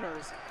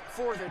three-pointers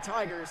for the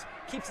Tigers.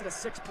 Keeps it a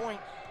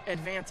 6-point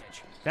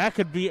advantage. That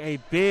could be a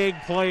big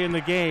play in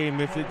the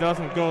game if it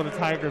doesn't go the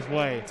Tigers'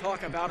 way.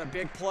 Talk about a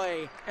big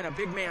play and a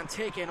big man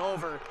taking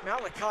over.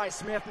 Malachi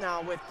Smith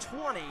now with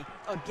 20,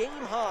 a game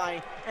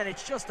high, and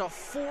it's just a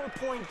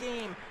 4-point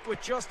game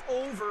with just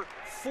over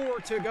 4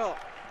 to go.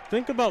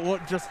 Think about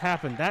what just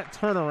happened. That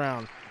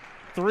turnaround.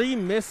 3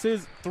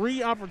 misses,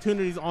 3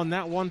 opportunities on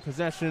that one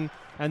possession,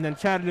 and then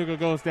Chattanooga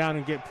goes down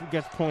and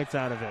gets points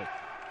out of it.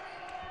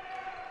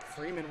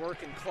 Freeman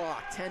working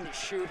clock, 10 to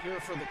shoot here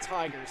for the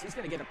Tigers. He's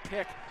going to get a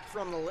pick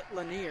from the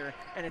Lanier,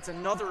 and it's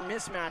another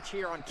mismatch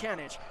here on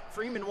Kenich.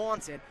 Freeman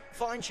wants it,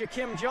 finds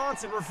Shaquem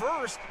Johnson,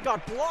 reverse,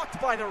 got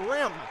blocked by the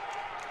rim.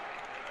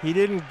 He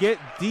didn't get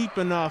deep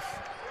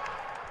enough.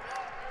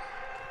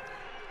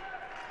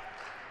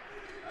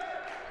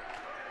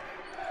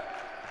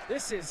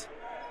 This is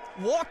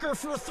Walker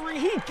for three,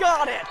 he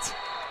got it!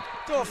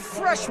 The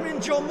freshman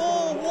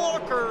Jamal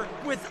Walker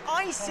with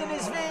ice in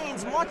his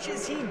veins, much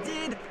as he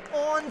did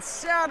on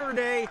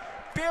Saturday,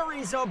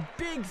 buries a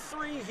big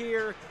three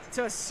here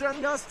to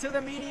send us to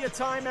the media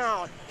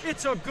timeout.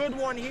 It's a good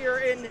one here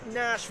in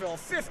Nashville.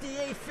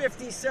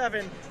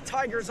 58-57,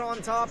 Tigers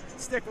on top.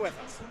 Stick with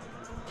us.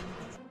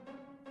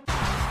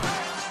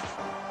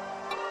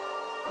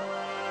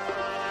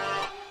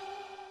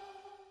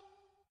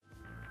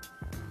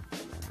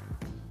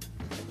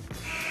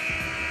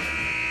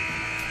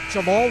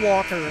 Jamal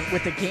Walker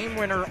with the game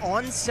winner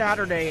on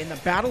Saturday in the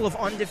Battle of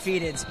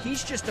Undefeateds.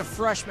 He's just a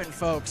freshman,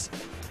 folks,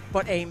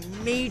 but a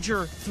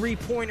major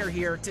three-pointer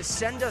here to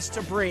send us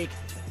to break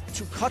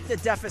to cut the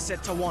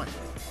deficit to 1.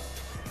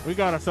 We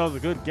got ourselves a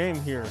good game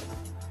here.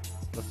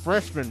 The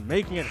freshman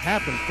making it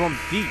happen from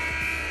deep.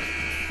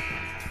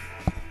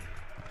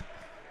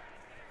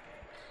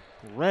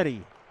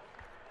 Ready.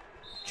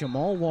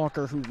 Jamal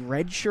Walker, who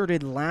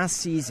redshirted last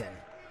season.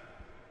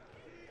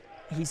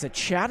 He's a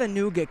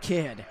Chattanooga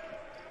kid.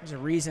 There's a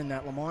reason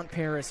that Lamont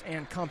Paris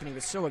and company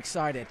was so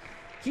excited.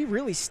 He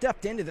really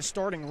stepped into the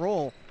starting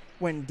role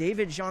when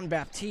David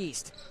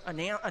Jean-Baptiste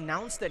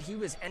announced that he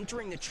was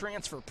entering the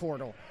transfer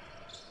portal.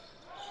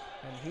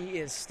 And he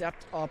is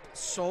stepped up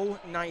so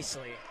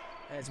nicely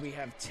as we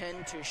have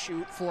 10 to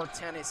shoot for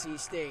Tennessee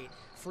State.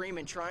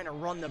 Freeman trying to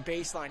run the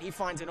baseline. He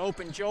finds an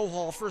open Joe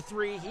Hall for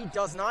three. He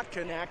does not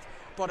connect,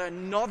 but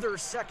another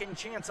second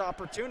chance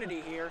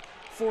opportunity here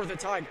for the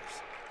Tigers.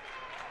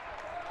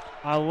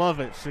 I love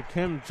it.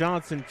 Shaquem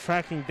Johnson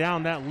tracking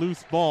down that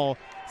loose ball.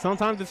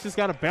 Sometimes it's just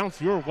got to bounce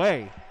your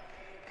way.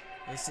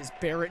 This is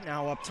Barrett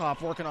now up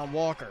top working on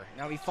Walker.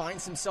 Now he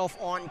finds himself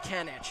on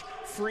Kenich.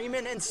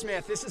 Freeman and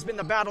Smith. This has been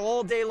the battle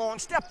all day long.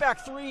 Step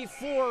back three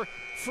for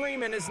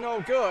Freeman is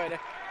no good.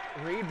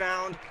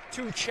 Rebound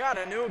to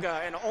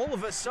Chattanooga, and all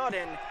of a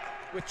sudden,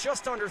 with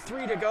just under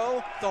 3 to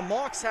go, the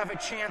Mocs have a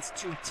chance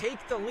to take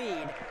the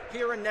lead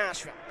here in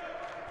Nashville.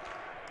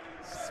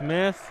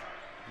 Smith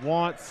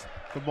wants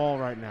the ball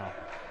right now.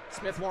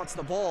 Smith wants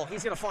the ball.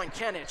 He's going to find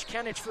Kenich.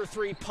 Kenich for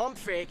three, pump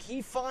fake.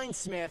 He finds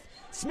Smith.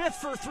 Smith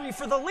for three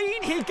for the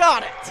lead. He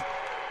got it.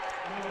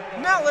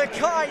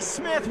 Malachi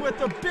Smith with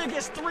the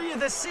biggest three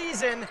of the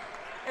season.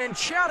 And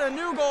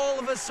Chattanooga all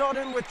of a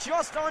sudden with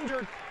just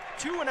under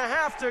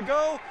 2.5 to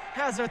go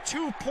has a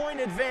 2-point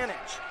advantage.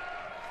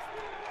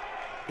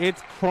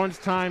 It's crunch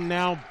time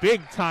now.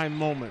 Big time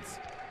moments.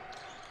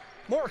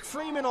 Mark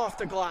Freeman off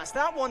the glass.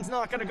 That one's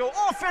not going to go.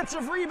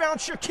 Offensive rebound,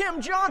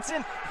 Shaquem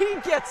Johnson. He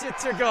gets it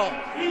to go.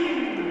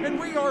 And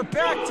we are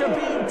back to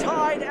being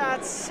tied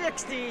at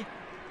 60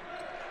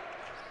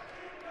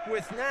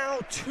 with now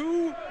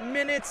 2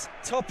 minutes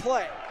to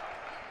play.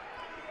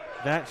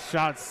 That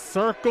shot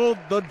circled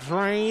the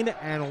drain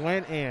and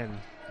went in.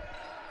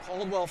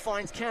 Caldwell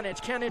finds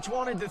Kenich. Kenich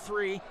wanted the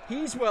three.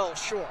 He's well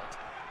short.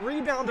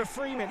 Rebound to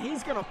Freeman.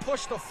 He's going to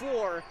push the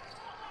floor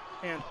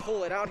and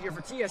pull it out here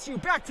for TSU.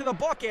 Back to the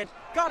bucket,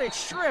 got it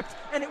stripped,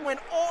 and it went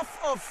off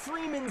of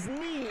Freeman's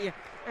knee,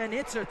 and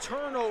it's a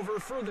turnover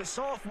for the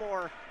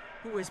sophomore,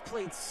 who has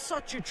played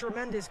such a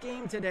tremendous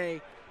game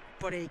today,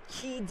 but a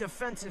key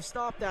defensive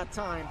stop that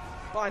time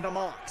by the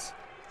Mocs.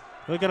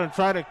 They're going to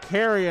try to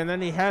carry, and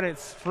then he had it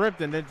stripped,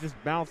 and it just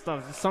bounced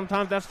off.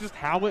 Sometimes that's just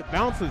how it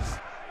bounces.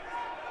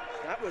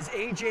 That was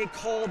A.J.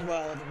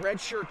 Caldwell, the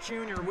redshirt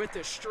junior with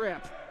the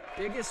strip.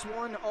 Biggest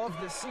one of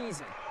the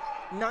season.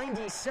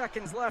 90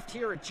 seconds left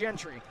here at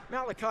Gentry.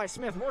 Malachi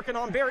Smith working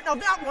on Barrett. Now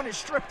that one is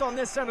stripped on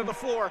this end of the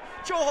floor.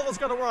 Joe Hall's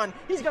got to run.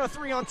 He's got a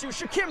 3-on-2.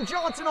 Shaquem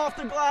Johnson off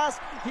the glass.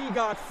 He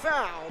got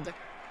fouled.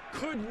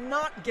 Could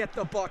not get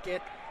the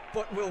bucket,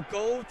 but will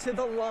go to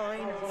the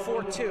line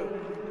for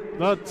 2.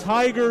 The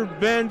Tiger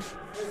bench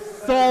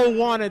so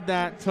wanted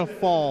that to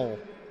fall.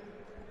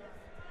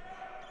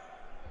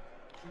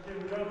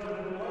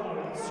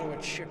 So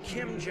it's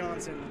Shaquem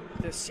Johnson,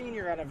 the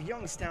senior out of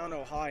Youngstown,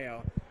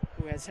 Ohio,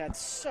 who has had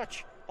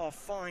such a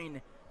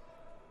fine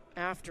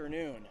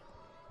afternoon.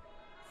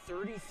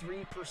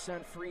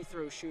 33% free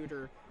throw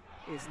shooter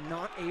is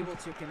not able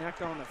to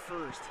connect on the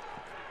first.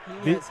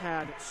 He has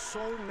had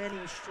so many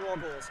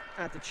struggles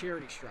at the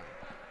charity stripe.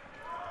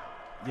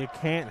 You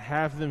can't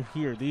have them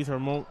here. These are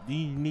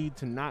you need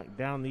to knock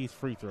down these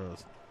free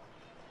throws.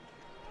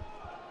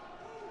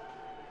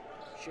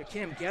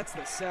 Shaquem gets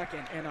the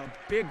second, and a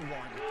big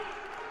one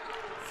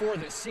for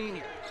the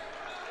senior.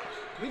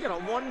 We got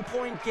a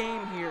 1-point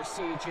game here,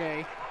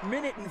 CJ.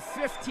 Minute and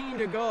 15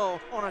 to go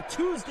on a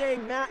Tuesday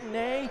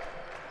matinee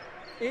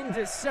in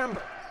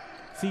December.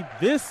 See,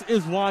 this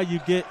is why you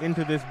get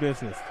into this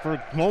business,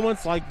 for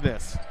moments like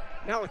this.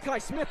 Malachi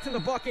Smith to the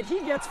bucket.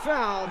 He gets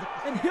fouled,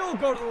 and he'll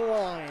go to the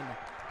line.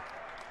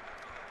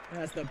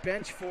 as the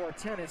bench for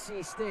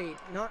Tennessee State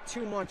not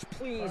too much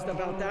pleased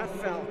about that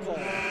foul call.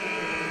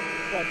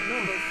 But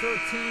number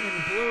 13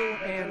 in blue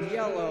and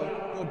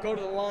yellow will go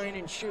to the line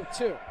and shoot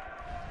 2.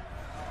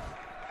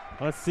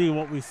 Let's see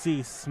what we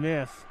see.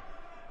 Smith.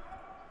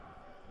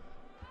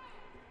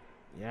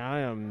 Yeah, I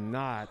am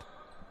not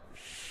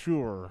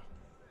sure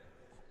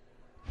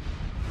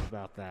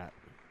about that.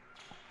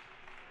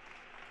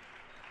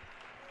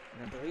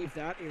 And I believe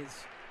that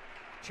is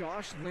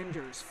Josh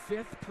Linder's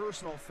 5th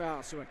personal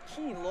foul. So a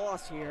key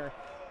loss here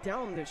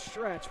down the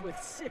stretch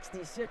with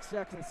 66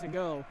 seconds to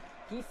go.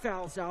 He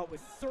fouls out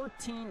with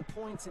 13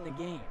 points in the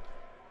game.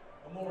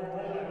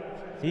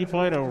 He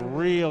played a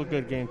real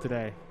good game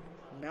today.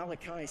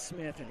 Malachi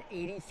Smith, an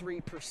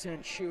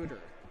 83% shooter.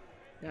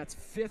 That's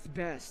 5th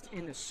best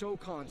in the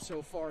SoCon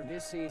so far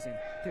this season.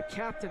 The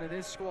captain of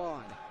this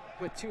squad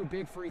with 2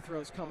 big free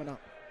throws coming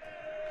up.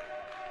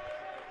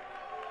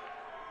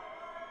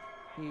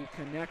 He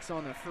connects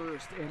on the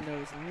first in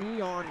those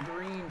neon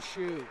green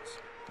shoes.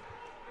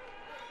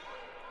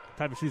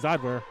 Type of shoes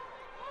I'd wear.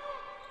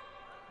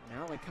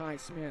 Malachi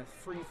Smith,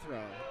 free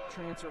throw,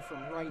 transfer from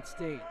Wright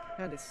State.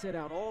 Had to sit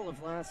out all of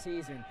last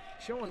season,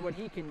 showing what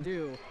he can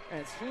do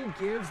as he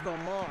gives the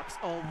Mocs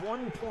a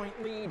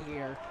 1-point lead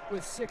here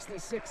with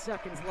 66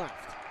 seconds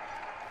left.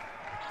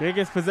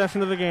 Biggest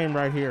possession of the game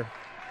right here.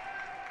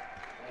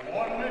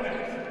 1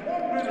 minute.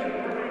 1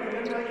 minute remaining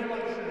in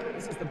regulation.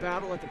 This is the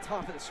battle at the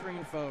top of the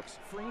screen, folks.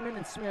 Freeman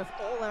and Smith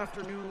all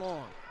afternoon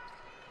long.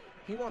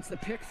 He wants the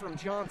pick from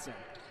Johnson.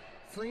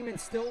 Freeman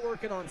still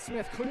working on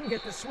Smith. Couldn't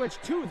get the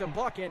switch to the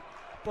bucket,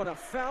 but a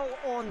foul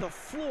on the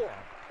floor.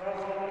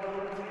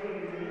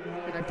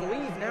 And I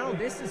believe now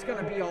this is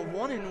going to be a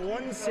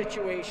 1-and-1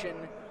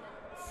 situation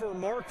for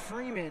Mark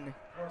Freeman.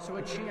 So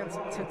a chance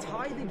to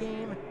tie the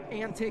game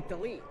and take the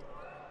lead.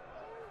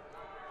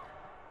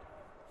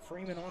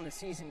 Freeman on the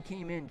season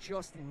came in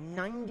just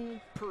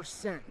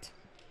 90%,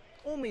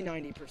 only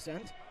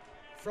 90%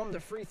 from the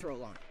free throw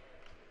line.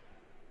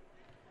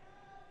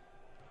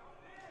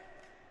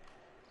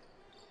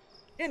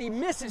 And he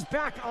misses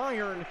back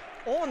iron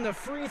on the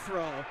free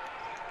throw.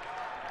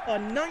 A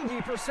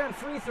 90%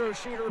 free throw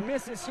shooter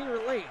misses here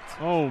late.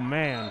 Oh,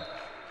 man.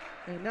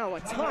 And now a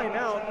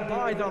timeout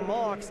by the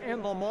Mocs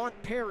and Lamont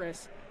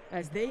Paris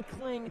as they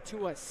cling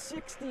to a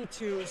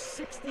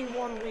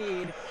 62-61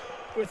 lead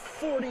with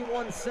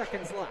 41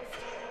 seconds left.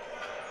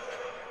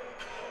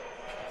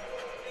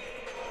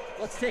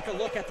 Let's take a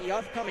look at the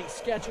upcoming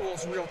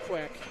schedules real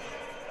quick.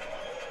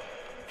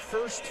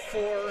 First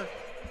for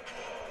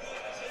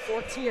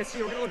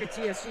TSU, we're going to look at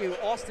TSU.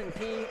 Austin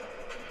Peay,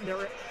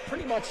 they're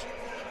pretty much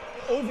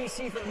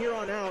OVC from here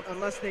on out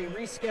unless they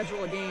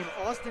reschedule a game.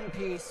 Austin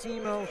Peay,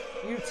 SEMO,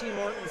 UT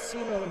Martin,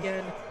 SEMO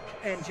again,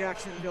 and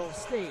Jacksonville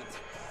State.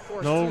 Of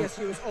course,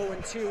 TSU is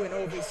 0-2 in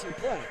OVC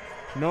play.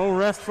 No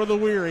rest for the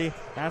weary.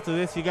 After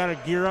this, you got to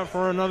gear up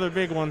for another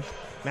big one.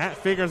 Matt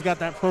Figure's got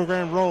that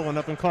program rolling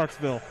up in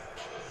Clarksville.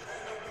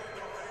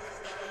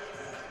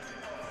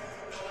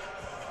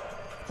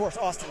 Of course,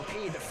 Austin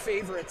Peay, the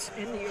favorites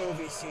in the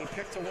OVC,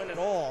 picked to win it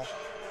all.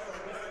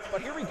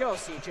 But here we go,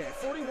 CJ.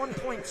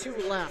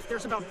 41.2 left.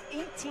 There's about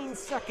 18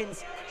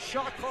 seconds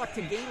shot clock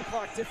to game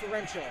clock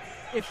differential.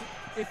 If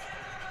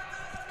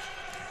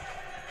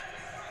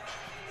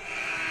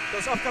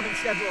those upcoming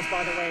schedules,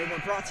 by the way, were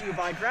brought to you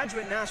by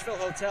Graduate Nashville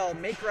Hotel.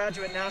 Make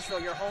Graduate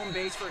Nashville your home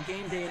base for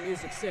game day in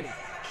Music City.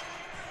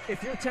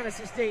 If you're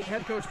Tennessee State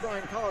head coach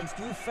Brian Collins,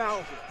 do you foul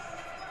here?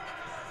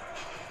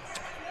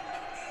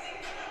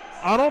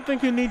 I don't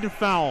think you need to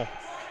foul.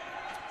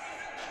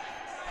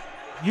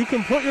 You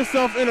can put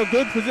yourself in a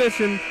good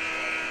position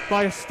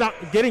by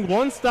getting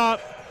one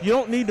stop. You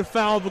don't need to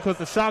foul because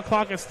the shot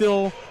clock is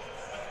still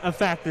a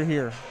factor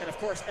here. And of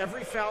course,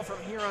 every foul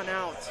from here on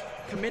out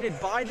committed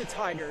by the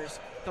Tigers,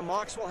 the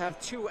Mocs will have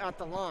 2 at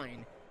the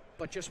line,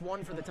 but just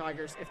 1 for the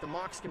Tigers if the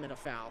Mocs commit a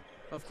foul.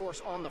 Of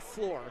course, on the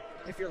floor,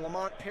 if you're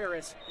Lamont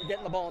Paris, you're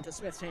getting the ball into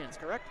Smith's hands,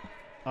 correct?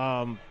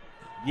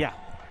 Yeah.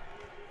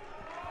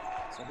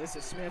 So this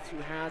is Smith who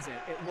has it.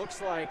 It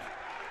looks like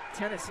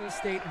Tennessee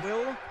State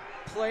will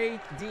play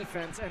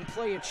defense and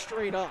play it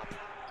straight up.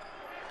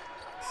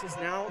 This is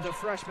now the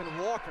freshman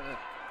Walker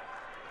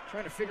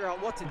trying to figure out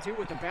what to do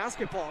with the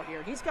basketball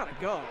here. He's got to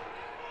go.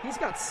 He's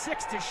got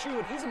 6 to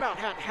shoot. He's about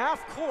at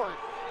half court.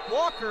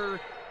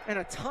 Walker, and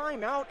a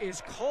timeout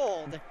is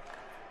called.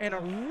 And a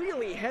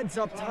really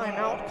heads-up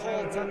timeout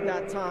called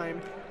that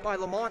time by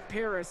Lamont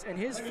Paris and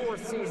his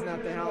 4th season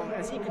at the helm.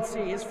 As he could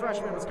see, his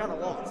freshman was kind of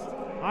lost.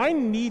 I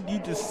need you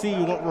to see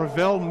what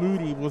Ravel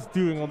Moody was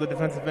doing on the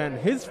defensive end.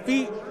 His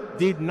feet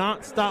did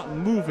not stop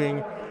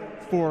moving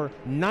for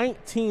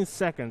 19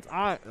 seconds.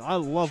 I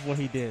love what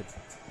he did.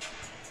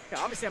 Yeah,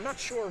 obviously, I'm not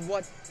sure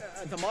what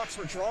the Mocs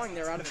were drawing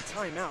there out of the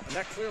timeout, but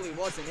that clearly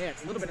wasn't it.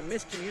 A little bit of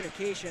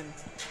miscommunication,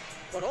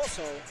 but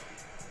also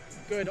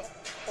good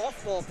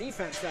off-ball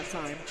defense that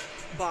time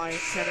by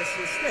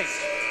Tennessee State.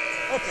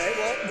 Okay,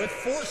 well, with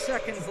 4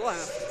 seconds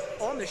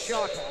left on the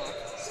shot clock,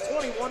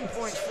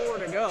 21.4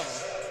 to go.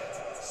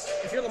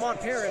 If you're Lamont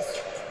Paris,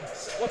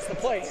 what's the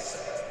play here?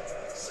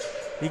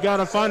 You got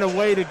to find a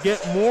way to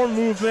get more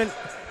movement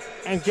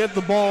and get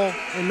the ball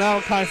in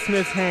Malachi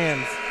Smith's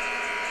hands.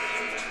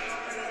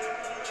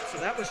 So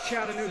that was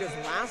Chattanooga's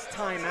last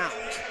timeout.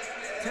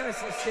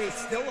 Tennessee State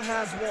still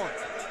has one.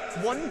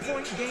 1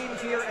 point game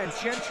here at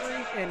Gentry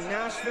in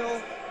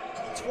Nashville.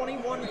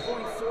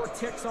 21.4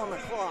 ticks on the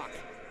clock.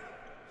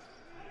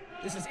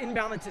 This is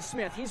inbounded to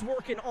Smith. He's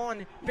working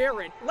on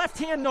Barrett. Left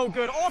hand no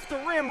good. Off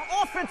the rim.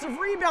 Offensive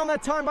rebound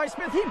that time by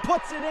Smith. He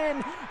puts it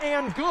in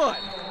and good.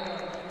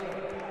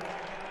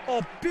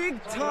 A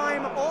big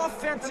time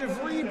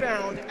offensive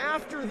rebound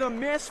after the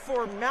miss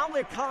for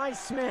Malachi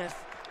Smith,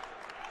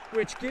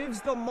 which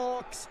gives the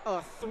Mocs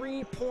a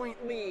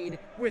 3-point lead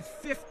with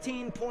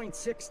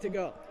 15.6 to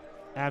go.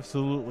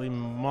 Absolutely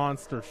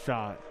monster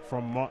shot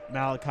from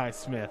Malachi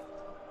Smith.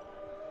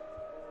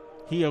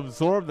 He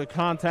absorbed the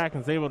contact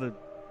and was able to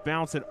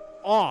bounce it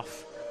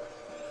off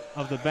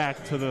of the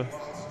back to the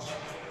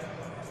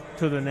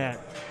net.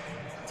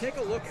 Take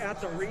a look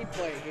at the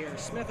replay here.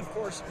 Smith, of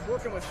course,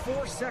 working with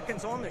 4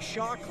 seconds on the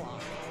shot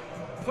clock.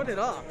 Put it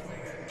up.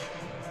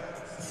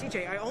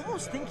 CJ, I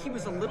almost think he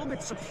was a little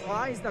bit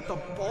surprised that the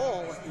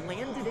ball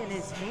landed in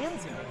his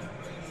hands again,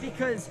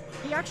 because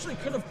he actually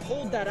could have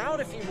pulled that out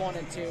if he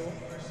wanted to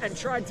and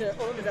tried to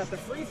earn it at the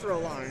free throw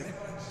line.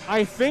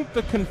 I think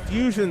the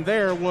confusion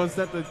there was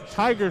that the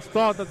Tigers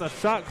thought that the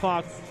shot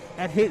clock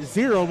had hit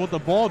 0, but the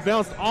ball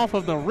bounced off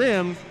of the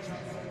rim,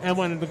 and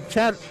when the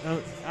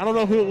I don't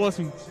know who it was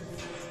who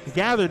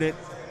gathered it,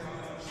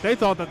 they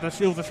thought that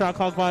it was a shot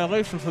clock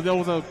violation, so there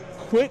was a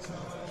quick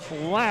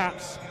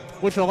lapse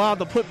which allowed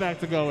the putback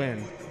to go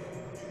in.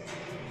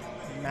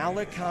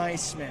 Malachi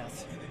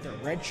Smith, the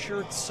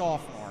redshirt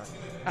sophomore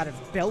out of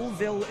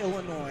Belleville,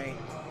 Illinois,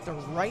 the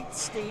Wright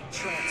State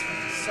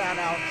transfer, sat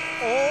out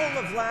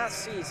all of last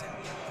season,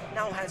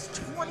 now has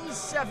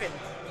 27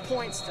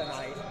 points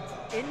tonight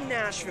in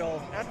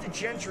Nashville at the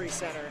Gentry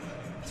Center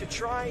to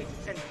try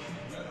and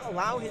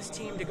allow his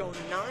team to go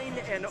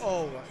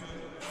 9-0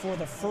 for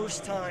the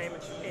first time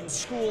in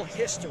school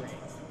history.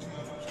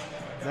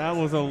 That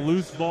was a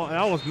loose ball.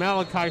 That was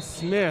Malachi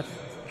Smith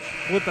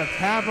with the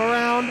tap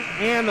around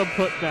and the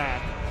putback.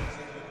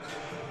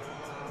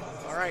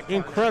 All right, partner.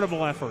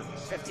 Incredible effort.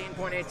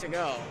 15.8 to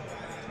go.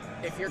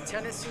 If you're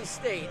Tennessee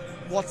State,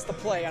 what's the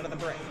play out of the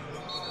break?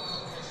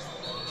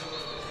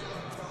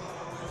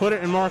 Put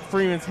it in Mark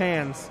Freeman's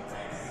hands.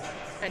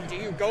 And do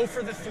you go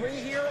for the 3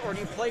 here, or do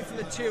you play for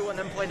the 2 and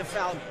then play the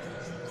foul game?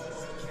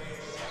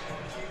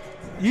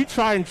 You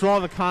try and draw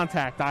the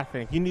contact, I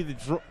think. You need to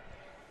draw.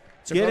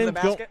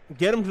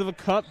 Get him to the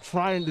cup,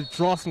 trying to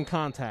draw some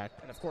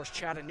contact. And, of course,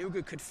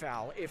 Chattanooga could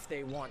foul if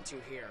they want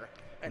to here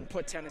and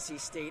put Tennessee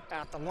State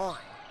at the line.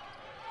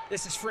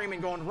 This is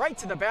Freeman going right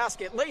to the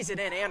basket, lays it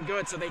in and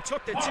good, so they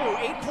took the 2,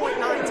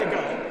 8.9 to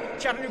go.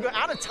 Chattanooga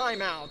out of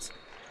timeout.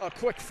 A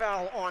quick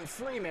foul on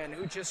Freeman,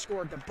 who just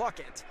scored the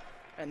bucket,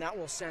 and that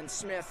will send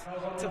Smith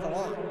to the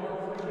line.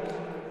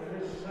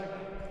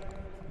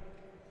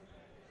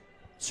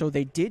 So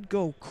they did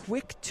go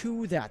quick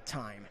 2 that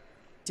time,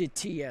 did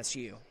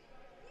TSU.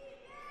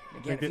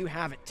 Again, if you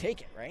have it,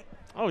 take it, right?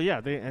 Oh, yeah,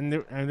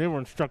 they were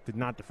instructed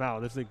not to foul.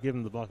 They give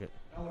him the bucket.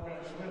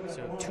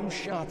 So 2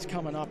 shots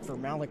coming up for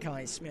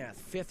Malachi Smith.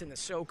 5th in the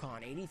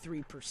SoCon,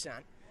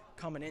 83%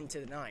 coming into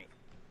the night.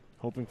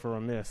 Hoping for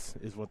a miss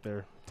is what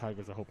their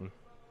Tigers are hoping.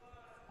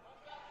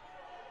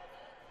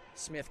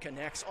 Smith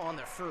connects on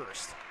the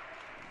first.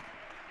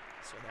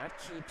 So that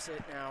keeps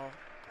it now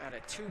at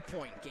a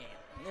 2-point game.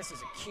 And this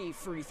is a key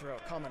free throw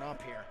coming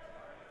up here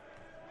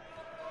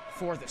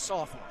for the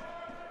sophomore.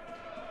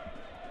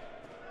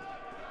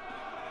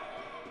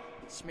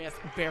 Smith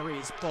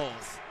buries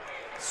both.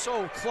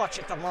 So clutch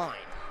at the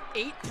line.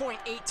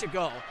 8.8 to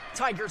go.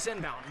 Tigers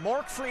inbound.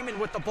 Mark Freeman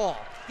with the ball.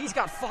 He's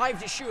got 5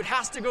 to shoot.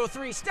 Has to go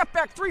 3. Step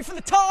back 3 for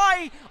the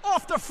tie.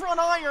 Off the front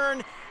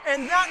iron.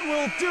 And that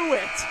will do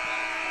it.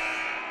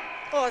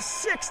 A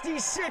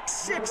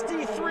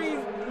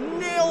 66-63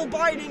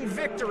 nail-biting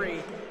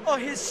victory. A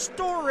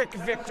historic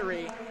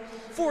victory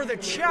for the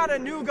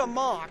Chattanooga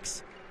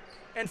Mocs.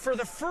 And for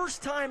the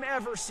first time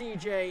ever,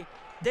 CJ,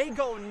 they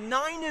go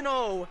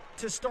 9-0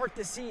 to start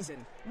the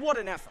season. What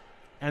an effort.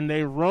 And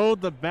they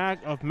rode the back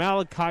of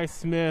Malachi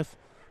Smith,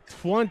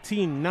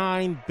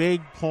 29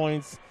 big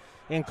points,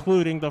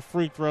 including the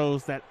free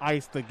throws that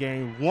iced the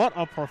game. What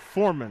a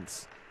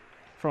performance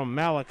from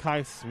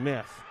Malachi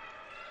Smith.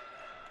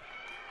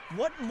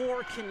 What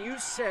more can you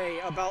say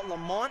about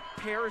Lamont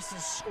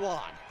Paris's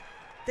squad?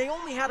 They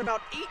only had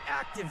about 8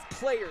 active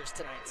players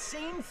tonight.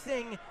 Same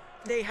thing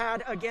they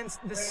had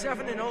against the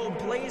 7-0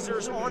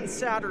 Blazers on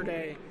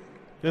Saturday.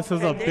 This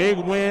is a big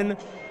win,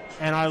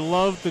 and I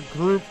love the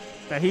group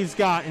that he's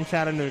got in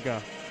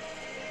Chattanooga.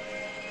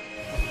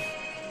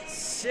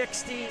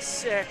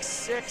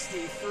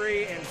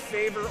 66-63 in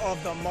favor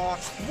of the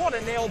Mocs. What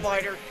a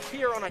nail-biter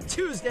here on a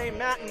Tuesday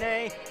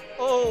matinee.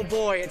 Oh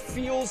boy, it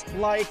feels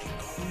like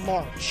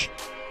March.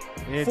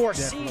 It For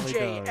definitely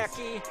CJ does.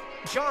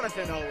 Ecke,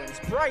 Jonathan Owens,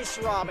 Bryce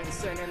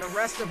Robinson, and the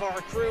rest of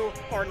our crew,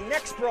 our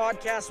next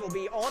broadcast will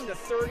be on the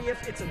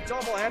 30th. It's a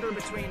doubleheader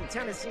between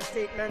Tennessee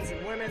State men's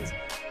and women's.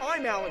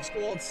 I'm Alex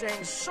Gould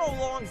saying so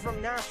long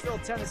from Nashville,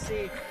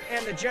 Tennessee,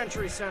 and the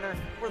Gentry Center,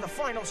 where the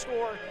final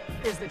score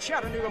is the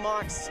Chattanooga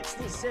Mocs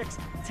 66,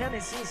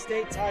 Tennessee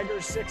State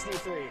Tigers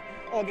 63.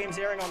 All games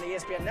airing on the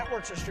ESPN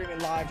networks are streaming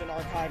live and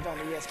archived on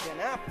the ESPN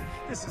app.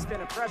 This has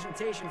been a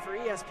presentation for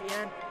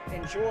ESPN.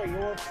 Enjoy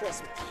your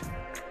Christmas.